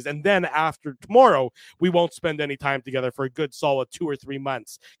Coyotes. And then after tomorrow, we won't spend any time together for a good solid 2 or 3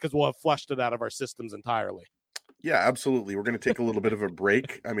 months because we'll have flushed it out of our systems entirely. Yeah, absolutely. We're going to take a little bit of a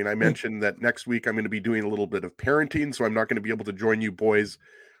break. I mean, I mentioned that next week I'm going to be doing a little bit of parenting, so I'm not going to be able to join you boys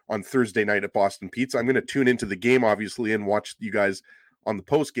on Thursday night at Boston Pizza. I'm going to tune into the game, obviously, and watch you guys on the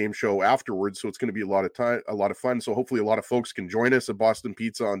post-game show afterwards. So it's going to be a lot of fun. So hopefully a lot of folks can join us at Boston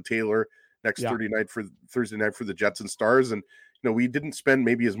Pizza on Taylor next Thursday night for the Jets and Stars. And, you know, we didn't spend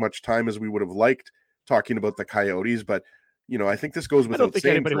maybe as much time as we would have liked talking about the Coyotes, but I think this goes without saying. I don't think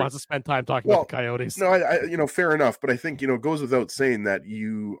anybody wants to spend time talking about the Coyotes. No, I fair enough, but I think it goes without saying that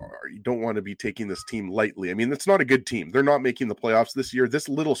you don't want to be taking this team lightly. I mean, it's not a good team. They're not making the playoffs this year. This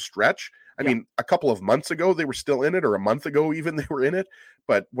little stretch. I mean, a couple of months ago they were still in it, or a month ago even they were in it.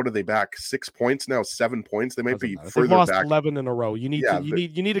 But what are they back? 6 points now, 7 points. They might be further They've lost back. 11 in a row. You need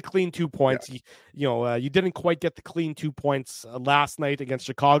a clean 2 points. Yeah. You didn't quite get the clean 2 points last night against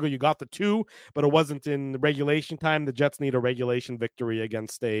Chicago. You got the 2, but it wasn't in regulation time. The Jets need a regulation victory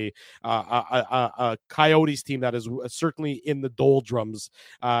against a Coyotes team that is certainly in the doldrums,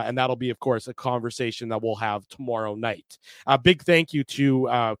 and that'll be, of course, a conversation that we'll have tomorrow night. Big thank you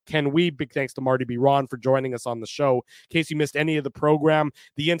to Ken Wiebe. Big thanks to Marty B. Ron for joining us on the show. In case you missed any of the program,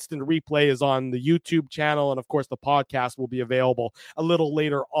 the instant replay is on the YouTube channel, and of course the podcast will be available a little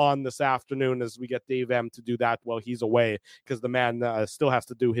later on this afternoon as we get Dave M to do that while he's away, because the man still has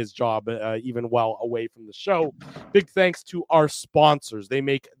to do his job even while away from the show. Big thanks to our sponsors. They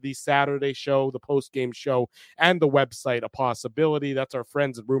make the Saturday show, the post-game show, and the website a possibility. That's our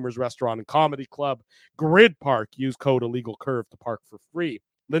friends at Rumors Restaurant and Comedy Club, Grid Park. Use code IllegalCurve to park for free.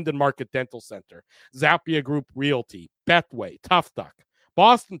 Linden Market Dental Center, Zappia Group Realty, Betway, Tough Duck,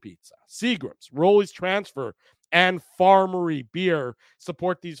 Boston Pizza, Seagram's, Rolly's Transfer, and Farmery Beer.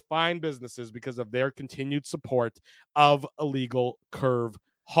 Support these fine businesses because of their continued support of Illegal Curve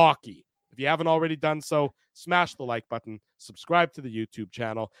Hockey. If you haven't already done so, smash the like button, subscribe to the YouTube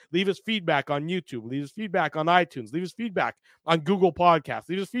channel, leave us feedback on YouTube, leave us feedback on iTunes, leave us feedback on Google Podcasts,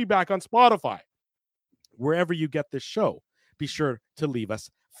 leave us feedback on Spotify. Wherever you get this show, be sure to leave us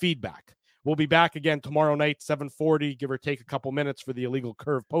feedback. We'll be back again tomorrow night, 7:40, give or take a couple minutes for the Illegal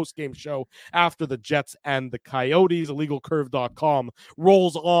Curve postgame show after the Jets and the Coyotes. IllegalCurve.com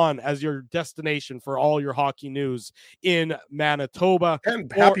rolls on as your destination for all your hockey news in Manitoba.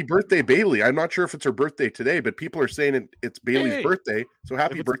 And happy birthday, Bailey. I'm not sure if it's her birthday today, but people are saying it's Bailey's birthday. So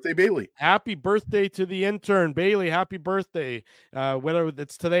happy birthday, Bailey. Happy birthday to the intern, Bailey. Happy birthday. Whether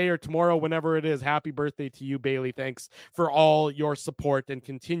it's today or tomorrow, whenever it is, happy birthday to you, Bailey. Thanks for all your support and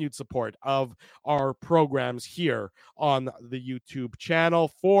continued support of our programs here on the YouTube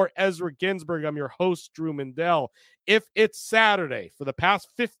channel. For Ezra Ginsburg, I'm your host, Drew Mindell. If it's Saturday for the past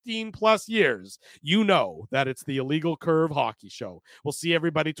 15 plus years, you know that it's the Illegal Curve Hockey Show. We'll see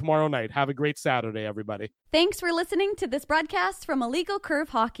everybody tomorrow night. Have a great Saturday, everybody. Thanks for listening to this broadcast from Illegal Curve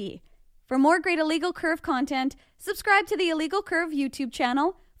Hockey. For more great Illegal Curve content, subscribe to the Illegal Curve YouTube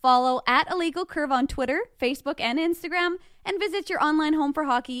channel, follow @IllegalCurve on Twitter, Facebook, and Instagram, and visit your online home for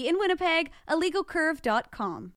hockey in Winnipeg, IllegalCurve.com.